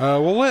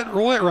 We'll let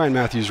Ryan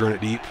Matthews run it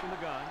deep.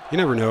 You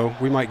never know.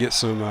 We might get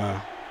some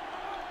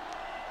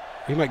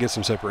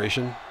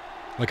separation.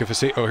 Like if a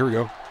here we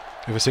go.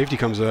 If a safety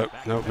comes up,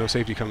 nope, no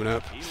safety coming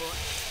up.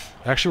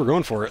 Actually, we're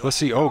going for it. Let's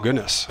see. Oh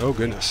goodness. Oh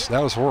goodness.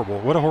 That was horrible.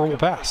 What a horrible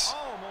pass.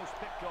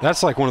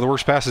 That's like one of the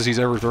worst passes he's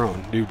ever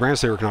thrown. Dude,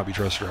 Brandstater cannot be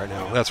trusted right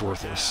now. That's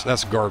worthless.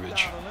 That's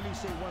garbage.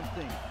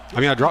 I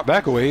mean, I dropped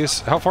back a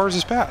ways. How far is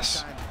this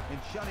pass?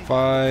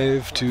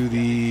 5 to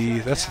the.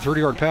 That's the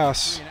 30-yard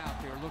pass.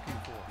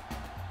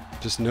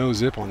 Just no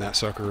zip on that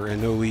sucker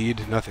and no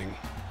lead, nothing.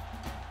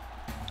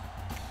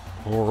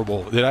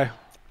 Horrible. Did I?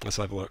 Let's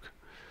have a look.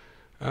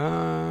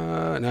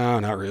 No,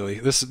 not really.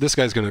 This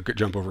guy's gonna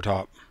jump over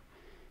top.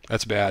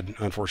 That's bad,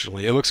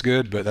 unfortunately. It looks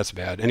good, but that's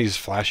bad. And he's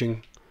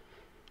flashing.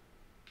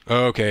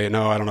 Okay,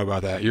 no, I don't know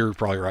about that. You're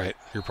probably right.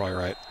 You're probably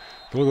right.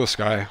 But look at this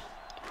guy.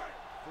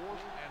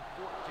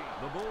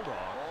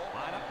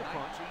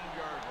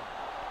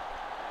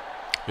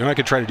 You know what I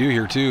could try to do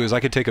here too is I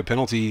could take a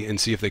penalty and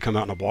see if they come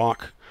out in a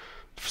block,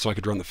 so I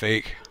could run the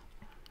fake.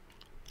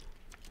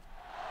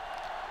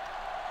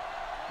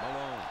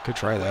 Could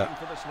try that.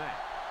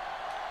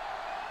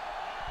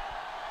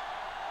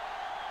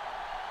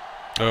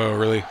 Oh,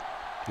 really?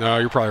 No,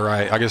 you're probably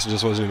right. I guess it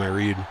just wasn't in my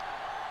read.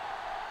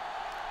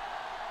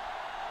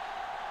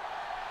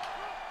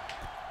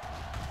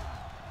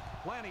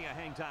 Plenty of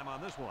hang time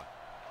on this one.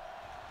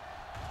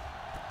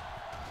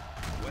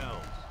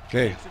 Wells.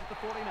 Okay.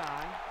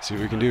 See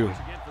what we can do.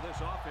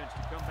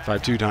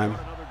 5-2 time.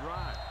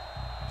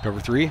 Cover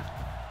 3.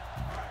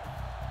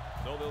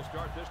 So they'll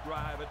start this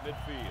drive at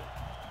midfield.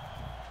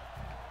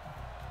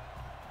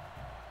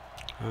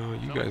 Oh,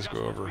 you guys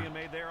go over.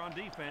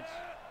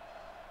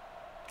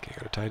 Okay,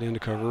 got a tight end to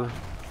cover. On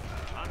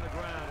the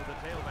ground with the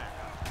tailback.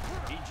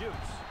 He jukes.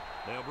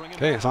 They'll bring him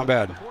Okay, it's not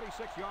bad.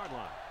 46-yard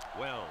line.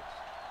 Wells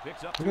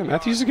picks up. Look at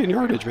Matthews is getting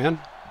yardage, man.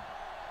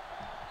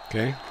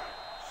 Okay.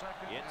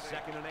 It's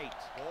 2nd and 8.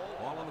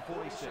 Ball on the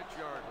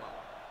 46-yard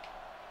line.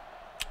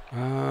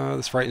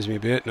 This frightens me a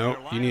bit. Nope,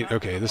 you need...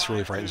 Okay, this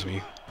really frightens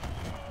me.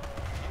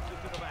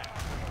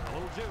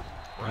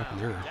 What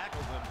happened there?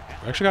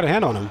 I actually got a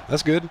hand on him.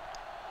 That's good.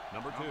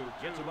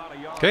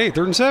 Okay,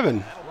 3rd and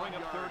 7.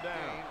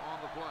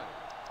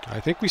 I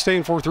think we stay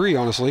in 4-3,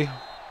 honestly.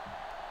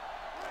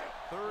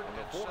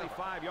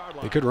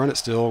 They could run it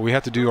still. We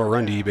have to do our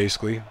run D,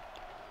 basically.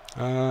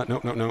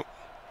 Nope, nope, nope.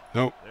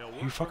 Nope.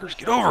 You fuckers,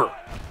 get over!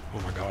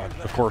 Oh my god.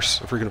 Of course.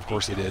 Freaking of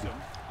course they did.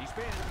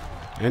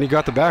 And he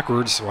got the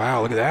backwards.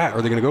 Wow, look at that.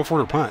 Are they going to go for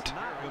it or punt?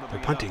 They're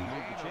punting.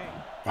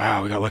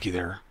 Wow, we got lucky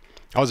there.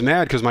 I was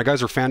mad because my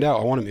guys are fanned out.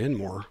 I want him in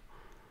more.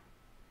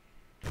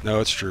 No,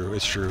 it's true.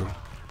 It's true.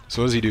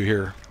 So what does he do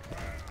here?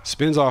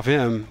 Spins off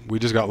him. We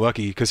just got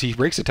lucky because he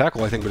breaks the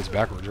tackle, I think, but it's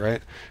backwards,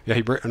 right? Yeah,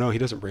 no, he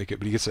doesn't break it,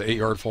 but he gets an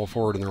 8-yard fall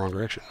forward in the wrong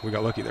direction. We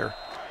got lucky there.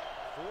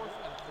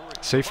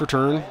 Safe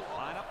return.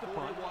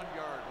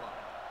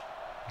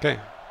 Okay.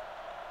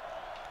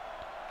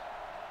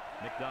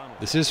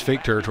 This is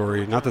fake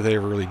territory. Not that they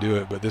ever really do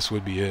it, but this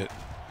would be it.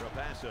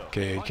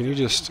 Okay, can you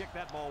just...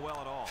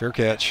 Fair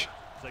catch.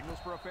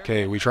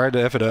 Okay, we tried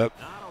to F it up.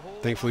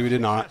 Thankfully, we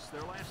did not.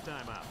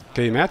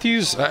 Okay,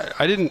 Matthews,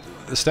 I didn't...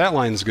 The stat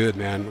line's good,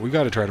 man. We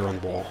got to try to run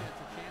the ball.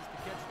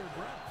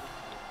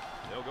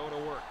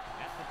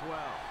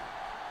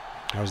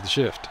 How's the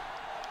shift?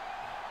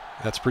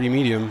 That's pretty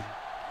medium.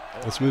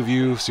 Let's move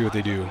you, see what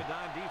they do.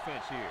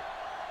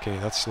 Okay,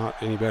 that's not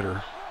any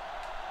better.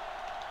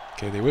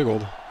 Okay, they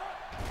wiggled.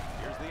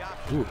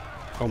 Ooh.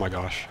 Oh my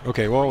gosh.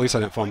 Okay, well, at least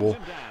I didn't fumble.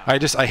 I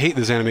hate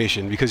this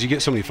animation because you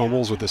get so many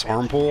fumbles with this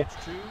arm pull.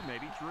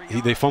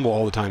 They fumble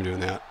all the time doing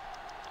that.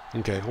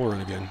 Okay, we'll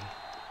run again.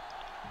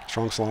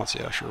 Strong slots?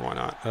 Yeah, sure, why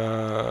not?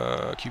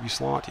 QB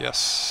slot?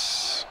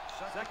 Yes.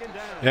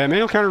 Yeah,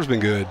 manual counter's been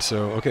good,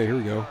 so, okay, here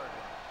we go.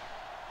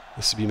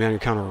 This would be manual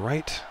counter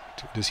right.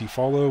 Does he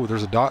follow?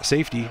 There's a dot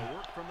safety.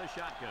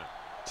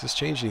 Does this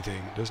change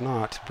anything? Does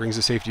not. Brings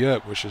the safety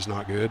up, which is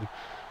not good.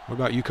 What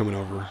about you coming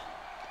over?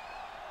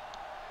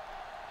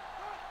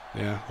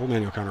 Yeah, hold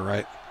manual counter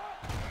right.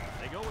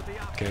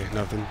 Okay,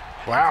 nothing.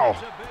 Wow.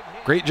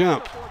 Great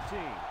jump.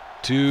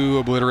 2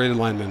 obliterated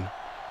linemen.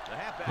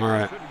 All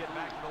right.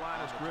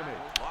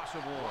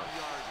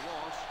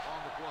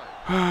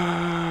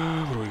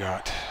 What do we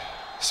got?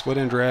 Split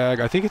and drag.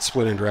 I think it's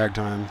split and drag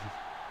time.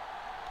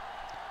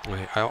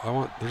 Wait, I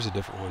want... There's a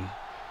different one.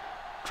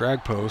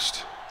 Drag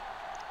post.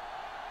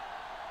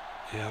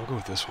 Yeah, I'll go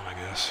with this one, I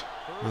guess.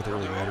 Not that it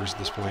really matters at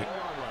this point.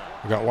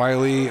 We got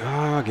Wiley.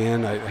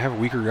 Again, I have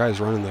weaker guys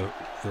running the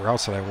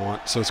routes that I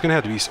want. So it's going to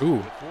have to be...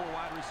 Ooh.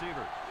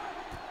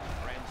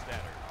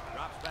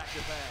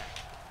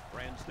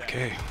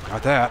 Okay,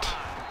 got that.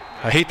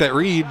 I hate that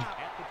read.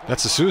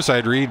 That's a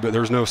suicide read, but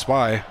there's no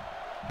spy.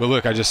 But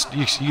look,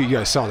 you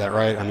guys saw that,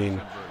 right? I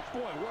mean,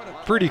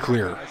 pretty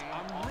clear.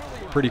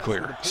 Pretty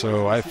clear.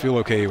 So I feel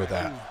okay with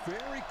that.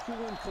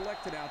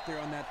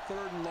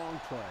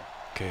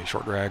 Okay,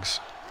 short drags.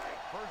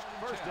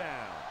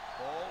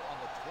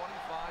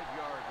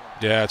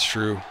 Yeah, it's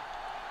true.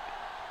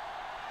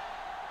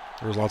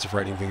 There's lots of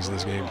frightening things in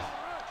this game.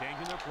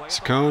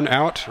 Saccone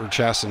out or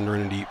Chasten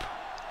running deep?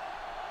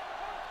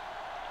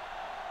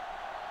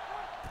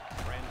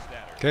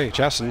 Okay,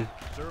 Chasten.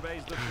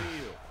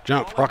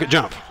 Jump, rocket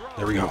jump.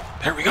 There we go.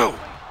 There we go.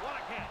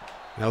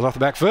 That was off the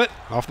back foot.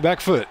 Off the back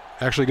foot.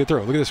 Actually, good throw.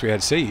 Look at this. We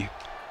had Sei.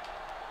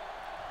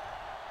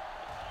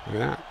 Look at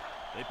that.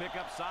 They pick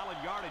up solid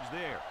yardage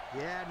there.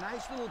 Yeah,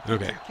 nice little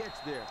okay.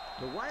 Catch there.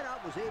 The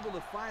wideout was able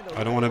to find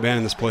I don't want to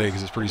abandon this play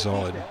because it's pretty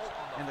solid.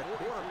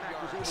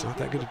 It's not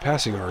that good at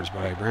passing yards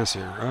by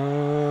Bransier.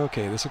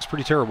 Okay, this looks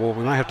pretty terrible.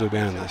 We might have to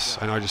abandon this.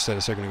 I know I just said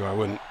a second ago I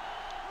wouldn't.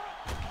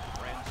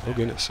 Oh,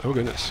 goodness. Oh,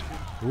 goodness.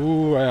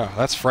 Ooh, yeah.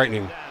 That's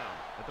frightening.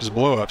 Just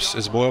blow-ups.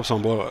 It's blow-ups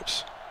on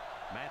blow-ups.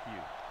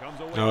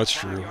 No, it's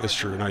true. It's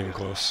true. Not even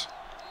close.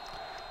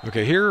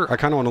 Okay, here I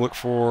kind of want to look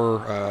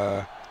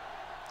for...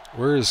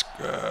 where is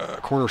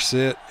corner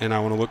sit, and I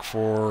want to look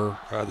for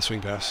the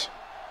swing pass.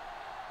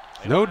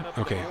 No?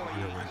 Okay,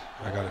 never mind.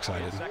 I got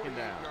excited.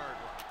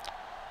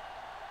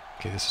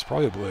 Okay, this is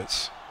probably a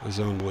blitz. A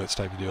zone blitz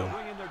type of deal.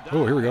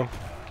 Oh, here we go.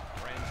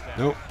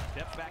 Nope.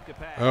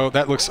 Oh,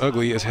 that looks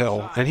ugly as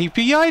hell. And he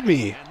PI'd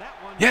me!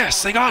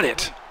 Yes, they got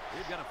it!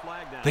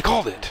 They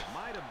called it.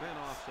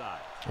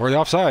 Or the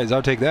offsides, I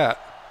would take that.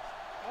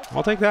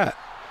 I'll take that.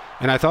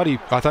 And I thought he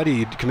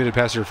committed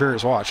pass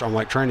interference. Watch, I'm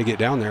like trying to get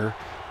down there.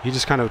 He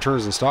just kind of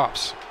turns and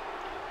stops.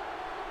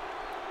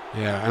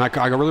 Yeah, and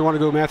I really want to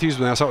go Matthews,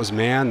 but I saw it was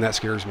man. That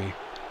scares me.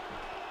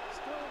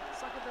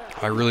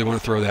 I really want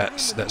to throw that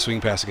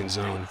swing pass against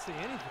zone.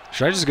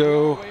 Should I just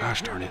go?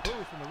 Gosh darn it.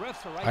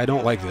 I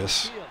don't like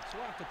this.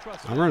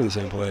 I'm running the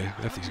same play.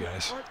 F these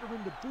guys.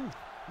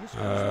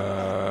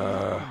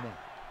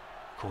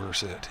 Corner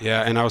sit.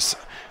 Yeah, and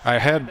I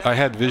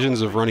had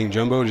visions of running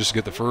jumbo just to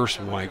get the first.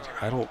 I'm like,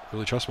 I don't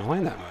really trust my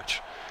line that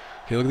much.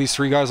 Okay, look at these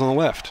 3 guys on the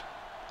left.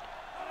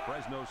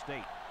 Fresno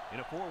State in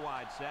a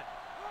 4-wide set.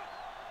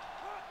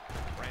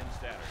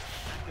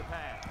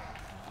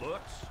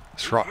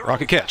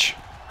 Rocket catch.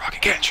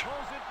 Rocket catch.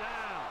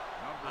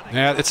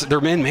 Yeah,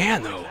 they're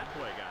man though.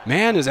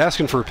 Man is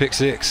asking for a pick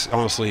six,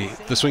 honestly.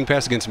 The swing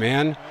pass against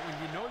man,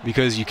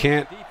 because you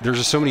can't, there's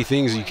just so many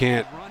things you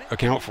can't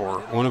account for,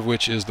 one of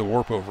which is the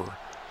warp over.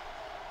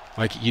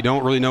 Like, you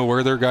don't really know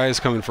where their guy is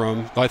coming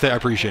from. I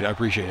appreciate it.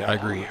 I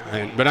agree.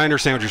 But I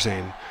understand what you're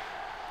saying.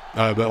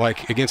 But,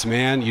 like, against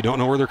man, you don't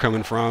know where they're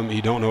coming from.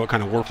 You don't know what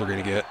kind of warp they're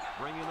going to get.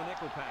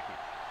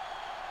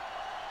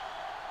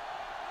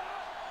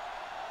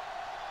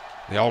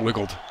 They all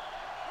wiggled.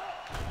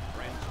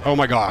 Oh,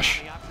 my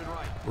gosh.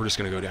 We're just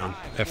going to go down.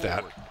 F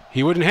that.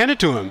 He wouldn't hand it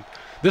to him.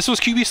 This was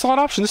QB slot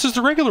option. This is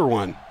the regular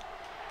one.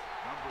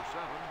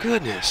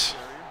 Goodness.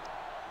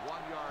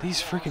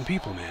 These freaking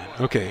people, man.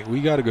 Okay,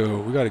 we got to go.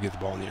 We got to get the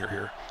ball in the air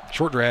here.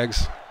 Short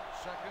drags.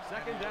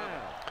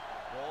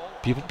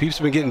 Peeps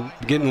have been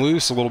getting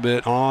loose a little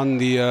bit on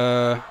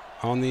the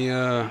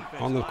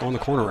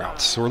corner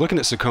routes. So we're looking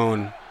at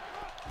Saccone.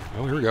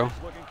 Oh, here we go.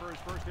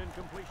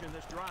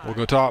 We'll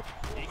go top.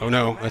 Oh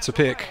no, that's a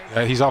pick.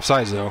 He's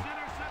offsides though.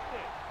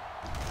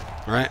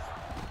 All right.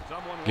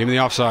 Give me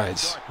the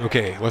offsides.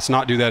 Okay, let's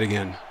not do that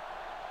again.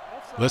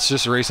 Let's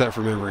just erase that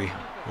from memory.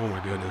 Oh my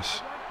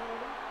goodness.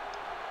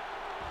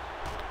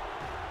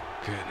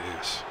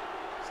 Goodness.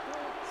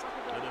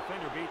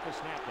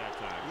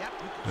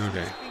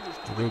 Okay.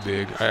 We'll go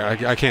big.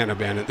 I can't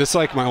abandon. This is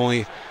like my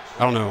only, I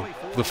don't know,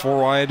 the 4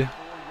 wide,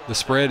 the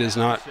spread is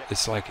not,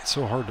 it's like, it's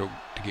so hard to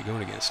get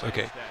going against.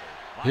 Okay.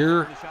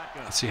 Here,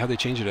 let's see how they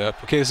change it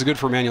up. Okay, this is good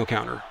for manual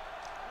counter.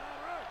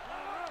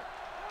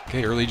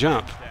 Okay, early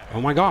jump.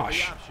 Oh my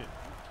gosh.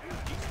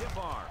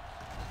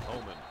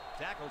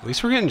 At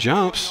least we're getting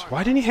jumps.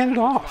 Why didn't he hand it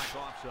off?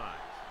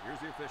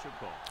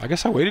 I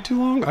guess I waited too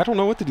long. I don't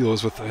know what the deal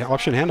is with the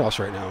option handoffs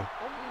right now.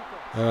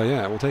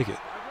 Yeah, we'll take it.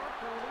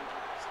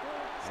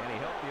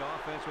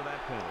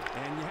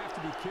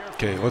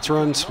 Okay, let's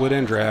run split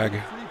end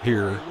drag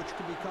here.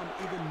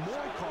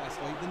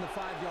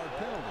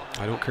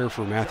 I don't care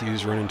for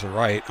Matthews running to the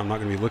right. I'm not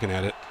going to be looking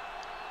at it.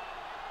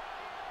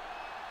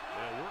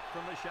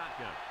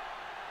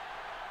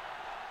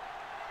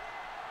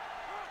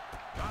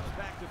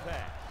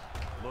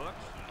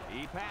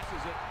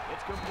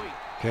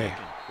 Okay.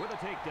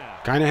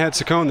 Kind of had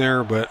Saccone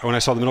there, but when I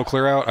saw the middle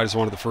clear out, I just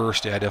wanted the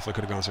first. Yeah, I definitely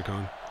could have gone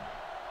Saccone.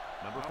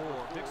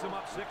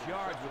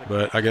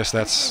 But I guess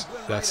that's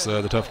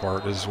the tough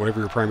part, is whatever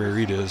your primary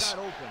read is.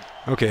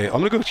 Okay, I'm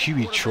going to go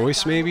QB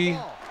choice maybe,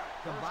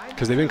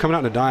 because they've been coming out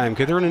in a dime.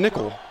 Okay, they're in a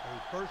nickel.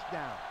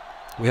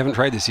 We haven't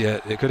tried this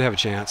yet. It could have a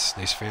chance.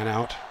 They fan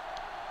out.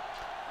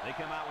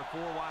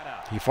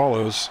 He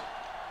follows.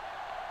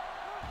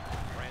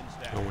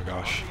 Oh my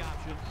gosh.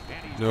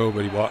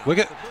 Nobody bought. Look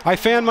at, I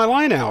fanned my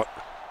line out.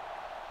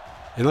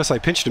 Unless I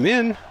pinched him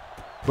in.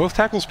 Both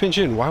tackles pinch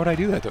in. Why would I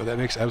do that though? That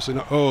makes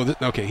absolutely no.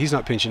 Oh, okay. He's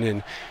not pinching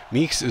in.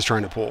 Meeks is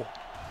trying to pull.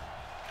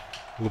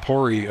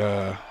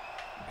 Lepori,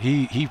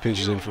 he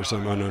pinches in for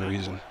some unknown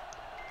reason.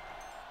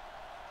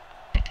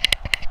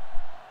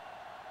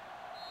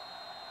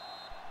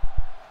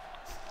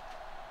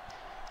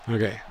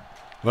 Okay,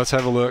 let's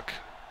have a look.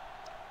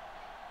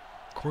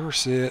 Corner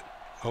sit.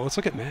 Oh, let's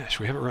look at mesh.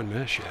 We haven't run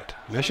mesh yet.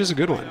 Mesh is a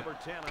good one.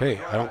 Okay,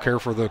 I don't care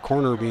for the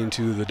corner being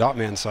to the dot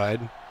man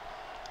side.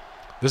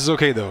 This is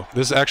okay though.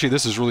 This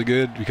is really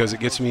good because it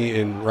gets me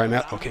in right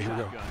mat. Okay, here we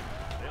go.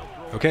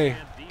 Okay.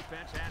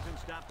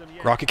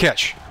 Rocket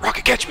catch.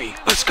 Rocket catch me.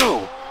 Let's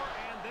go.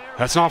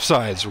 That's an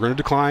offsides. We're going to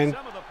decline.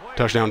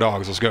 Touchdown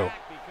dogs. Let's go.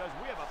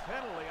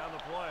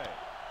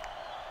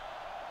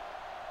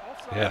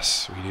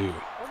 Yes, we do.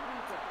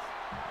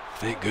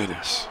 Thank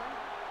goodness.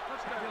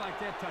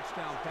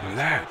 Look at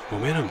that.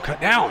 Momentum cut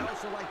down.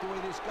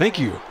 Thank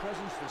you.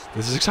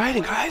 This is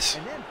exciting, guys.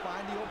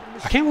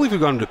 I can't believe we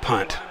got him to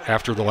punt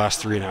after the last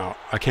 3 and out.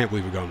 I can't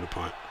believe we got him to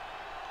punt.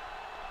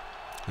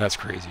 That's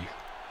crazy.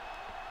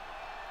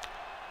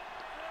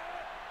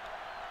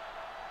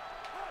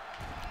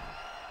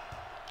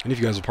 And if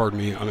you guys will pardon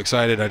me, I'm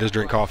excited. I just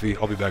drank coffee.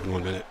 I'll be back in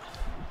 1 minute.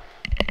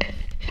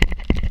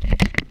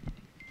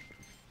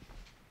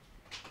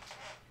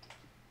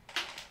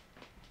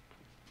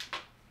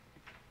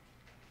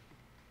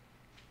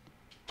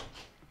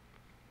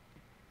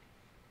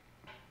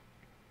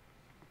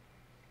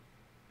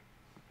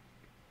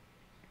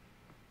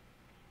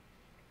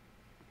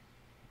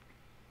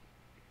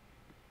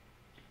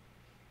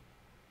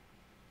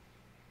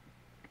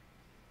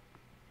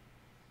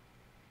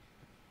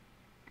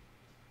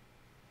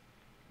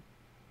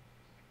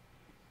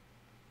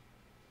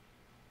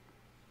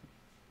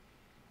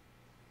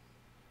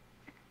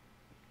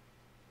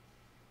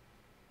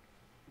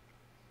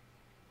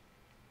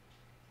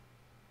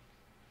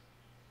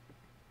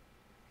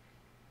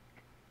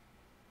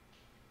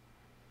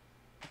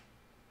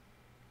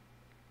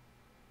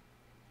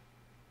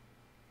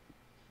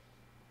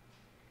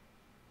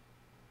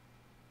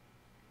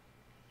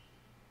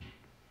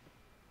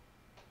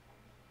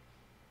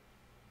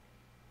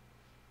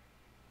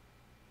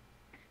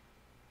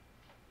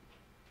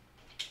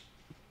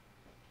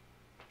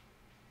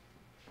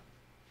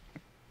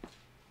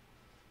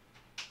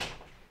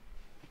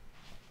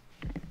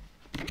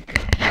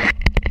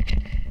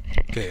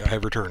 Okay, I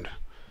have returned.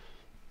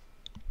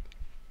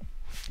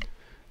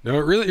 No,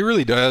 it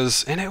really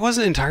does, and it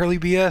wasn't entirely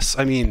BS.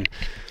 I mean,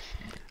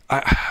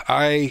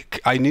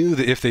 I knew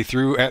that if they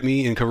threw at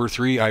me in cover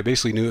 3, I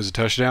basically knew it was a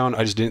touchdown.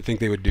 I just didn't think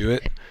they would do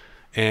it.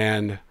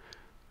 And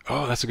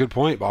oh, that's a good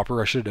point,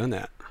 Bopper. I should have done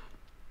that.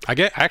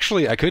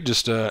 Actually, I could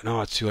just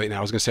no, it's too late now.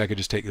 I was gonna say I could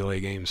just take the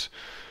late games.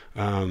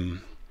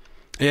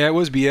 Yeah, it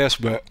was BS,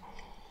 but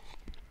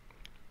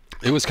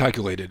it was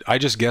calculated. I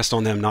just guessed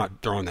on them not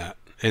throwing that,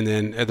 and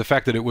then the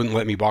fact that it wouldn't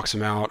let me box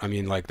them out. I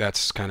mean, like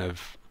that's kind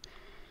of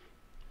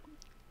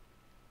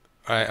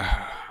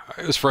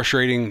it was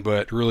frustrating,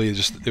 but really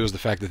it was the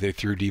fact that they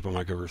threw deep on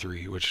my cover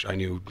 3, which I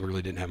knew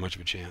really didn't have much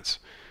of a chance.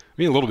 I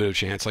mean, a little bit of a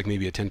chance, like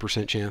maybe a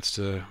 10% chance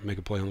to make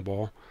a play on the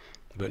ball,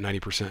 but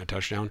 90% a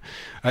touchdown.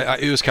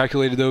 It was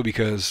calculated though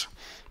because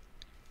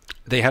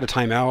they had a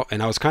timeout,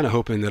 and I was kind of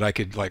hoping that I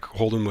could like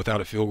hold them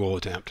without a field goal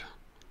attempt.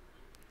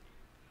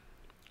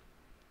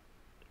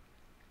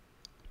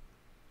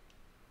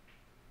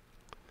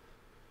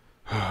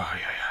 Oh,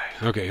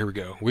 yeah. Okay, here we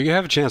go. We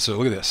have a chance to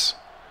look at this.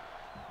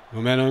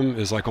 Momentum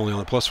is like only on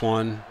the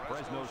 +1.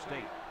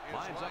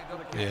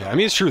 Yeah, I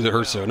mean it's true that it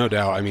hurts though, no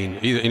doubt. I mean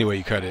any way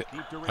you cut it.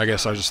 I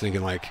guess I was just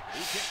thinking like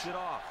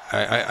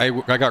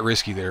I got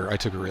risky there. I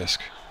took a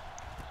risk.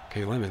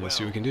 Okay, Lemon, let's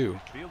see what we can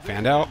do.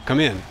 Fanned out, come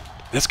in.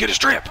 Let's get a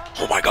strip.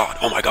 Oh my god,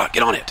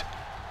 get on it.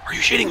 Are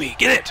you shitting me?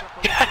 Get it.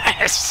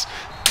 Yes.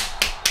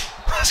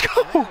 Let's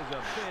go.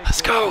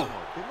 Let's go.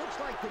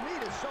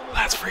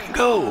 Let's freaking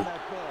go.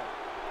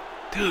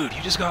 Dude,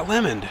 you just got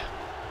lemoned.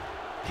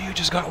 You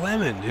just got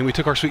lemon. And we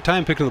took our sweet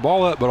time picking the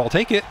ball up, but I'll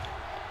take it.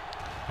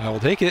 I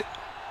will take it.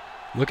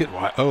 Look at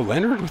why. Oh,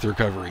 Leonard with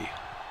recovery.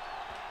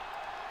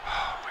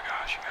 Oh my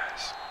gosh, you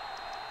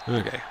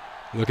guys. Okay.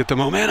 Look at the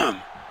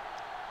momentum.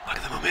 Look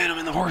at the momentum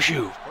in the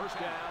horseshoe. First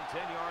down,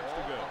 10 yards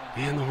to go.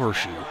 And the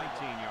horseshoe.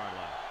 19-yard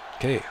line.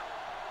 Okay.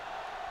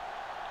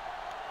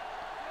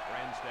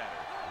 Brandstatter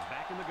is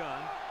back in the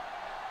gun.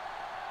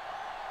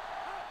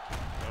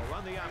 They'll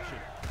run the option.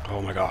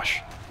 Oh my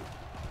gosh.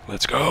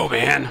 Let's go,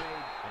 man.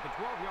 At the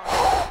 12-yard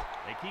line,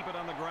 they keep it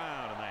on the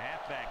ground, and the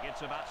halfback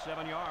gets about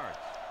 7 yards.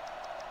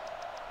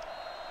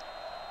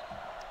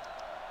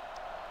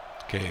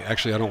 Okay,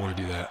 actually, I don't want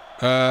to do that.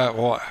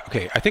 Well,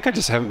 okay, I think I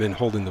just haven't been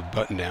holding the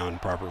button down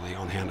properly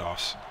on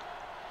handoffs.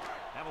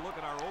 Have a look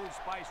at our Old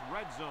Spice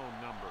red zone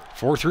number.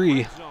 4-3.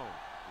 Red zone,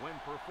 when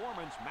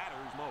performance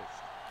matters most.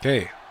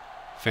 Okay,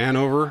 fan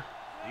over.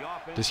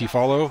 Does he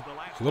follow?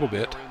 A little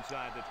bit.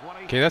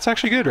 Okay, that's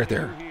actually good right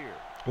there.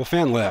 Well,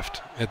 fan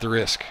left at the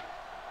risk.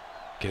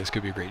 Okay, this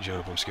could be a great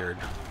jump. I'm scared.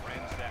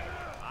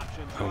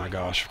 Oh my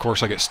gosh! Of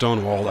course, I get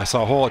stonewalled. I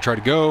saw a hole. I tried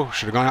to go.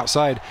 Should have gone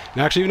outside.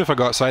 And actually, even if I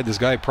go outside, this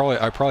guy I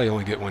probably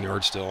only get 1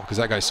 yard still because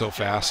that guy's so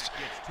fast,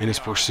 and his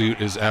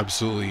pursuit is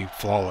absolutely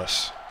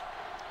flawless.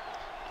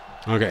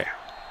 Okay,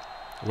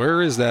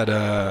 where is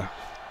that?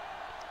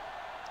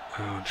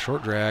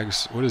 Short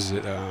drags. What is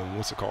it?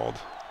 What's it called?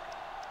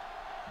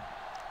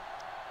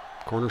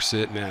 Corner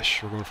sit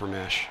mesh. We're going for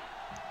mesh.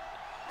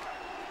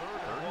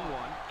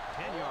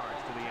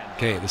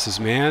 Okay, this is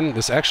man.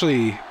 This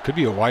actually could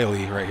be a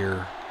Wiley right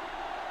here.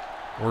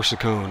 Or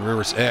Saccone.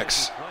 Remember, it's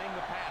X.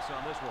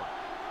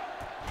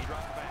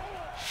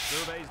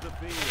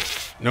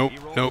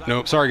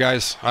 Nope. Sorry,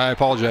 guys. I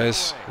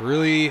apologize.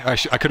 Really, I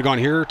could have gone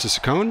here to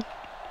Saccone.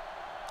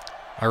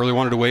 I really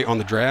wanted to wait on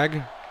the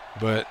drag,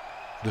 but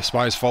the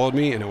spies followed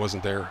me, and it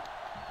wasn't there.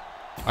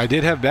 I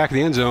did have back of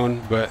the end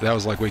zone, but that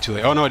was like way too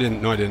late. Oh, no, I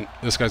didn't.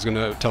 This guy's going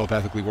to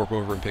telepathically warp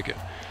over and pick it.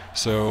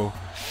 So,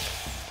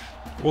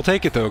 we'll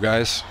take it, though,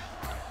 guys.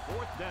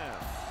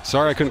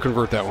 Sorry I couldn't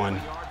convert that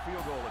one.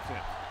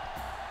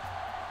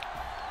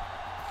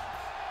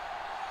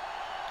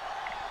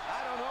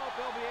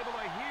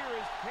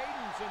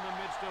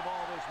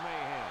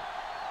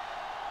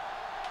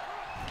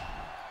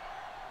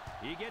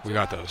 We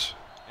got those.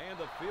 And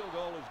the field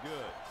goal is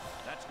good.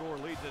 That score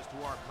leads us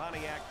to our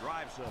Pontiac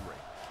drive summary.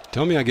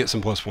 Tell me I get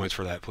some plus points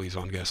for that, please,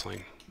 on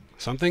Gessling.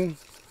 Something?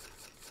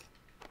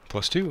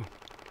 +2.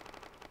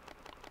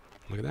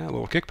 Look at that,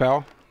 little kick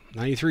pal.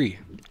 93.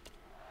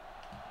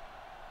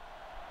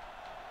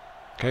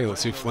 Okay,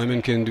 let's see if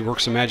Lemon can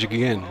work some magic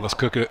again. Let's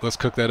cook it. Let's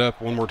cook that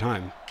up one more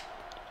time.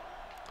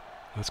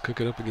 Let's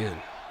cook it up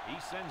again.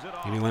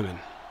 Give me Lemon.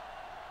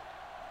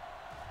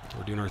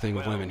 We're doing our thing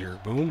with Lemon here.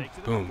 Boom,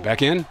 boom.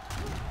 Back in.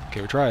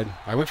 Okay, we tried.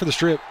 I went for the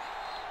strip.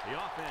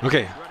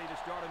 Okay.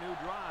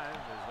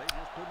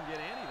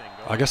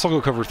 I guess I'll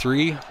go cover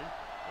 3.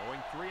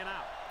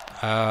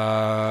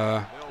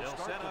 Because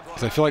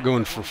I feel like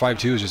going for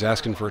 5-2 is just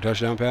asking for a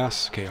touchdown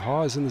pass. Okay,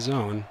 Haw is in the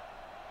zone.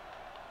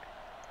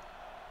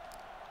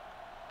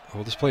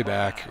 We'll just play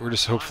back. We're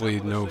just hopefully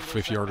no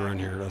 50-yard run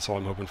here. That's all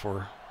I'm hoping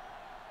for.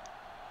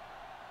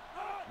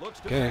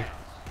 Okay.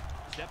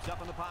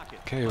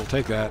 Okay, we'll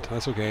take that.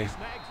 That's okay.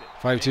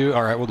 5-2.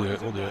 All right, we'll do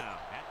it. We'll do it.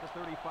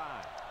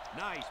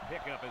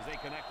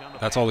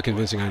 That's all the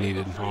convincing I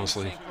needed,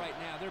 honestly.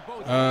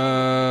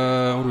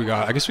 What do we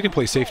got? I guess we can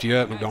play safety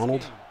up,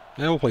 McDonald.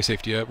 Yeah, we'll play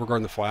safety up. We're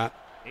guarding the flat.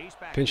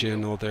 Pinch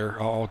in, out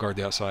there. I'll guard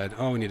the outside.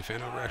 Oh, we need a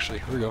fan over, actually.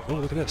 Here we go. Oh,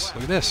 look at this.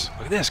 Look at this.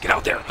 Look at this. Get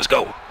out there. Let's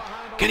go.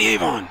 Kenny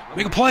Avon,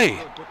 make a play.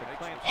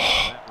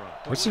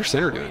 What's their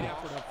center doing?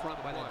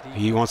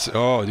 He wants,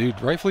 oh, dude,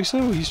 rightfully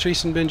so. He's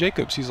chasing Ben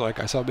Jacobs. He's like,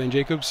 I saw Ben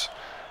Jacobs.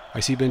 I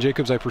see Ben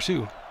Jacobs, I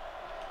pursue.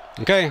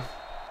 Okay.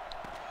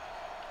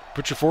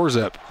 Put your fours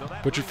up.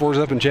 Put your fours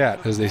up in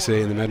chat, as they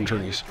say in the Madden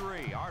tourneys.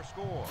 Our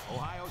score,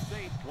 Ohio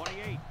State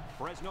 28,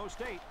 Fresno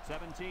State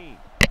 17.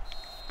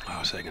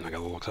 Oh, a second, I got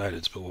a little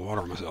excited. Spilled a little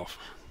water on myself.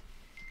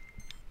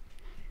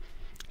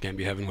 Can't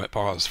be having wet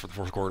paws for the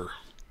fourth quarter.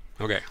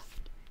 Okay.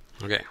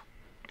 Okay.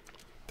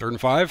 3rd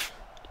and 5.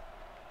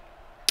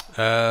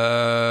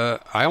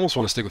 I almost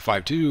want to stick with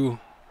 5-2,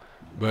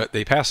 but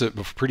they pass it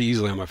pretty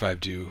easily on my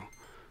 5-2.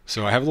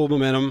 So I have a little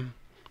momentum.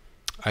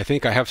 I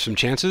think I have some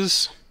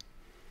chances.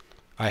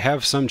 I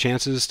have some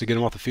chances to get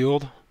him off the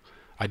field.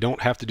 I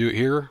don't have to do it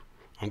here.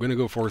 I'm going to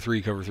go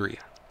 4-3, cover 3.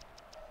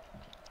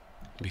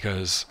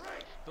 Because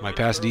my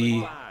pass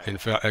D in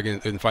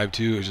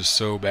 5-2 is just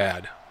so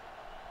bad.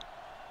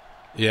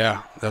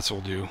 Yeah, that's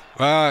what we'll do.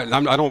 I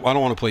don't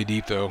want to play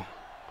deep though.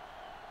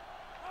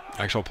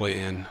 Actually, I'll play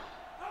in.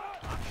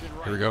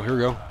 Here we go. Here we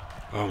go.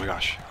 Oh my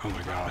gosh. Oh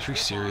my gosh. Are you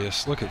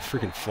serious? Look at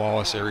freaking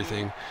flawless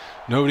everything.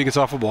 Nobody gets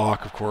off a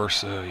block, of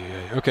course.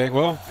 Yeah. Okay.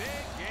 Well,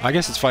 I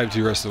guess it's 5-2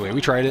 the rest of the way.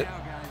 We tried it.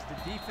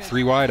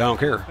 3 wide. I don't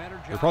care.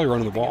 They're probably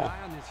running the ball.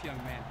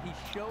 He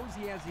shows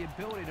he has the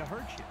ability to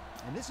hurt you.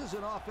 And this is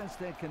an offense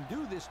that can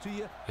do this to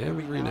you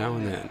every now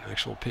and then.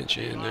 Actual pinch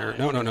in there.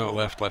 No.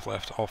 Left.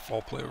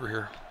 I'll play over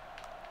here.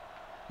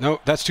 No,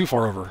 that's too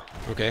far over.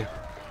 Okay.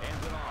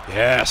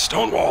 Yeah,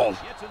 stonewalled.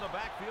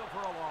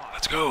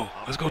 Let's go.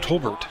 Let's go,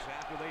 Tolbert.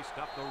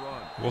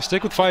 We'll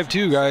stick with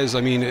 5-2, guys.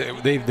 I mean,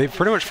 they've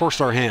pretty much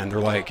forced our hand. They're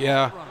like,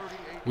 yeah,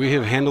 we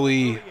have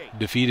handily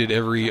defeated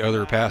every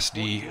other pass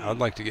D. I'd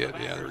like to get,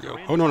 yeah, there we go.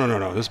 Oh,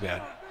 no. This is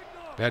bad.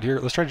 Bad here.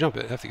 Let's try to jump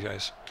it. F these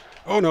guys.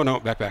 Oh,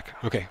 no. Back.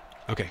 Okay.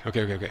 Oh,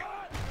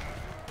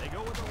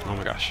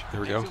 my gosh.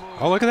 There we go.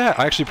 Oh, look at that.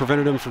 I actually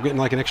prevented him from getting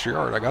like an extra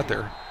yard. I got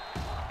there.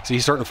 See,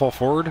 he's starting to fall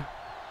forward.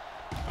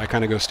 I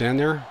kind of go stand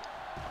there.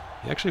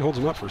 He actually holds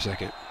him up for a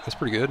second. That's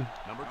pretty good.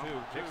 Number 2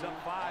 picks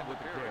up 5 with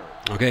the carry.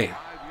 Okay.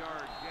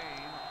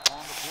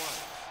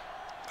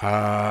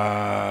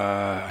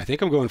 I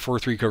think I'm going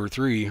 4-3 cover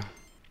 3.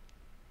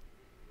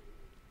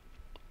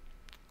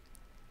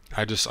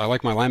 I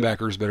like my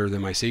linebackers better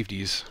than my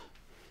safeties.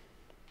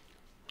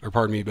 Or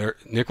pardon me, better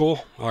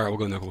nickel. All right, we'll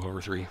go nickel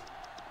cover 3.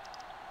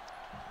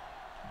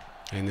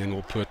 And then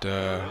we'll put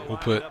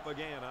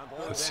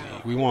let's see.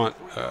 We want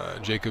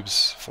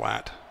Jacobs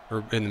flat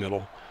or in the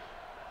middle.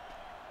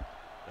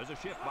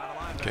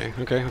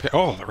 Okay.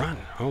 Oh, the run.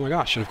 Oh my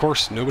gosh. And of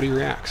course, nobody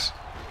reacts.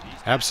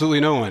 Absolutely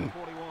no one.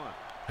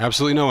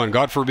 Absolutely no one.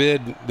 God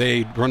forbid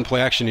they run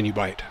play action and you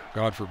bite.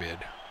 God forbid.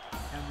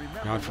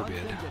 God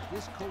forbid.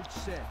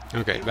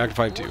 Okay, back to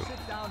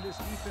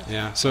 5-2.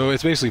 Yeah, so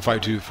it's basically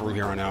 5-2 from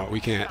here on out. We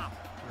can't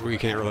really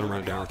let them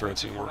run it down our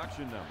throats anymore.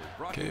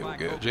 Okay, we'll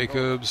get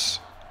Jacobs.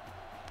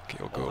 Okay,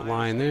 we'll go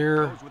line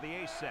there.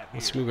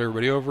 Let's move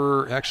everybody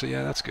over. Actually,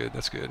 yeah, that's good.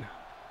 That's good.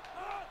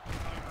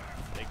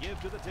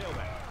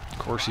 Of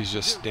course, he's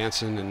just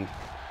dancing and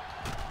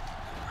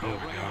oh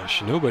my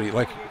gosh, nobody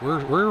like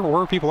where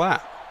are people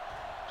at?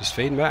 Just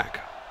fading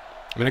back.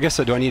 I mean, I guess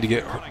do I need to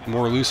get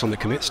more loose on the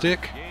commit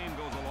stick?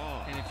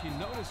 And if you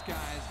notice, guys,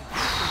 the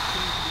defense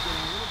seems to be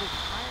getting a little bit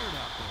tired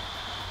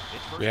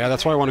out there. Yeah,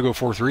 that's why I want to go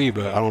 4-3,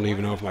 but I don't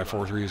even know if my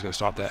 4-3 is going to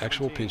stop that.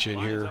 Actual pinch in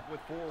here.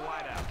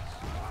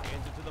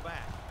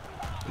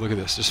 Look at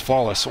this, just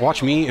flawless.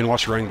 Watch me and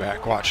watch the running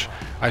back. Watch.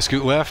 I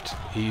scoot left,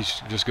 he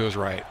just goes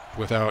right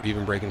without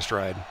even breaking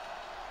stride.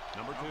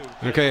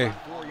 Okay.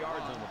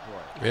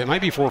 It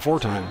might be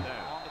 4-4 time.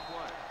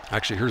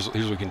 Actually, here's what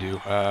we can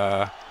do.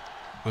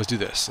 Let's do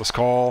this. Let's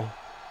call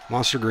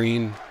Monster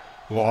Green.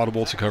 We'll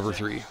audible to cover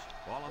 3.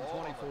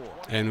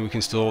 And we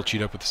can still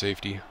cheat up with the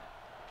safety.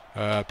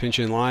 Pinch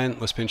in line.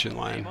 Let's pinch in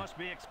line.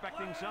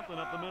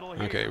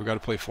 Okay, we got to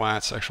play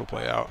flats. Actual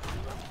play out.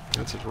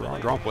 That's a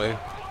draw play.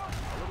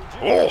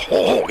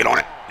 Oh, get on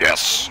it.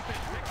 Yes.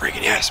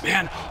 Freaking yes,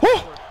 man.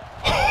 Oh,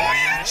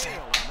 yes.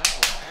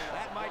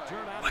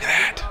 Look at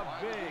that.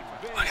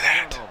 Look at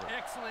that.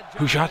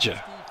 Who shot you?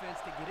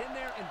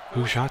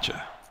 Who shot you?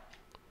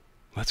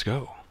 Let's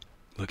go.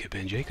 Look at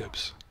Ben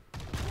Jacobs.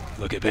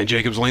 Look at Ben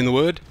Jacobs laying the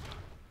wood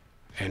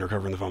and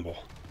recovering the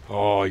fumble.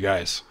 Oh, you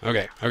guys.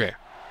 Okay. Okie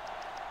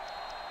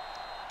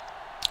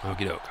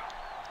doke.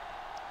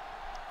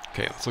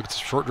 Okay, let's look at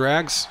some short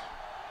drags.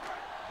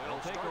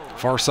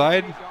 Far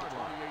side.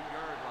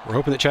 We're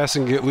hoping that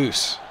Chaston can get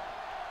loose.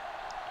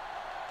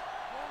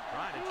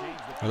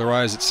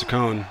 Otherwise, it's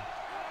Saccone.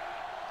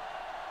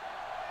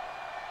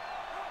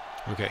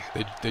 Okay,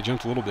 they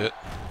jumped a little bit.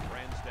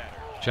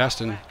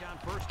 Chaston.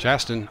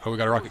 Oh, we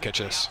got a rocket catch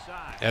this.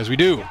 As we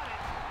do. Dude,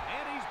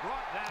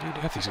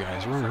 F these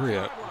guys. We're in a hurry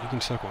up. You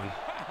can suck one.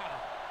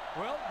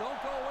 Well,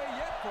 don't go away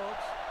yet,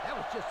 folks. That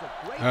was just a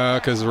great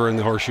because we're in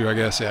the horseshoe, I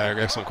guess. Yeah,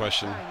 excellent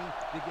question.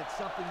 to get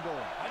something going.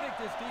 I think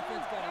this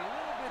defense got a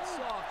little bit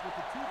soft with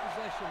the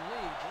 2-possession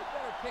lead. They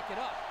better pick it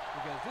up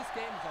because this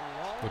game is a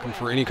long Looking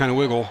for any kind of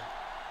wiggle.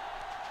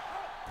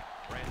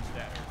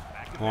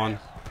 Come on.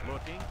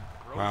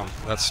 Wow,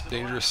 that's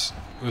dangerous.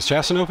 Was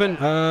Chasten open?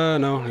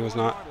 No, he was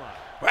not.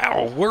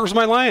 Wow, where's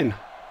my line?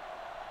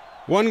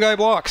 One guy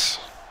blocks.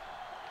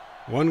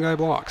 One guy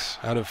blocks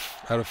out of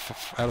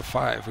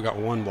 5. We got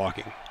 1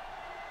 blocking.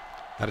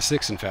 Out of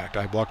 6, in fact.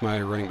 I blocked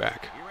my running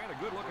back.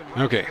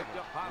 Okay.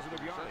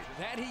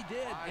 That he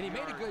did, and he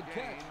made a good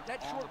catch.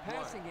 That short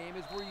passing game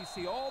is where you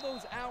see all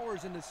those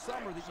hours in the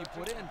summer that you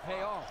put in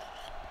pay off.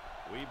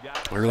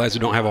 I realize we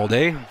don't have all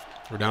day.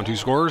 We're down 2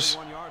 scores.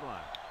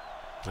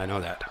 I know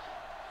that.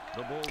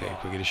 Okay,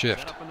 we get a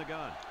shift.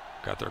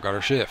 Got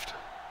our shift.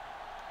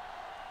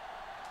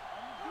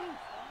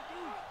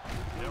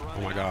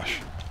 Oh my gosh.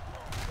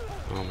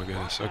 Oh my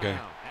goodness. Okay.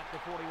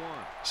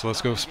 So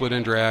let's go split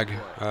and drag.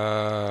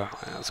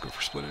 Let's go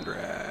for split and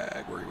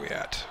drag. Where are we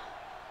at?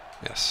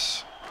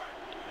 Yes.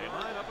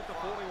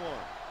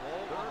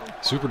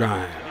 Super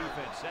dime.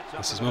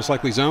 This is most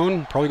likely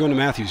zone. Probably going to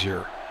Matthews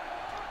here.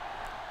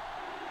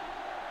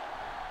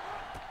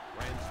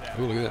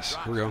 Oh, look at this.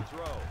 Here we go.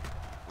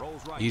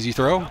 Easy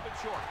throw.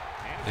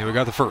 And we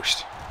got the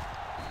first.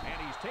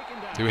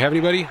 Do we have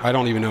anybody? I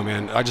don't even know,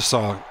 man. I just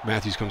saw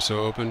Matthews come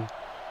so open.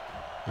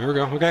 There we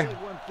go. Okay.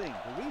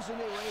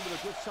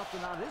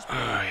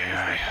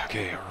 Yeah.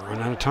 Okay, we're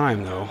running out of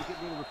time, though.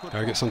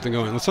 Gotta get something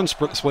going. Let's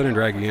split and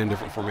drag again.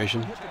 Different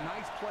formation.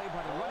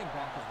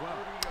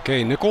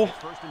 Okay, nickel.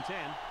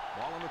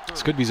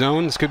 This could be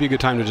zone. This could be a good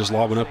time to just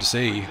lob one up to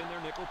say.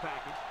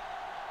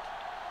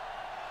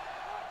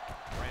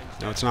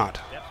 No, it's not.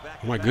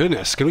 Oh my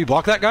goodness. Can we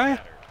block that guy?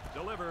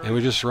 And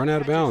we just run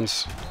out of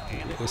bounds.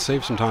 Let's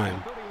save some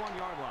time.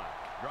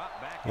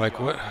 Like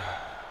what?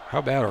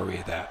 How bad are we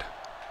at that?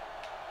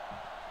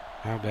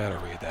 How bad are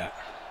we at that?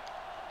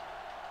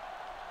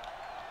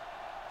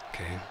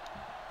 Okay.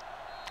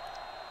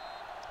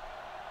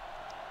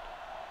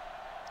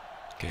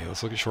 Okay,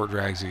 let's look at short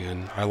drags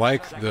again. I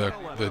like the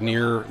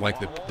near, like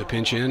the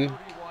pinch in.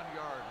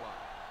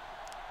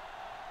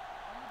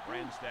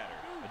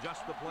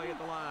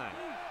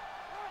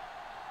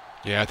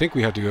 Yeah, I think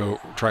we have to go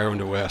try on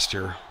to west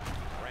here.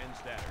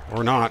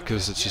 Or not,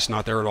 because it's just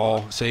not there at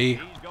all.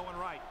 See?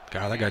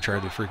 God, that guy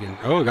tried to freaking...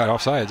 Oh, got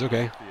offsides.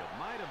 Okay.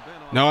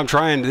 No, I'm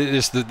trying.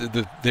 It's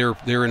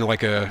they're in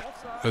like a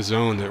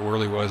zone that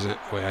really wasn't.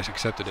 Wait, I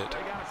accepted it.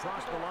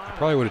 I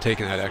probably would have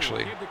taken that,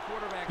 actually.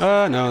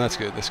 No, that's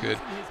good. That's good.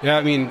 Yeah,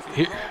 I mean,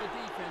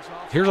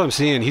 here's what I'm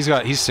seeing.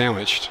 He's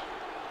sandwiched.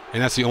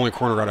 And that's the only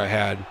corner route I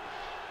had.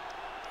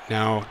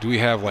 Now, do we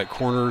have, like,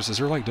 corners? Is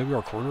there, like,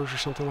 WR corners or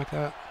something like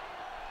that?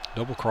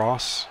 Double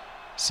cross,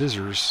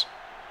 scissors,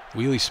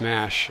 wheelie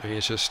smash. I mean,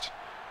 it's just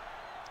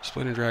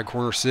split and drag,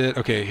 corner sit.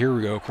 Okay, here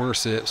we go, corner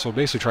sit. So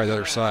basically try the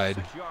other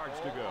side.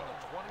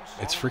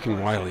 It's freaking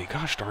wily.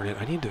 Gosh darn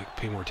it, I need to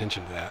pay more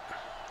attention to that.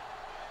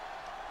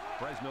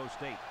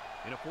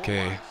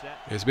 Okay,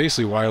 it's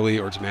basically Wiley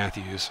or it's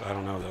Matthews. I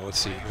don't know, though. Let's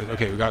see.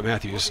 Okay, we got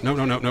Matthews. No.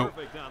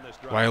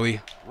 Wiley.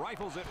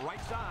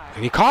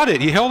 And he caught it.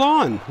 He held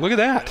on. Look at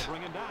that.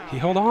 He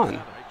held on.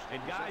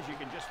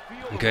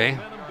 Okay.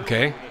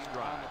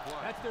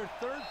 That's their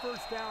 3rd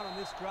first down on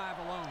this drive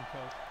alone,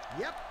 Coach.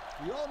 Yep.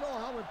 We all know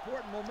how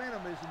important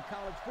momentum is in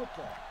college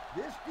football.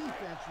 This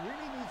defense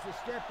really needs to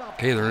step up.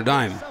 Okay, they're in a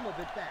dime. Some of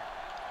it back.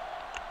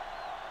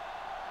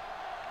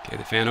 Okay,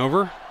 the fan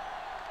over.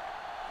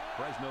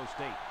 Fresno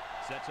State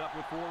sets up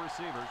with 4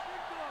 receivers.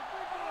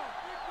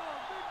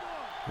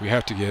 We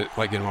have to get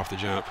him off the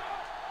jump.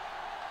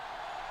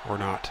 Or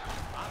not.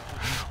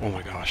 Oh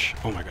my gosh.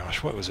 Oh my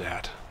gosh. What was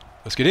that?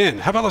 Let's get in.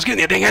 How about let's get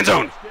in the dang end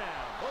zone?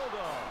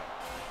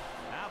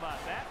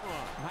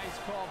 Nice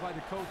call by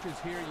the coaches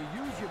here.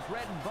 You use your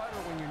bread and butter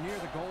when you're near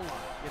the goal line.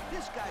 If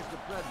this guy's the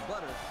bread and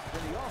butter,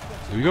 then the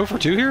offense... Did we go for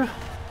 2 here?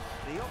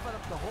 They open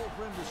up the whole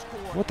brim to score.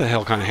 What the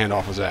hell kind of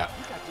handoff was that?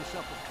 You got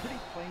yourself a pretty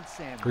plain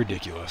sandwich.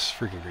 Ridiculous.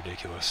 Freaking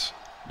ridiculous.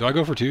 Do I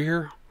go for 2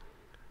 here?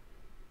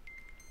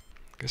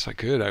 Guess I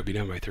could. I'd be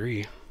down by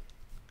 3.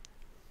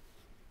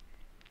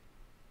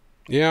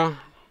 Yeah.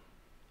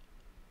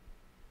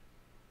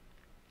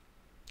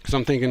 Because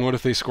I'm thinking, what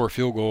if they score a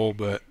field goal,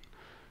 but...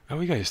 How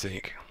do you guys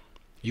think?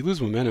 You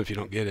lose momentum if you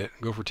don't get it.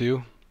 Go for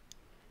 2?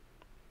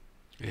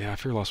 Yeah, I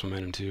fear lost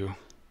momentum too.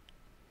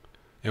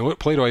 And what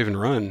play do I even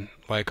run?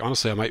 Like,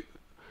 honestly, I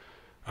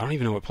don't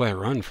even know what play I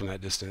run from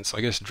that distance.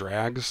 I guess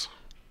drags.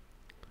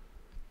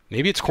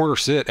 Maybe it's corner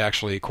sit,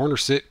 actually. Corner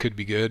sit could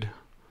be good.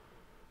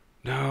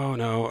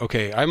 No.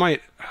 Okay, I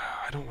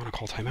don't want to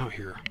call timeout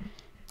here.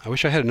 I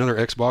wish I had another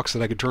Xbox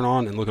that I could turn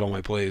on and look at all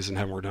my plays and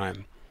have more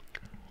time.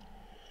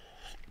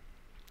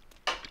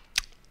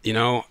 You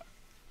know,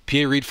 PA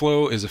read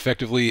flow is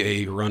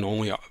effectively a run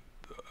only.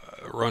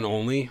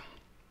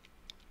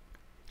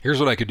 Here's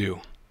what I could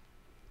do.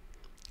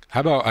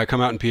 How about I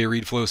come out in PA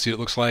read flow, see what it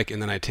looks like,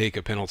 and then I take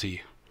a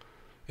penalty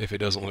if it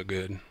doesn't look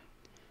good.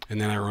 And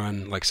then I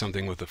run like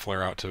something with the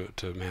flare out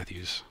to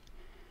Matthews.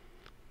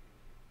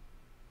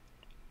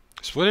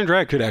 Split and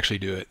drag could actually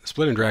do it.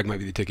 Split and drag might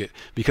be the ticket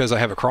because I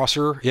have a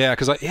crosser. Yeah,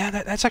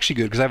 that's actually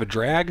good because I have a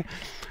drag.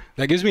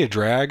 That gives me a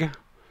drag,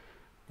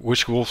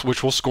 which will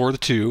score the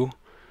 2.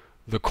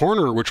 The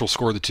corner, which will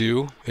score the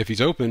 2 if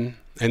he's open,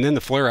 and then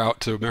the flare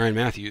out to Ryan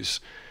Matthews.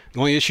 The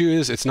only issue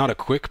is it's not a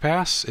quick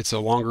pass. It's a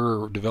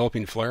longer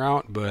developing flare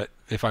out, but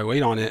if I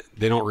wait on it,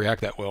 they don't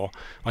react that well.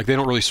 Like, they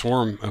don't really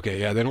swarm. Okay,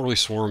 yeah, they don't really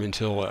swarm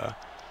until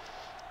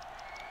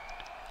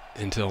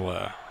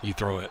you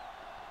throw it.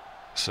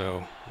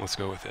 So let's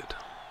go with it.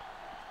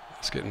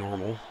 Let's get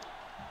normal.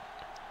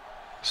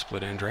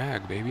 Split and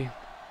drag, baby.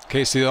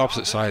 Okay, it's the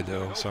opposite side,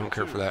 though, so I don't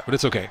care for that. But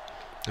it's okay.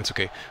 It's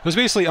okay. It was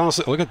basically,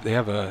 honestly, look at, they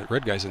have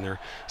red guys in there.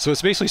 So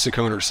it's basically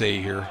Sakone or Say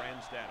here.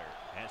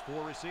 Has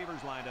 4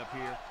 receivers lined up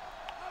here.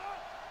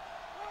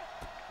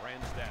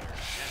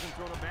 Hasn't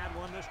thrown a bad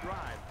one this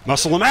drive.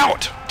 Muscle him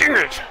out! Dang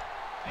it!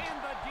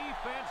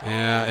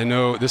 Yeah, and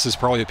no, this is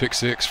probably a pick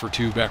 6 for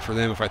 2 back for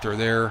them if I throw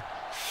there.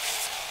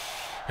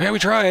 Yeah, we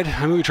tried.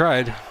 I mean, we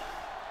tried.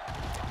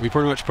 We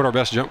pretty much put our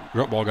best jump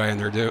ball guy in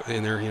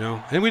there, you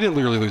know. And we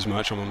didn't really lose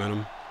much on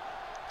momentum.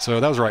 So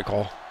that was the right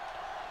call.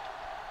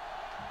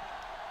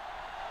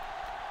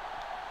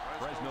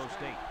 Fresno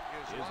State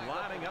is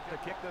lining up to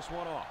kick this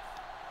one off.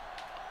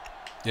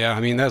 Yeah,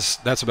 I mean, that's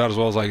about as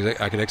well as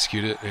I could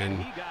execute it.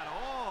 And,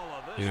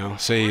 you know,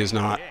 Say he's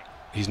not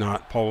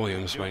Paul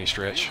Williams by any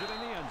stretch.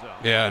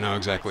 Yeah, no,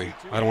 exactly.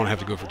 I don't want to have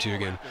to go for 2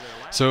 again.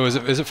 So is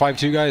it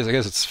 5-2, guys? I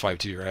guess it's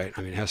 5-2, right?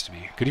 I mean, it has to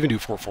be. Could even do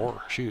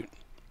 4-4. Shoot.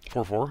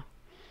 4-4? What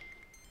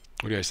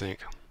do you guys think?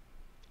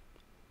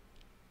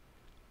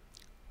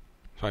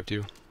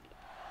 5-2.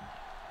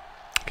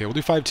 Okay, we'll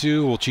do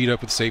 5-2. We'll cheat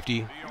up with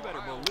safety.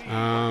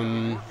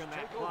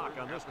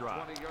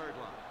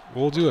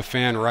 We'll do a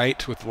fan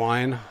right with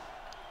line,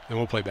 and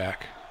we'll play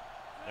back.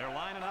 They're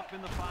lining up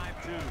in the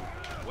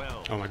 5-2.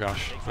 Well, oh my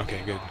gosh.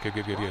 Okay, good. At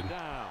the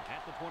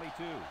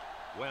 22.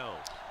 Well.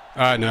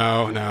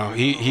 No.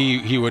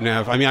 He wouldn't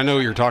have. I mean, I know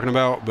what you're talking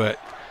about, but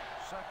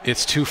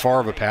it's too far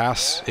of a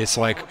pass. It's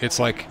like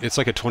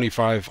a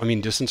 25. I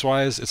mean,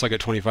 distance-wise, it's like a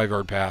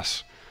 25-yard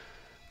pass.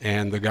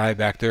 And the guy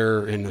back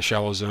there in the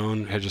shallow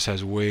zone just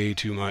has way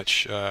too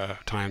much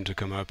time to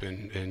come up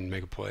and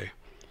make a play.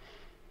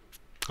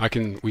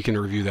 We can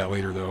review that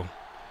later, though.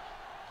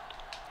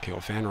 Okay,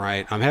 well, fan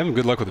right. I'm having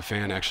good luck with the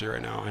fan, actually,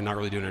 right now, and not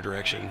really doing a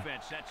direction.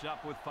 Defense sets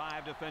up with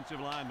 5 defensive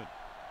linemen.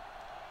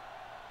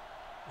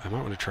 I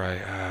might want to try.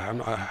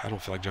 I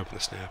don't feel like jumping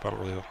the snap.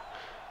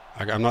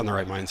 I'm not in the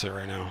right mindset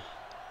right now.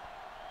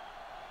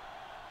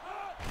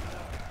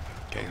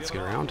 Okay, let's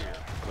get around.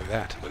 Look at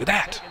that. Look at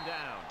that.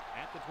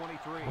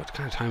 What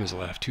kind of time is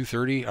left?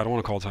 2:30? I don't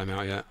want to call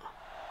timeout yet.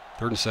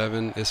 3rd and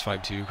 7. It's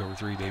 5-2. Cover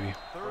 3, baby.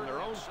 From their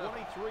own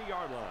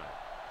 23-yard line.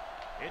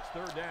 It's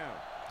 3rd down.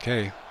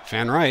 Okay,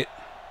 fan right.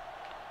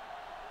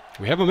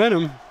 We have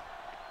momentum.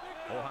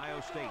 Ohio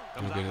State.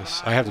 Oh, my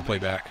goodness. I have to play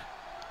back.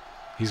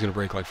 He's going to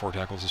break like 4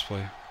 tackles this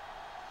play.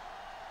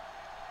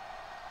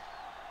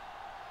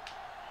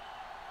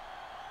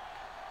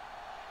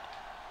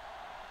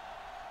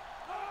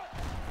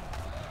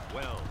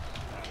 Well,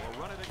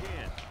 we'll run it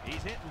again.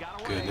 He's hit and got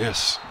away.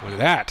 Goodness. Look at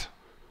that.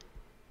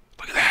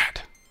 Look at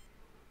that.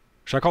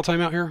 Should I call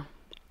timeout here?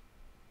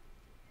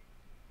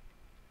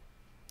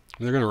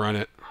 They're going to run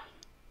it.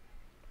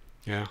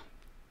 Yeah.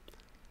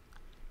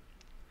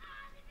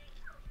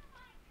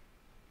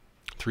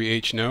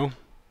 3H, no.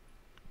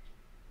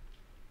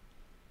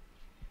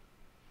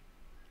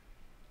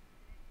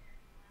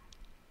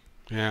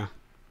 Yeah.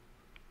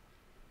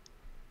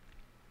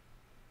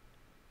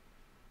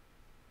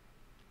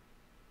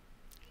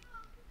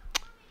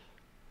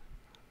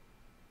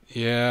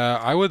 Yeah,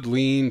 I would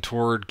lean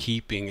toward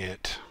keeping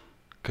it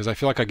because I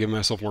feel like I give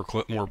myself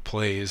more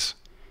plays.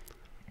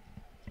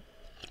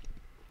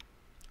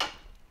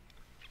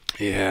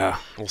 Yeah,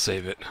 we'll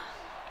save it.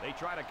 They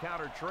try to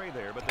counter Trey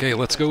there, but okay,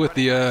 let's go with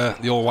the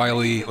old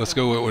Wiley. Let's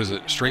go with, what is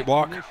it, straight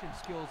block?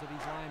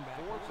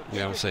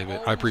 Yeah, we'll save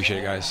it. I appreciate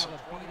it, guys.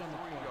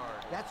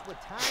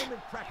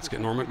 Let's get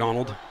Norm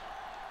McDonald.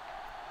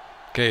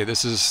 Okay,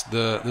 this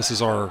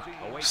is our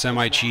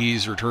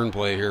semi-cheese return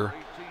play here.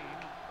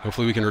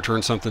 Hopefully we can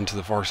return something to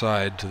the far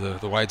side, to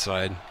the wide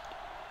side.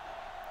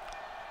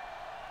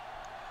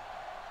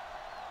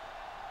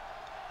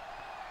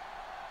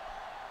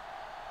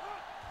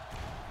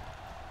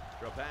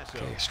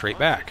 Okay, straight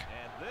back.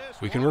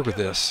 We can work with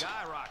this.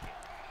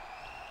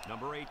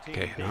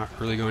 Okay, not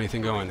really going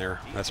anything going there.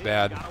 That's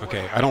bad.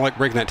 Okay, I don't like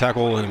breaking that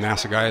tackle in a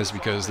mass of guys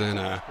because then...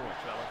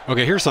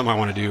 okay, here's something I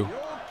want to do.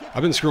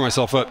 I've been screwing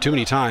myself up too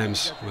many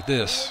times with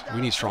this.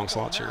 We need strong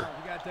slots here.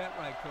 You got that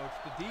right, Coach.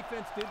 The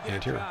defense did their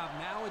And here. job.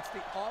 Now it's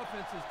the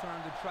offense's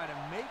turn to try to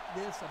make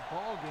this a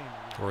ball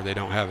game. Or they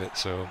don't have it,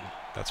 so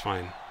that's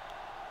fine.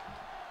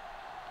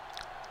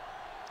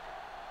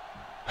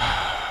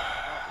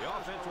 the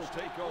offense will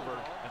take over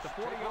at the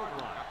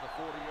 40-yard line.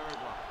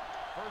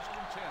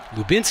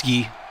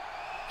 Lubinsky?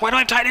 Why do I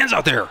have tight ends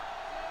out there?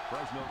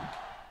 Fresno.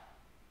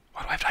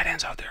 Why do I have tight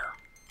ends out there?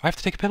 I have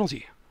to take a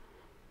penalty.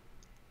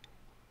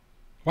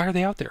 Why are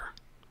they out there?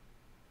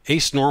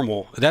 Ace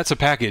normal. That's a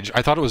package.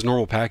 I thought it was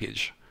normal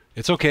package.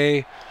 It's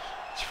okay.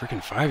 It's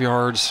freaking 5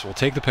 yards. We'll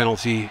take the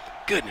penalty.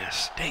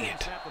 Goodness. Dang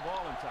it.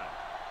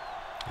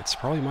 It's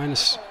probably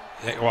minus...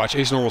 Hey, watch.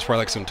 Ace normal is probably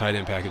like some tight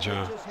end package,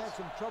 huh?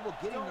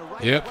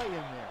 Yep.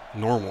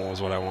 Normal is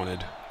what I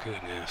wanted.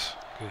 Goodness.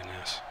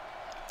 Goodness.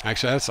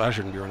 Actually, I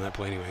shouldn't be running that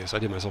play anyways. I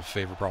did myself a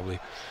favor probably.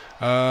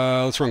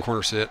 Let's run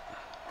corner sit.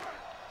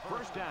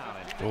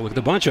 Oh, look at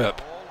the bunch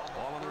up.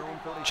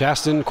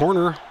 Chaston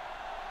corner.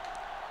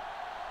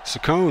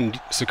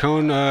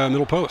 Saccone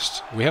middle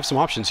post. We have some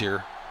options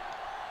here.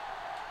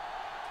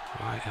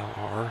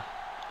 ILR.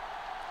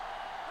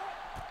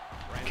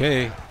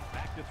 Okay.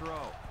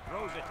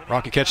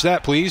 Rocket, catch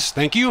that, please.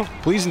 Thank you.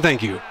 Please and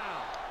thank you.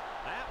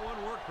 That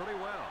one worked pretty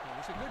well.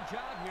 It's a good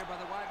job here by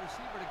the wide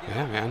receiver to get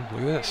Yeah, man.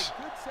 Look at this.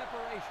 good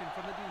separation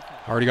from the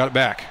defense. Already got it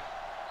back.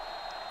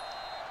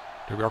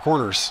 WR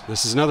corners.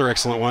 This is another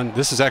excellent one.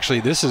 This is actually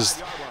this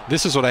is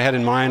what I had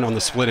in mind on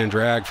the split and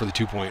drag for the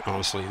 2-point.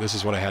 Honestly, this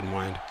is what I had in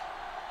mind.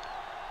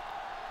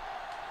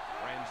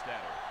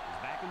 Ranstatter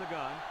is back in the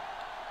gun.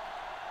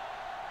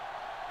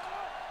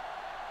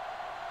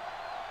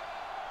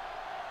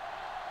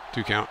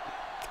 Two count.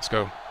 Let's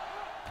go.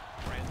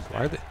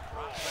 Why are they?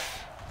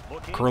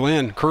 Curl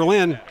in. Curl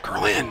in.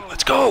 Curl in.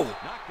 Let's go.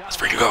 Let's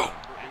freaking go.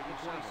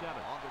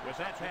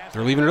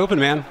 They're leaving it open,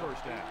 man.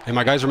 And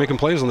my guys are making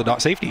plays on the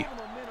dot safety.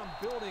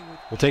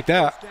 We'll take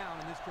that.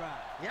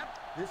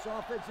 Yep, this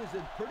offense is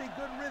in pretty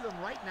good rhythm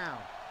right now.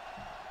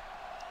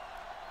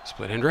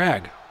 Split and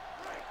drag.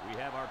 We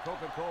have our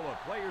Coca-Cola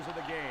players of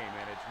the game,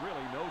 and it's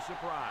really no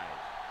surprise.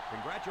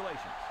 Congratulations.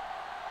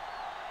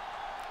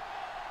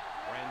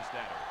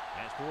 Ranstatter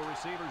has 4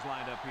 receivers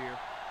lined up here.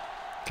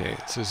 Okay,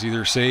 it says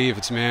either say if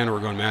it's man or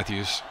we're going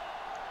Matthews.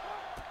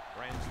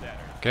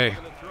 Okay,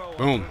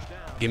 boom.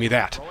 Give me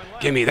that.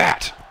 Give me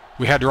that.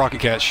 We had to rocket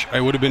catch.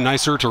 It would have been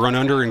nicer to run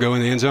under and go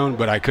in the end zone,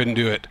 but I couldn't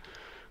do it.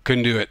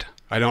 Couldn't do it.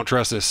 I don't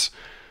trust this.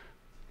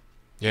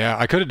 Yeah,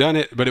 I could have done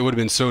it, but it would have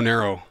been so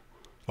narrow.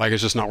 Like,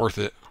 it's just not worth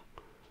it.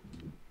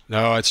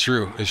 No, it's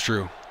true. It's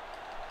true.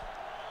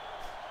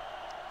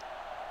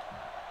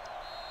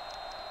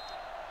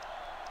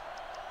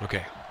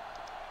 Okay.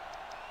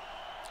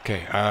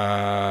 Okay.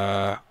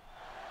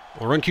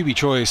 We'll run QB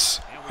choice.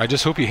 I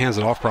just hope he hands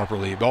it off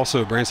properly. But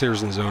also,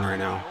 Brandstater's in the zone right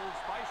now.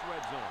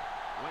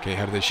 Okay,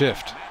 how do they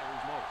shift?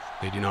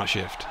 They do not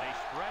shift.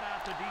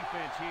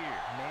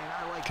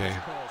 Okay.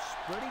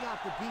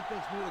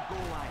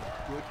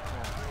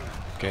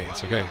 Okay,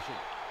 it's okay.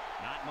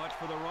 Not much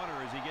for the runner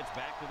as he gets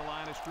back to the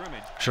line of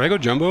scrimmage. Should I go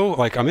jumbo?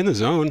 Like, I'm in the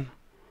zone.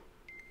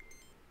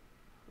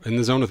 In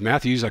the zone with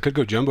Matthews. I could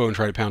go jumbo and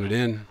try to pound it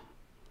in.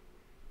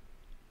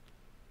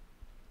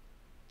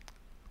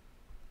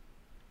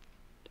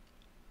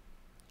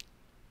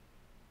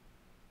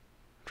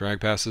 Drag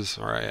passes.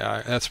 All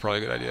right, that's probably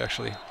a good idea,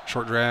 actually.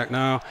 Short drag.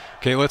 No.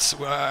 Okay, let's.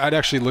 I'd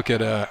actually look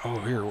at. Oh,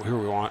 here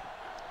we want.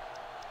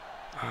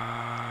 Where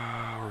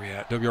are we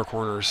at? WR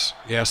corners.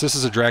 Yes, this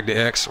is a drag to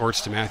X, or it's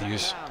to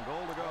Matthews.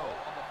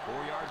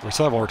 We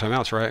still have all our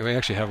timeouts, right? We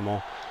actually have them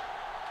all.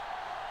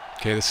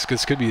 Okay,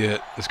 this could be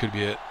it. This could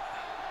be it.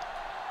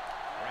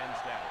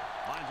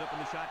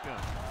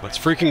 Let's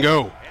freaking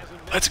go.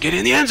 Let's get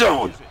in the end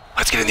zone.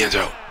 Let's get in the end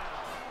zone.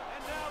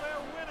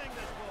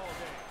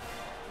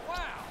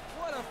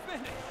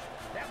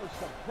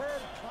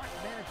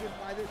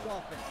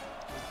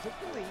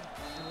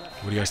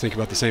 What do you guys think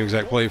about the same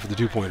exact play for the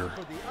 2-pointer? And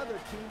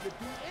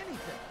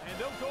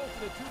don't go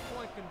for the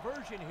 2-point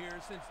conversion here,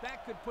 since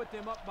that could put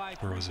them up by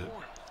 3 Where was it?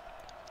 points.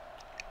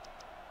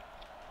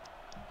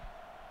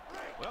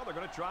 Well, they're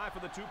going to try for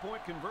the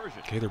 2-point conversion.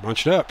 Okay, they're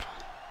bunched up.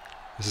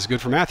 This is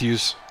good for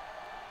Matthews.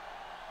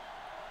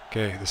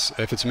 Okay,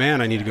 if it's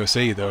man, I need to go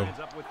say though.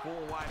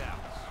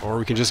 Or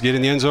we can just get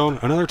in the end zone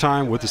another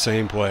time with the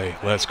same play.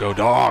 Let's go,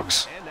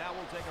 dogs. And now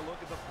we'll take a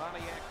look at the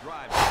Pontiac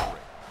drive.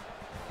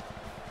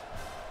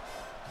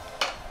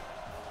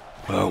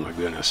 Oh my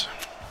goodness.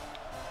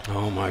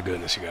 Oh my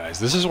goodness, you guys.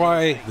 This is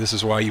why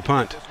you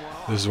punt.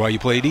 This is why you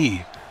play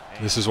D.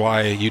 This is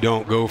why you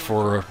don't go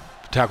for a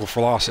tackle for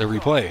loss every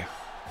play.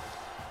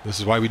 This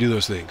is why we do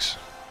those things.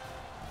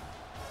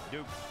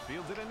 Duke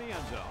fields it in the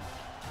end zone.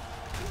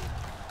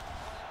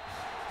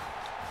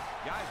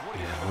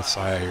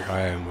 Yeah,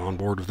 I am on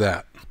board with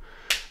that.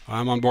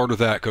 I'm on board with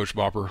that, Coach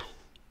Bopper.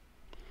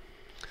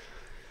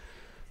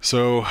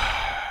 So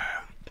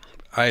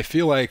I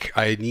feel like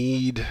I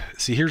need.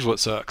 See, here's what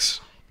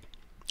sucks.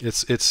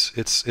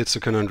 It's a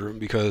conundrum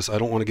because I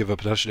don't want to give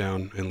up a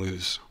touchdown and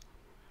lose.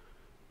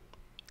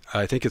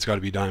 I think it's got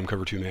to be dime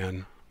cover 2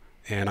 man,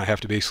 and I have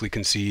to basically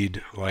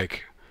concede.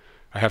 Like,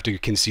 I have to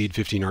concede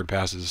 15-yard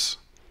passes.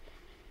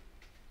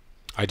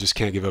 I just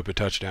can't give up a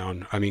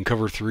touchdown. I mean,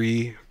 cover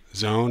 3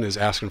 zone is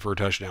asking for a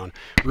touchdown.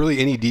 Really,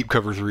 any deep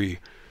cover 3.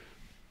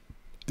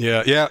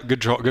 Yeah,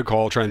 good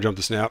call. Try and jump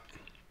the snap.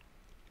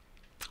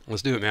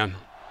 Let's do it, man.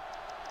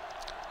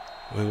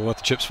 We'll let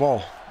the chips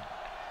fall.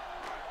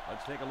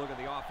 Let's take a look at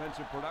the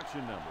offensive production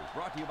numbers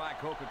brought to you by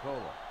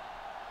Coca-Cola.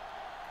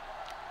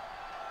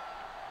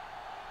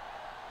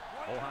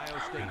 Ohio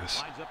State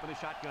lines up in a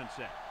shotgun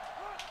set.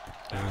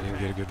 I didn't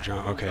get a good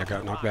jump. Okay, I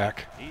got knocked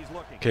back.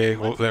 Okay,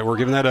 well, we're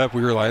giving that up.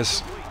 We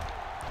realize.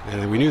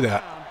 And we knew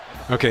that.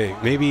 Okay,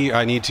 maybe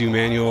I need to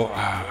manual.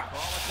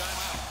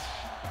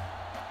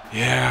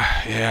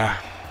 Yeah.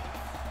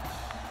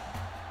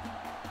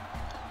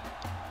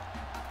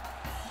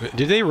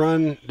 Did they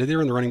run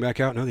the running back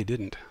out? No, they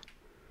didn't.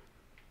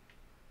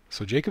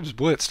 So Jacobs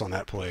blitzed on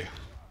that play.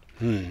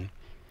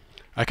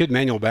 I could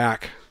manual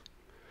back.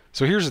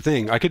 So here's the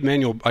thing. I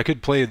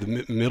could play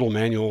the middle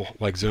manual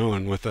like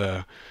zone with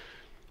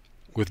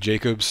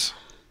Jacobs.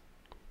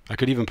 I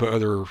could even put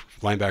other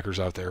linebackers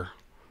out there.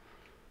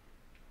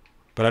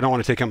 But I don't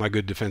want to take out my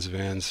good defensive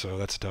ends, so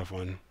that's a tough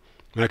one.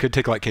 I mean, I could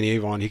take like Kenny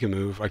Avon. He can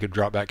move. I could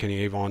drop back Kenny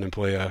Avon and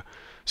play a...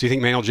 So you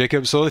think manual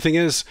Jacobs? So the thing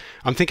is,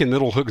 I'm thinking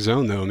middle hook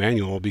zone, though,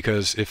 manual,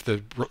 because if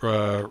the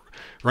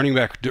running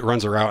back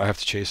runs a route, I have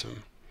to chase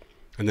him.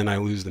 And then I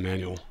lose the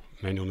manual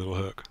middle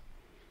hook.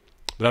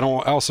 But I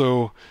don't...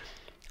 Also,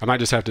 I might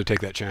just have to take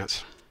that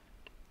chance.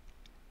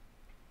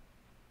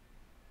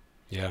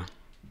 Yeah.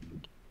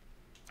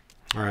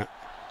 All right.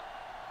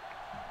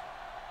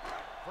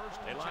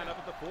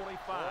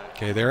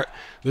 Okay, there.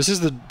 This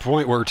is the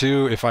point where,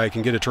 too, if I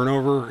can get a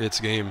turnover,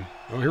 it's game.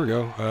 Oh, here we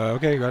go.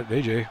 Okay, got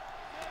AJ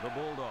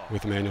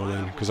with the manual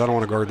then, because I don't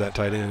want to guard that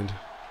tight end.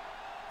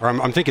 Or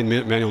I'm thinking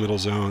manual middle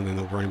zone, then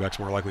the running back's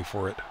more likely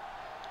for it.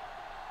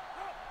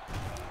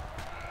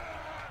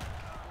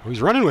 Oh,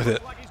 he's running with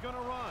it.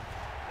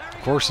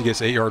 Of course, he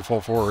gets 8-yard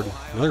fall forward.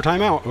 Another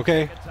timeout.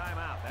 Okay.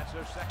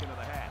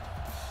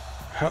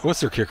 What's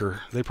their kicker?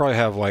 They probably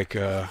have like,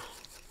 who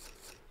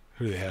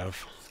do they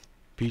have?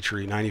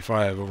 Petrie,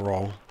 95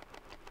 overall,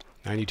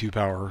 92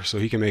 power. So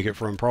he can make it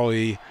from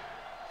probably,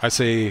 I'd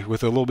say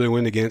with a little bit of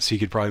wind against, he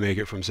could probably make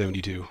it from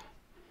 72.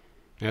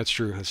 That's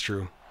true. That's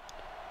true.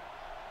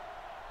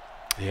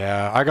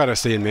 Yeah, I gotta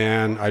stay in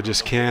man. I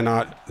just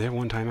cannot. They have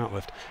one timeout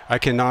left. I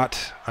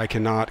cannot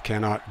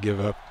give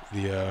up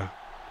the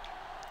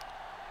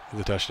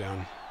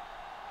touchdown.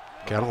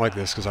 Okay, I don't like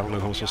this because I don't know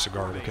who I'm supposed to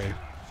guard. Okay.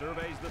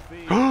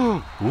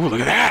 Oh, ooh, look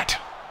at that!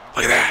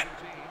 Look at that!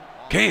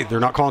 Okay,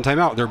 they're not calling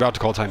timeout. They're about to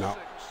call timeout.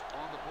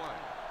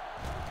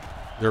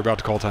 They're about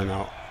to call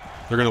timeout.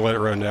 They're going to let it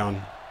run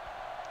down.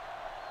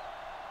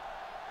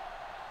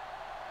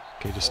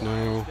 Okay, just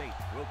know.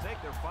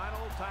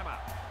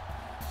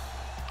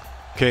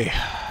 Okay,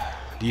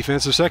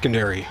 defensive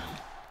secondary.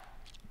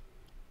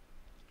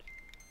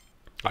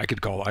 I might want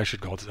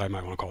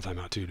to call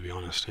timeout too, to be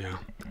honest. Yeah.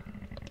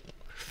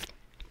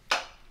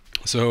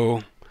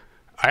 So,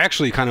 I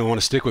actually kind of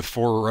want to stick with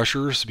 4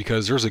 rushers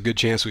because there's a good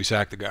chance we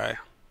sack the guy.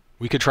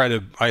 We could try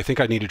to, I think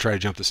I need to try to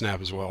jump the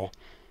snap as well.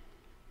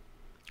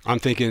 I'm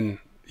thinking,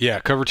 yeah,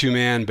 cover 2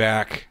 man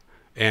back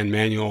and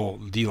manual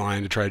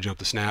D-line to try to jump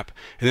the snap.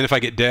 And then if I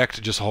get decked,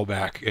 just haul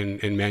back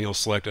and manual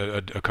select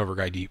a cover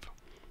guy deep.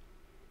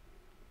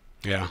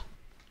 Yeah.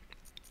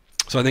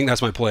 So I think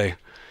that's my play.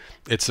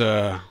 It's,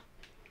 I'll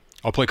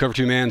play cover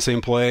 2 man,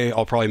 same play.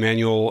 I'll probably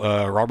manual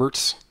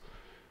Roberts.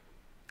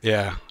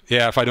 Yeah.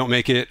 Yeah, if I don't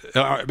make it,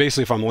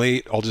 basically if I'm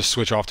late, I'll just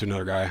switch off to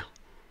another guy.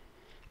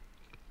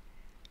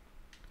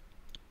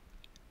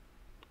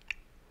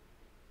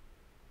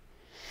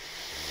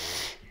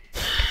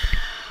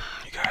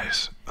 You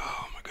guys,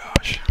 oh my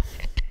gosh.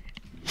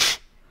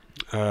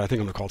 I think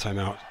I'm going to call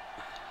timeout,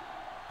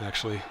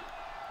 actually.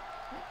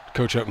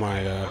 Coach up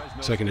my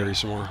secondary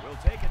some more.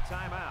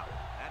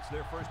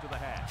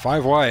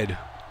 5 wide.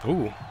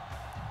 Ooh.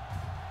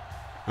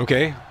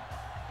 Okay.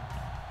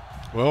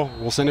 Well,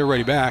 we'll send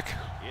everybody back.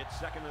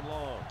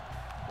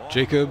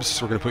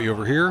 Jacobs, we're going to put you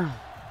over here.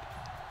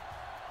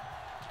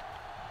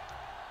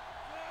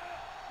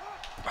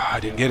 I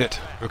didn't get it.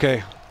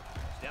 Okay.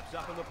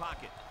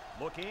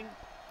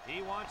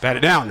 Bat it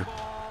down.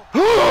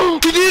 Oh,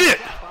 we did it!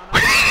 We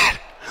did it!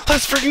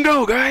 Let's freaking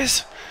go,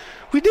 guys!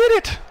 We did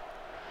it!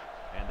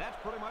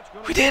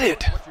 We did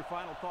it!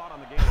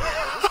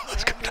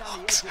 Let's go,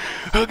 dogs.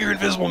 Hug your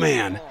invisible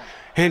man.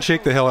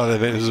 Handshake the hell out of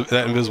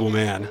that invisible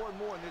man.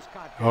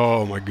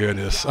 Oh my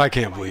goodness. I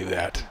can't believe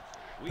that.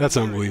 That's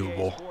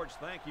unbelievable.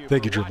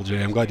 Thank you, Triple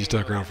J. I'm glad you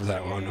stuck around for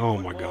that one. Oh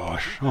my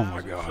gosh. Oh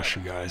my gosh,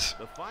 you guys.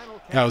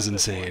 That was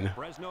insane.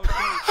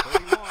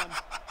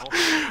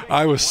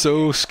 I was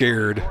so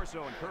scared.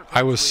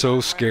 I was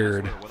so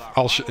scared.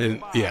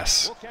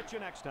 Yes.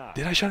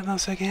 Did I shut him out the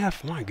second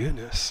half? My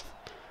goodness.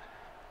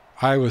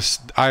 I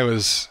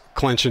was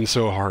clenching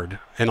so hard,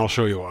 and I'll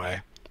show you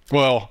why.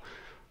 Well,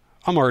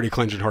 I'm already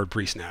clenching hard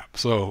pre-snap,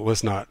 so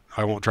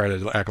I won't try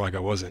to act like I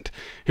wasn't.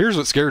 Here's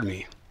what scared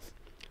me.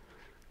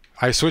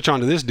 I switch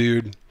onto this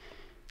dude.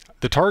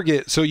 The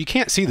target, so you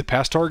can't see the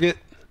pass target.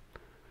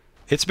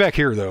 It's back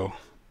here, though.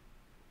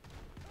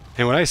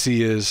 And what I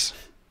see is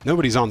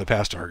nobody's on the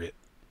pass target.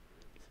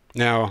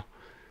 Now,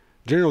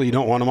 generally you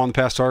don't want them on the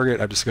pass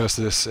target. I've discussed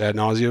this ad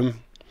nauseum.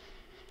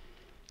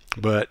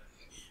 But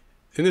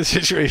in this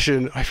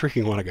situation, I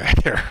freaking want a guy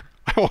there.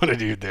 I want a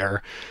dude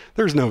there.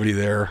 There's nobody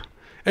there.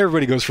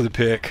 Everybody goes for the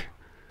pick.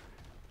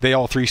 They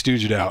all 3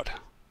 stooge it out.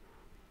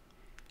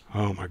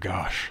 Oh my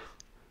gosh.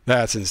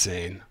 That's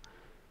insane.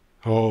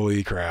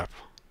 Holy crap.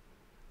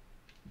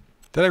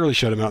 Did I really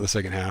shut him out in the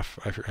second half?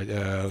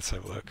 Let's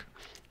have a look.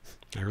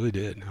 I really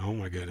did. Oh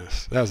my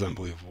goodness. That was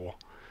unbelievable.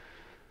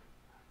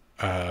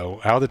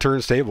 How the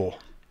turn's stable.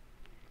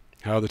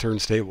 How the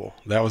turn's stable.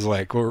 That was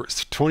like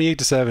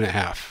 28-7 at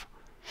half.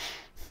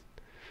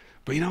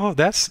 But you know,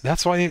 that's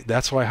why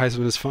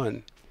Heisman is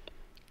fun.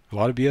 A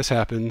lot of BS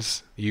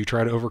happens. You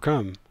try to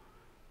overcome.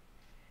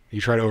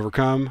 You try to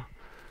overcome.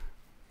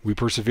 We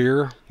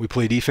persevere. We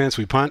play defense.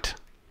 We punt.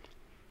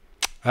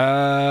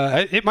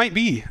 It might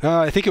be.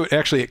 I think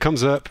it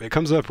comes up. It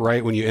comes up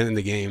right when you end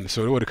the game,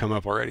 so it would have come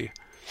up already.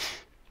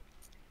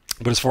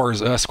 But as far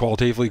as us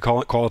qualitatively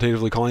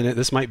calling it,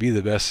 this might be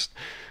the best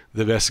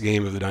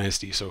game of the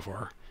Dynasty so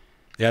far.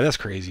 Yeah, that's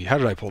crazy. How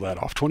did I pull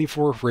that off?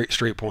 24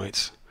 straight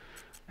points.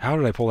 How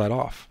did I pull that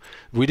off?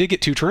 We did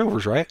get 2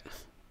 turnovers, right?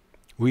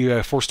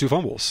 We forced 2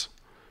 fumbles.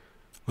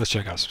 Let's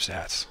check out some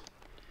stats.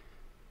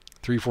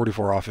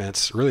 344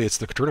 offense. Really, it's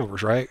the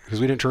turnovers, right? Because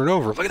we didn't turn it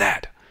over. Look at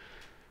that.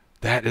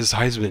 That is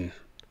Heisman.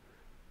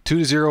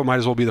 2-0 might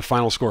as well be the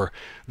final score.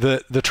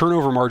 The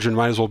turnover margin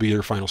might as well be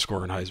your final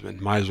score in Heisman.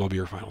 Might as well be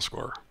your final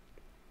score.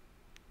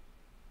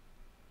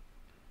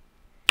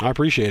 I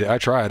appreciate it. I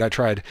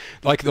tried.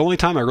 Like, the only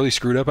time I really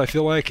screwed up, I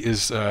feel like,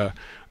 is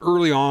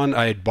early on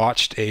I had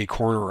botched a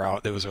corner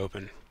route that was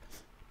open.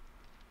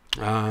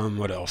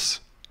 What else?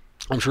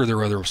 I'm sure there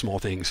were other small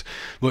things.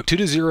 Look,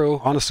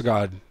 2-0, honest to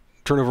God,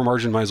 turnover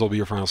margin might as well be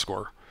your final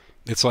score.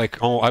 It's like,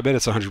 oh, I bet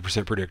it's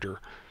 100% predictor.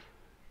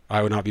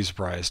 I would not be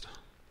surprised.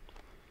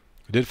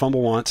 We did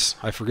fumble once.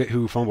 I forget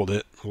who fumbled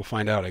it. We'll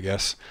find out, I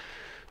guess.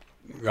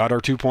 Got our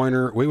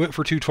 2-pointer. We went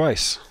for 2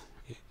 twice.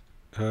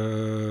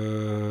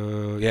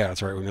 Yeah,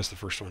 that's right. We missed the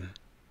first one.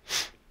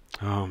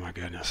 Oh my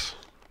goodness.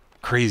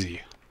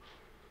 Crazy.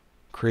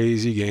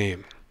 Crazy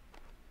game.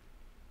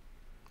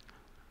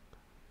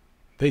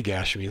 They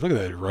gashed me. Look at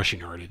that rushing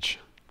yardage.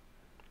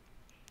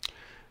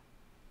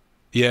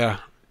 Yeah,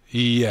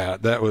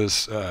 that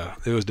was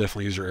it was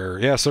definitely user error.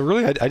 Yeah, so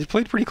really I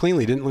played pretty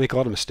cleanly. Didn't make a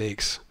lot of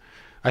mistakes.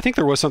 I think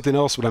there was something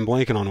else, but I'm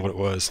blanking on what it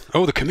was.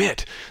 Oh, the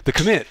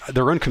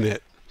run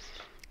commit.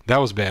 That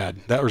was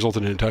bad. That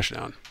resulted in a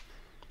touchdown.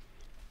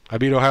 I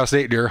beat Ohio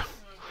State, dear.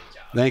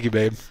 Thank you,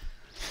 babe.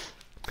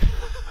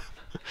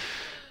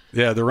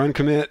 Yeah, the run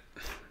commit,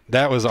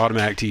 that was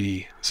automatic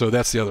TD. So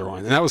that's the other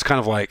one. And that was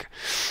kind of like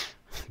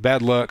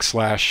bad luck /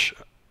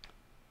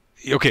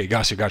 okay,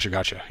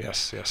 gotcha.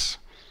 Yes.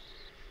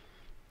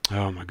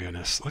 Oh, my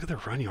goodness. Look at the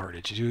run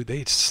yardage, dude.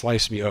 They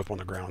sliced me up on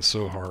the ground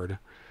so hard.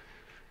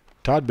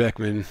 Todd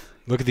Beckman,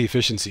 look at the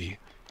efficiency.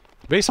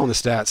 Based on the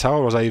stats, how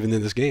was I even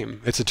in this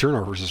game? It's the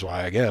turnovers is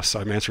why, I guess.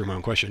 I'm answering my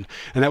own question.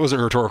 And that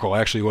wasn't rhetorical.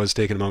 I actually was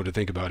taking a moment to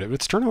think about it. But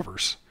it's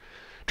turnovers.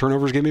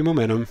 Turnovers gave me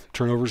momentum.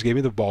 Turnovers gave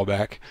me the ball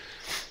back.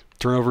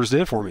 Turnovers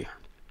did it for me.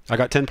 I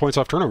got 10 points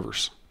off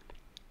turnovers.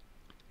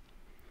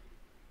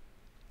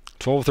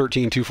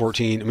 12-13,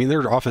 2-14. I mean,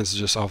 their offense is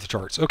just off the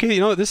charts. Okay, you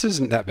know, this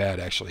isn't that bad,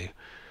 actually.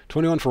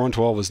 21 for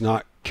 112 is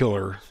not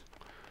killer.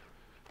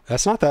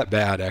 That's not that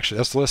bad, actually.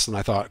 That's less than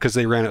I thought, because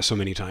they ran it so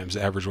many times.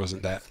 The average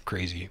wasn't that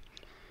crazy.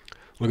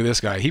 Look at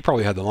this guy. He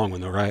probably had the long one,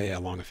 though, right? Yeah,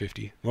 long of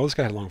 50. Well, this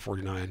guy had a long of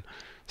 49.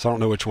 So I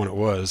don't know which one it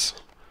was.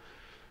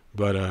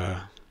 But,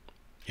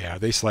 yeah,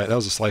 that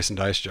was a slice and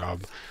dice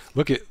job.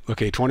 Look at,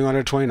 okay, 21 out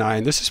of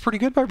 29. This is pretty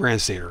good by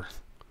Brand Stater.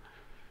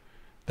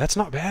 That's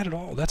not bad at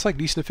all. That's like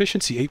decent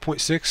efficiency,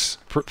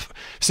 8.6.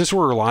 Since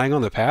we're relying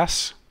on the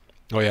pass.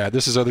 Oh yeah,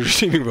 this is other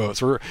receiving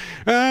votes.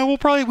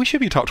 We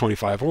should be top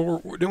 25.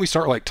 Didn't we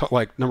start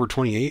like number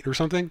 28 or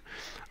something?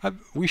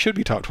 We should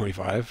be top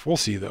 25. We'll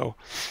see though.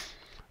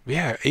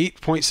 Yeah,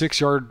 8.6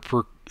 yard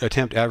per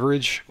attempt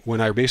average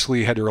when I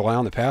basically had to rely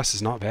on the pass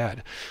is not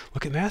bad.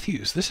 Look at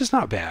Matthews. This is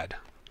not bad.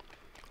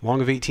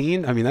 Long of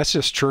 18. I mean, that's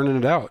just churning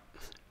it out.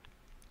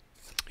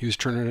 He was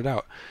churning it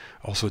out.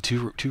 Also,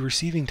 two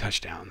receiving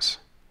touchdowns.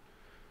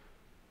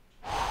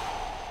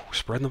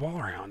 Spreading the ball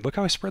around. Look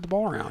how I spread the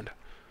ball around.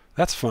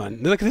 That's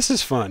fun. Like, this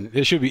is fun.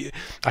 It should be.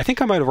 I think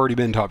I might have already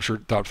been top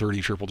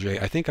 30 Triple J.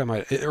 I think I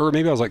might, or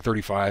maybe I was like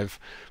 35.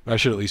 But I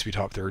should at least be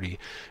top 30.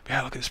 But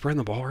yeah, look at spreading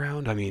the ball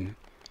around. I mean,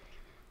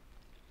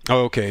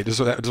 oh, okay. Does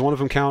one of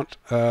them count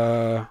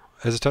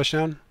as a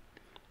touchdown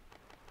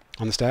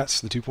on the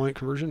stats? The 2-point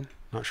conversion?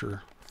 Not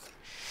sure.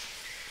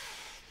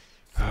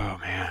 Oh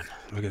man,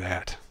 look at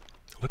that.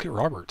 Look at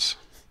Roberts.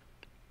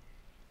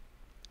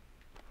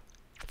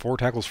 4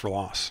 tackles for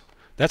loss.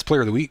 That's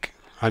player of the week.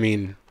 I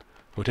mean,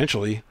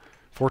 potentially.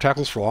 4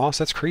 tackles for loss.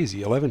 That's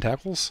crazy. 11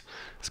 tackles.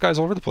 This guy's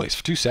all over the place.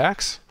 2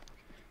 sacks.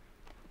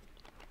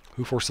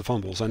 Who forced the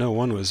fumbles? I know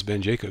one was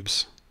Ben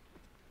Jacobs.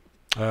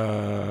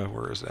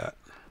 Where is that?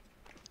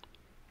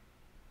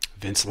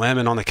 Vince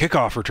Lemon on the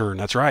kickoff return.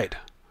 That's right.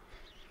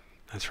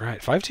 That's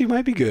right. 5-2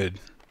 might be good.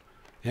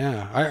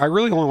 Yeah. I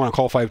really only want to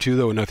call 5-2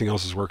 though when nothing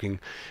else is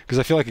working. Because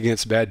I feel like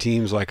against bad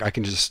teams, like I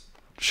can just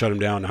shut them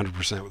down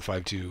 100% with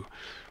 5-2.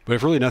 But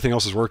if really nothing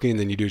else is working,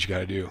 then you do what you got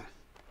to do.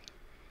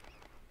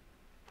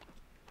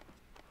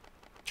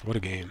 What a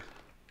game.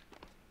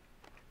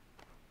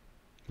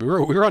 We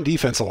were on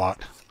defense a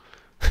lot.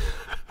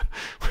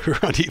 We were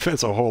on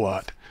defense a whole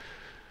lot.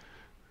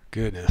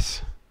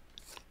 Goodness.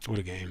 What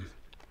a game.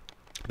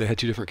 They had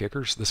 2 different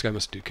kickers. This guy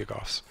must do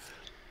kickoffs.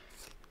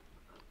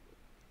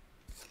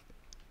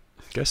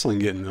 Gessling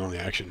getting on the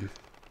action.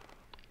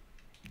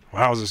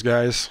 Wowzers,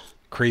 guys.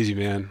 Crazy,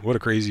 man. What a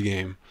crazy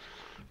game.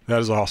 That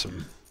is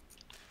awesome.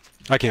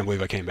 I can't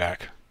believe I came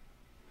back.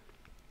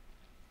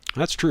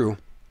 That's true.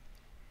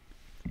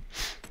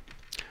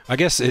 I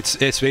guess it's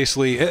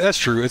basically, that's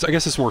true. I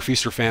guess it's more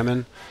feast or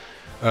famine.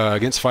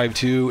 Against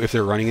 5-2, if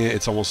they're running it,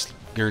 it's almost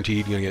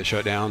guaranteed going to get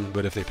shut down.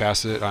 But if they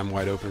pass it, I'm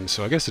wide open.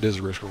 So I guess it is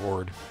a risk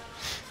reward.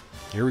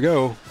 Here we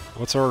go.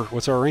 What's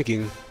our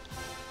ranking?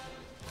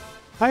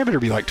 I better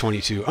be like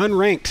 22.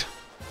 Unranked.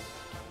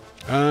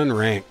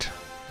 Unranked.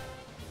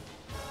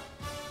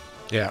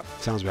 Yeah,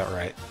 sounds about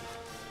right.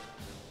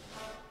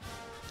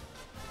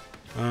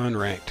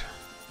 Unranked.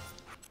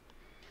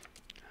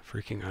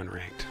 Freaking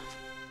unranked.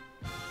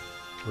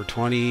 We're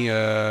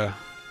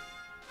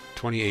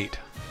 28.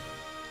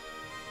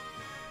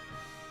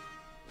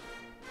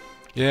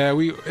 Yeah,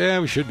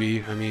 we should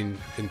be. I mean,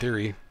 in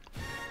theory.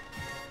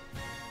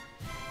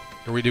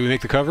 Do we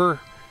make the cover?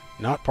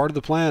 Not part of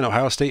the plan.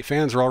 Ohio State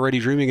fans are already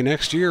dreaming of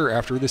next year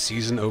after the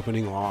season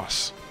opening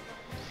loss.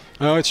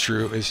 Oh, it's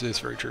true. It's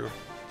very true.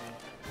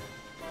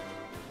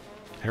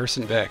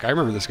 Harrison Beck. I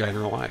remember this guy in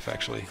real life,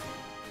 actually.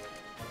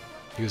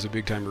 He was a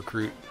big-time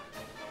recruit.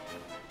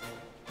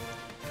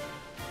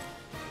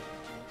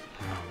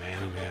 Oh,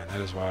 man, that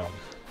is wild.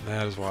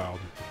 That is wild.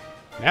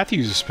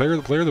 Matthews, player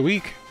of the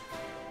week.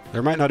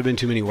 There might not have been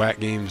too many whack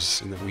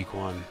games in the week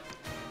 1.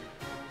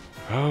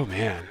 Oh,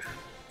 man.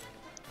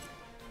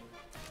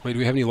 Wait, do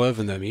we have any love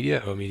in the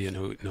media? Oh, media,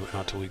 no,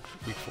 not till week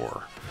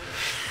 4.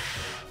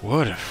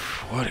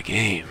 What a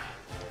game.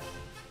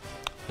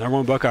 Number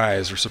 1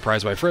 Buckeyes are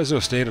surprised by Fresno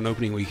State on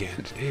opening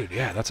weekend. Dude,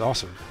 yeah, that's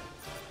awesome.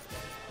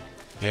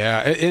 Yeah,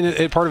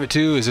 and part of it,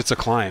 too, is it's a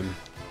climb.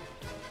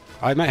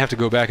 I might have to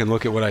go back and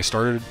look at what I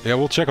started. Yeah,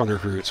 we'll check on the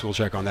recruits. We'll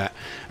check on that.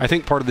 I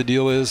think part of the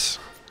deal is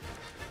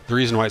the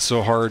reason why it's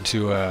so hard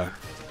to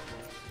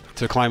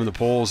climb in the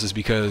polls is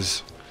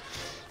because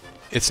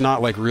it's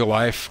not like real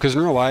life. Because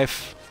in real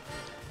life,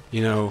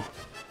 you know,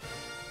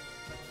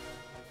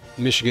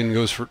 Michigan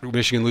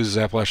loses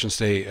Appalachian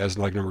State as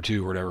like number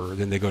 2 or whatever,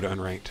 then they go to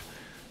unranked.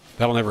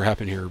 That'll never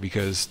happen here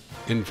because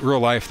in real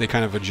life they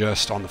kind of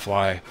adjust on the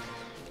fly.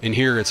 In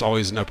here it's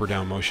always an up or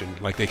down motion.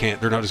 Like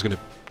they're not just going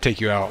to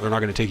take you out. They're not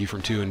going to take you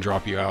from 2 and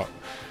drop you out.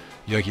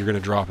 You're going to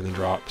drop and then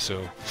drop.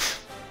 So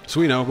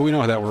we know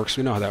how that works.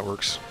 We know how that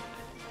works.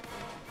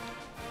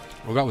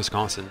 We got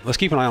Wisconsin. Let's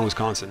keep an eye on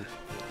Wisconsin.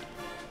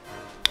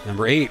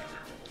 Number 8.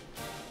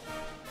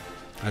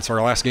 That's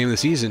our last game of the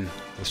season.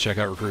 Let's check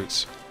out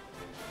recruits.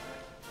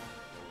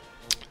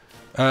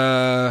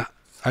 I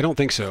don't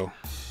think so.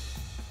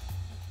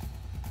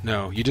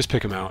 No, you just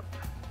pick them out.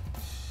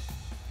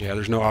 Yeah,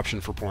 there's no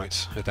option for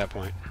points at that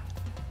point.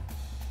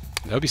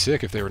 That would be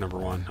sick if they were number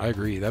 1. I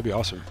agree. That'd be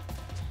awesome.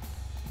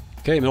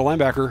 Okay, middle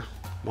linebacker,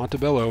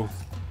 Montebello.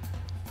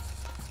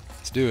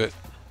 Let's do it.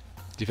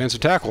 Defensive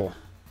tackle.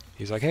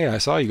 He's like, hey, I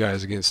saw you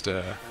guys against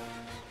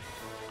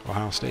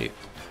Ohio State.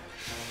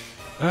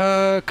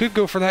 Could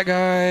go for that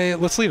guy.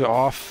 Let's leave it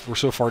off. We're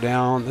so far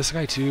down. This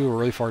guy too. We're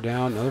really far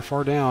down. Another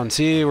far down.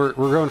 See, we're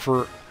going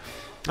for.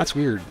 That's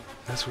weird.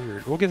 That's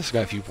weird. We'll give this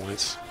guy a few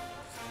points.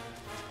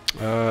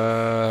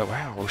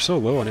 Wow, we're so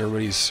low on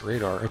everybody's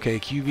radar. Okay,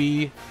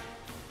 QB.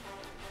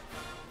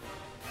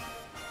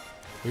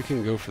 We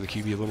can go for the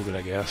QB a little bit,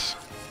 I guess.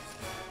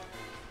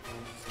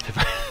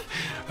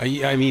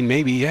 I mean,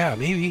 maybe. Yeah,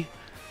 maybe.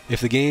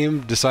 If the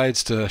game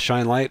decides to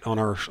shine light on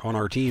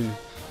our team,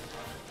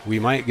 we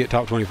might get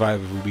top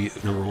 25 if we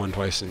beat number 1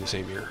 twice in the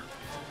same year.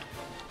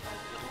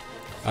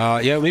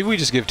 Yeah, maybe we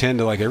just give 10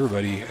 to like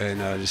everybody and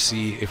just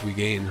see if we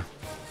gain.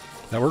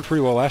 That worked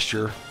pretty well last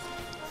year.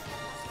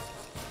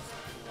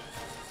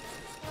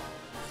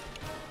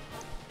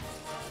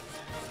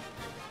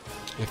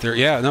 If they're,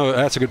 yeah, no,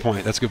 that's a good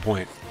point. That's a good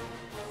point.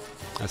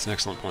 That's an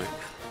excellent point.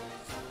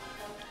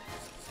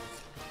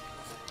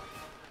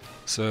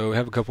 So we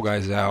have a couple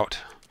guys out.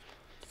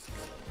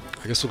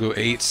 I guess we'll go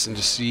 8s and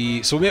just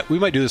see. So we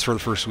might do this for the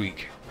first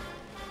week.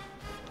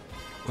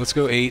 Let's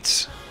go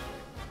 8s.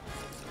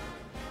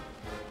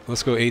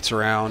 Let's go 8s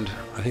around.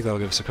 I think that'll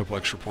give us a couple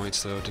extra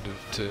points though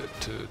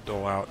to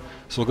dole out.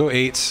 So we'll go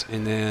 8s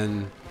and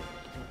then,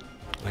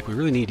 like, we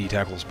really need D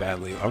tackles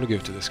badly. I'm gonna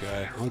give it to this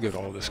guy. I'm gonna give it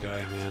all to this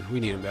guy, man. We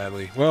need him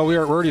badly. Well,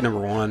 we're already number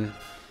 1.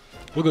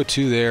 We'll go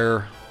 2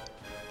 there.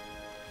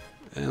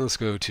 And let's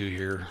go 2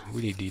 here.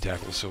 We need D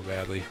tackles so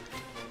badly.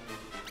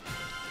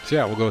 So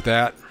yeah, we'll go with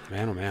that.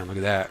 Man, oh man, look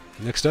at that.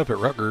 Next up at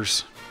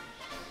Rutgers.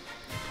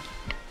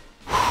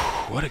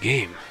 Whew, what a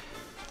game.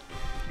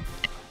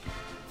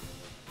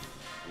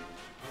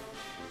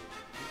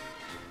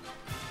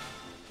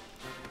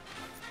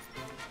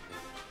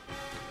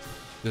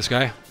 This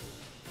guy?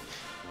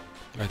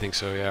 I think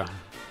so, yeah.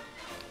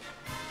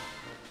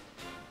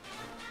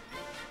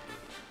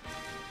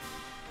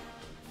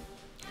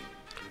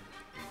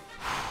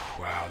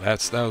 Wow,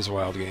 that was a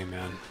wild game,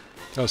 man.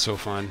 That was so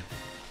fun.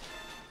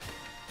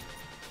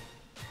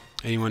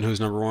 Anyone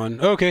who's number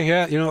 1? Okay,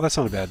 yeah, you know, that's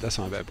not a bad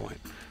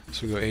point.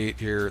 So we go 8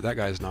 here. That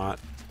guy's not.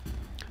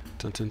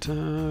 Dun, dun,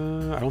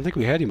 dun. I don't think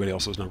we had anybody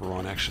else who was number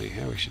 1, actually.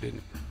 Yeah, we actually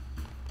didn't.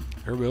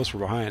 Everybody else were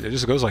behind. It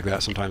just goes like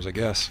that sometimes, I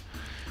guess.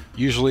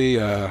 Usually,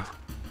 dude,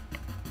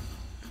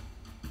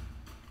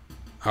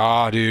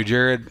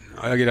 Jared,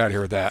 I'll get out of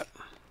here with that.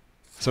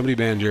 Somebody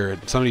ban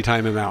Jared. Somebody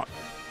time him out.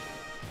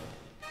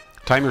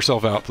 Time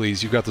yourself out,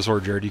 please. You've got the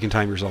sword, Jared. You can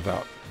time yourself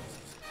out.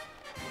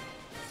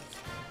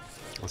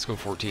 Let's go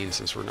 14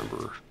 since we're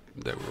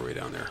we're way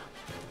down there.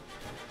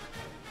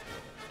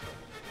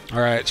 All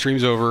right,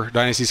 stream's over.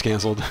 Dynasty's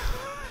canceled.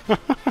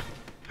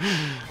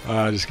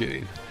 Just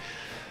kidding.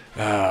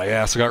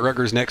 Yeah, so got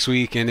Rutgers next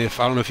week, and I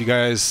don't know if you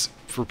guys,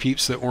 for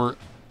peeps that weren't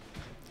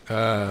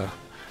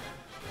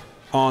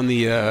on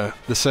the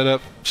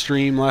setup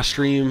stream last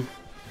stream,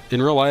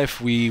 in real life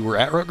we were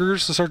at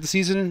Rutgers to start the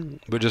season,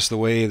 but just the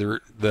way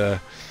the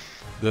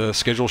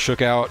schedule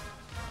shook out,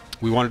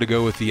 we wanted to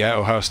go with the at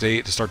Ohio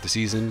State to start the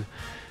season.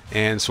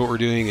 And so what we're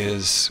doing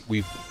is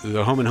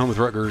the home and home with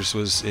Rutgers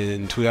was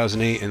in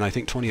 2008 and I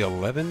think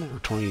 2011 or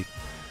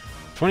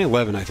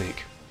 2011 I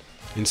think.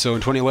 And so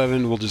in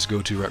 2011 we'll just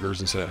go to Rutgers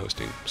instead of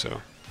hosting.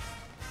 So,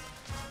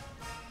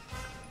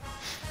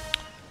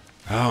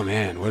 oh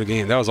man, what a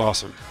game! That was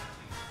awesome.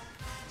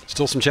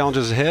 Still some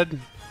challenges ahead.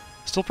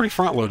 Still pretty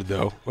front loaded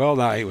though. Well,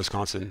 not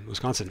Wisconsin.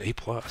 Wisconsin A+.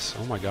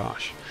 Oh my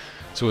gosh.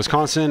 So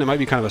Wisconsin, it might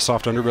be kind of a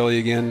soft underbelly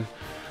again.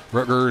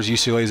 Rutgers,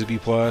 UCLA's a B+.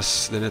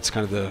 Then it's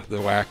kind of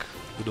the whack.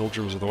 The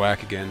doldrums of the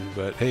whack again,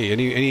 but hey,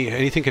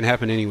 anything can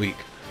happen any week.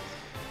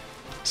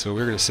 So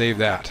we're gonna save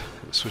that.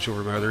 Switch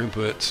over to my other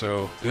input.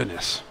 So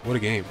goodness, what a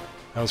game!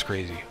 That was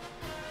crazy.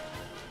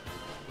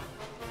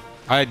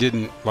 I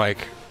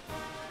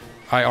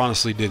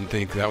honestly didn't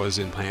think that was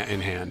in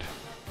hand.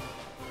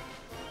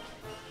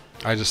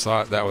 I just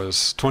thought that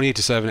was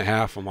 28-7 at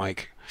half. I'm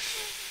like,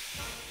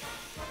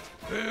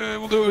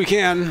 we'll do what we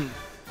can.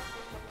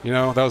 You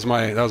know, that was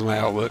my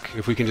outlook.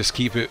 If we can just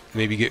keep it,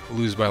 maybe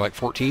lose by like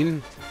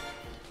 14.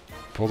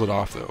 Pulled it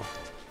off though.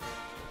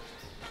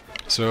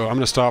 So I'm going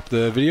to stop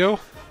the video.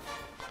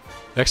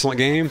 Excellent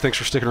game. Thanks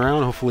for sticking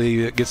around.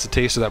 Hopefully it gets the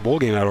taste of that bowl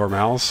game out of our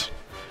mouths.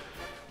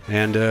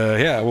 And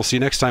yeah, we'll see you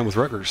next time with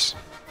Rutgers.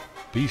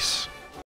 Peace.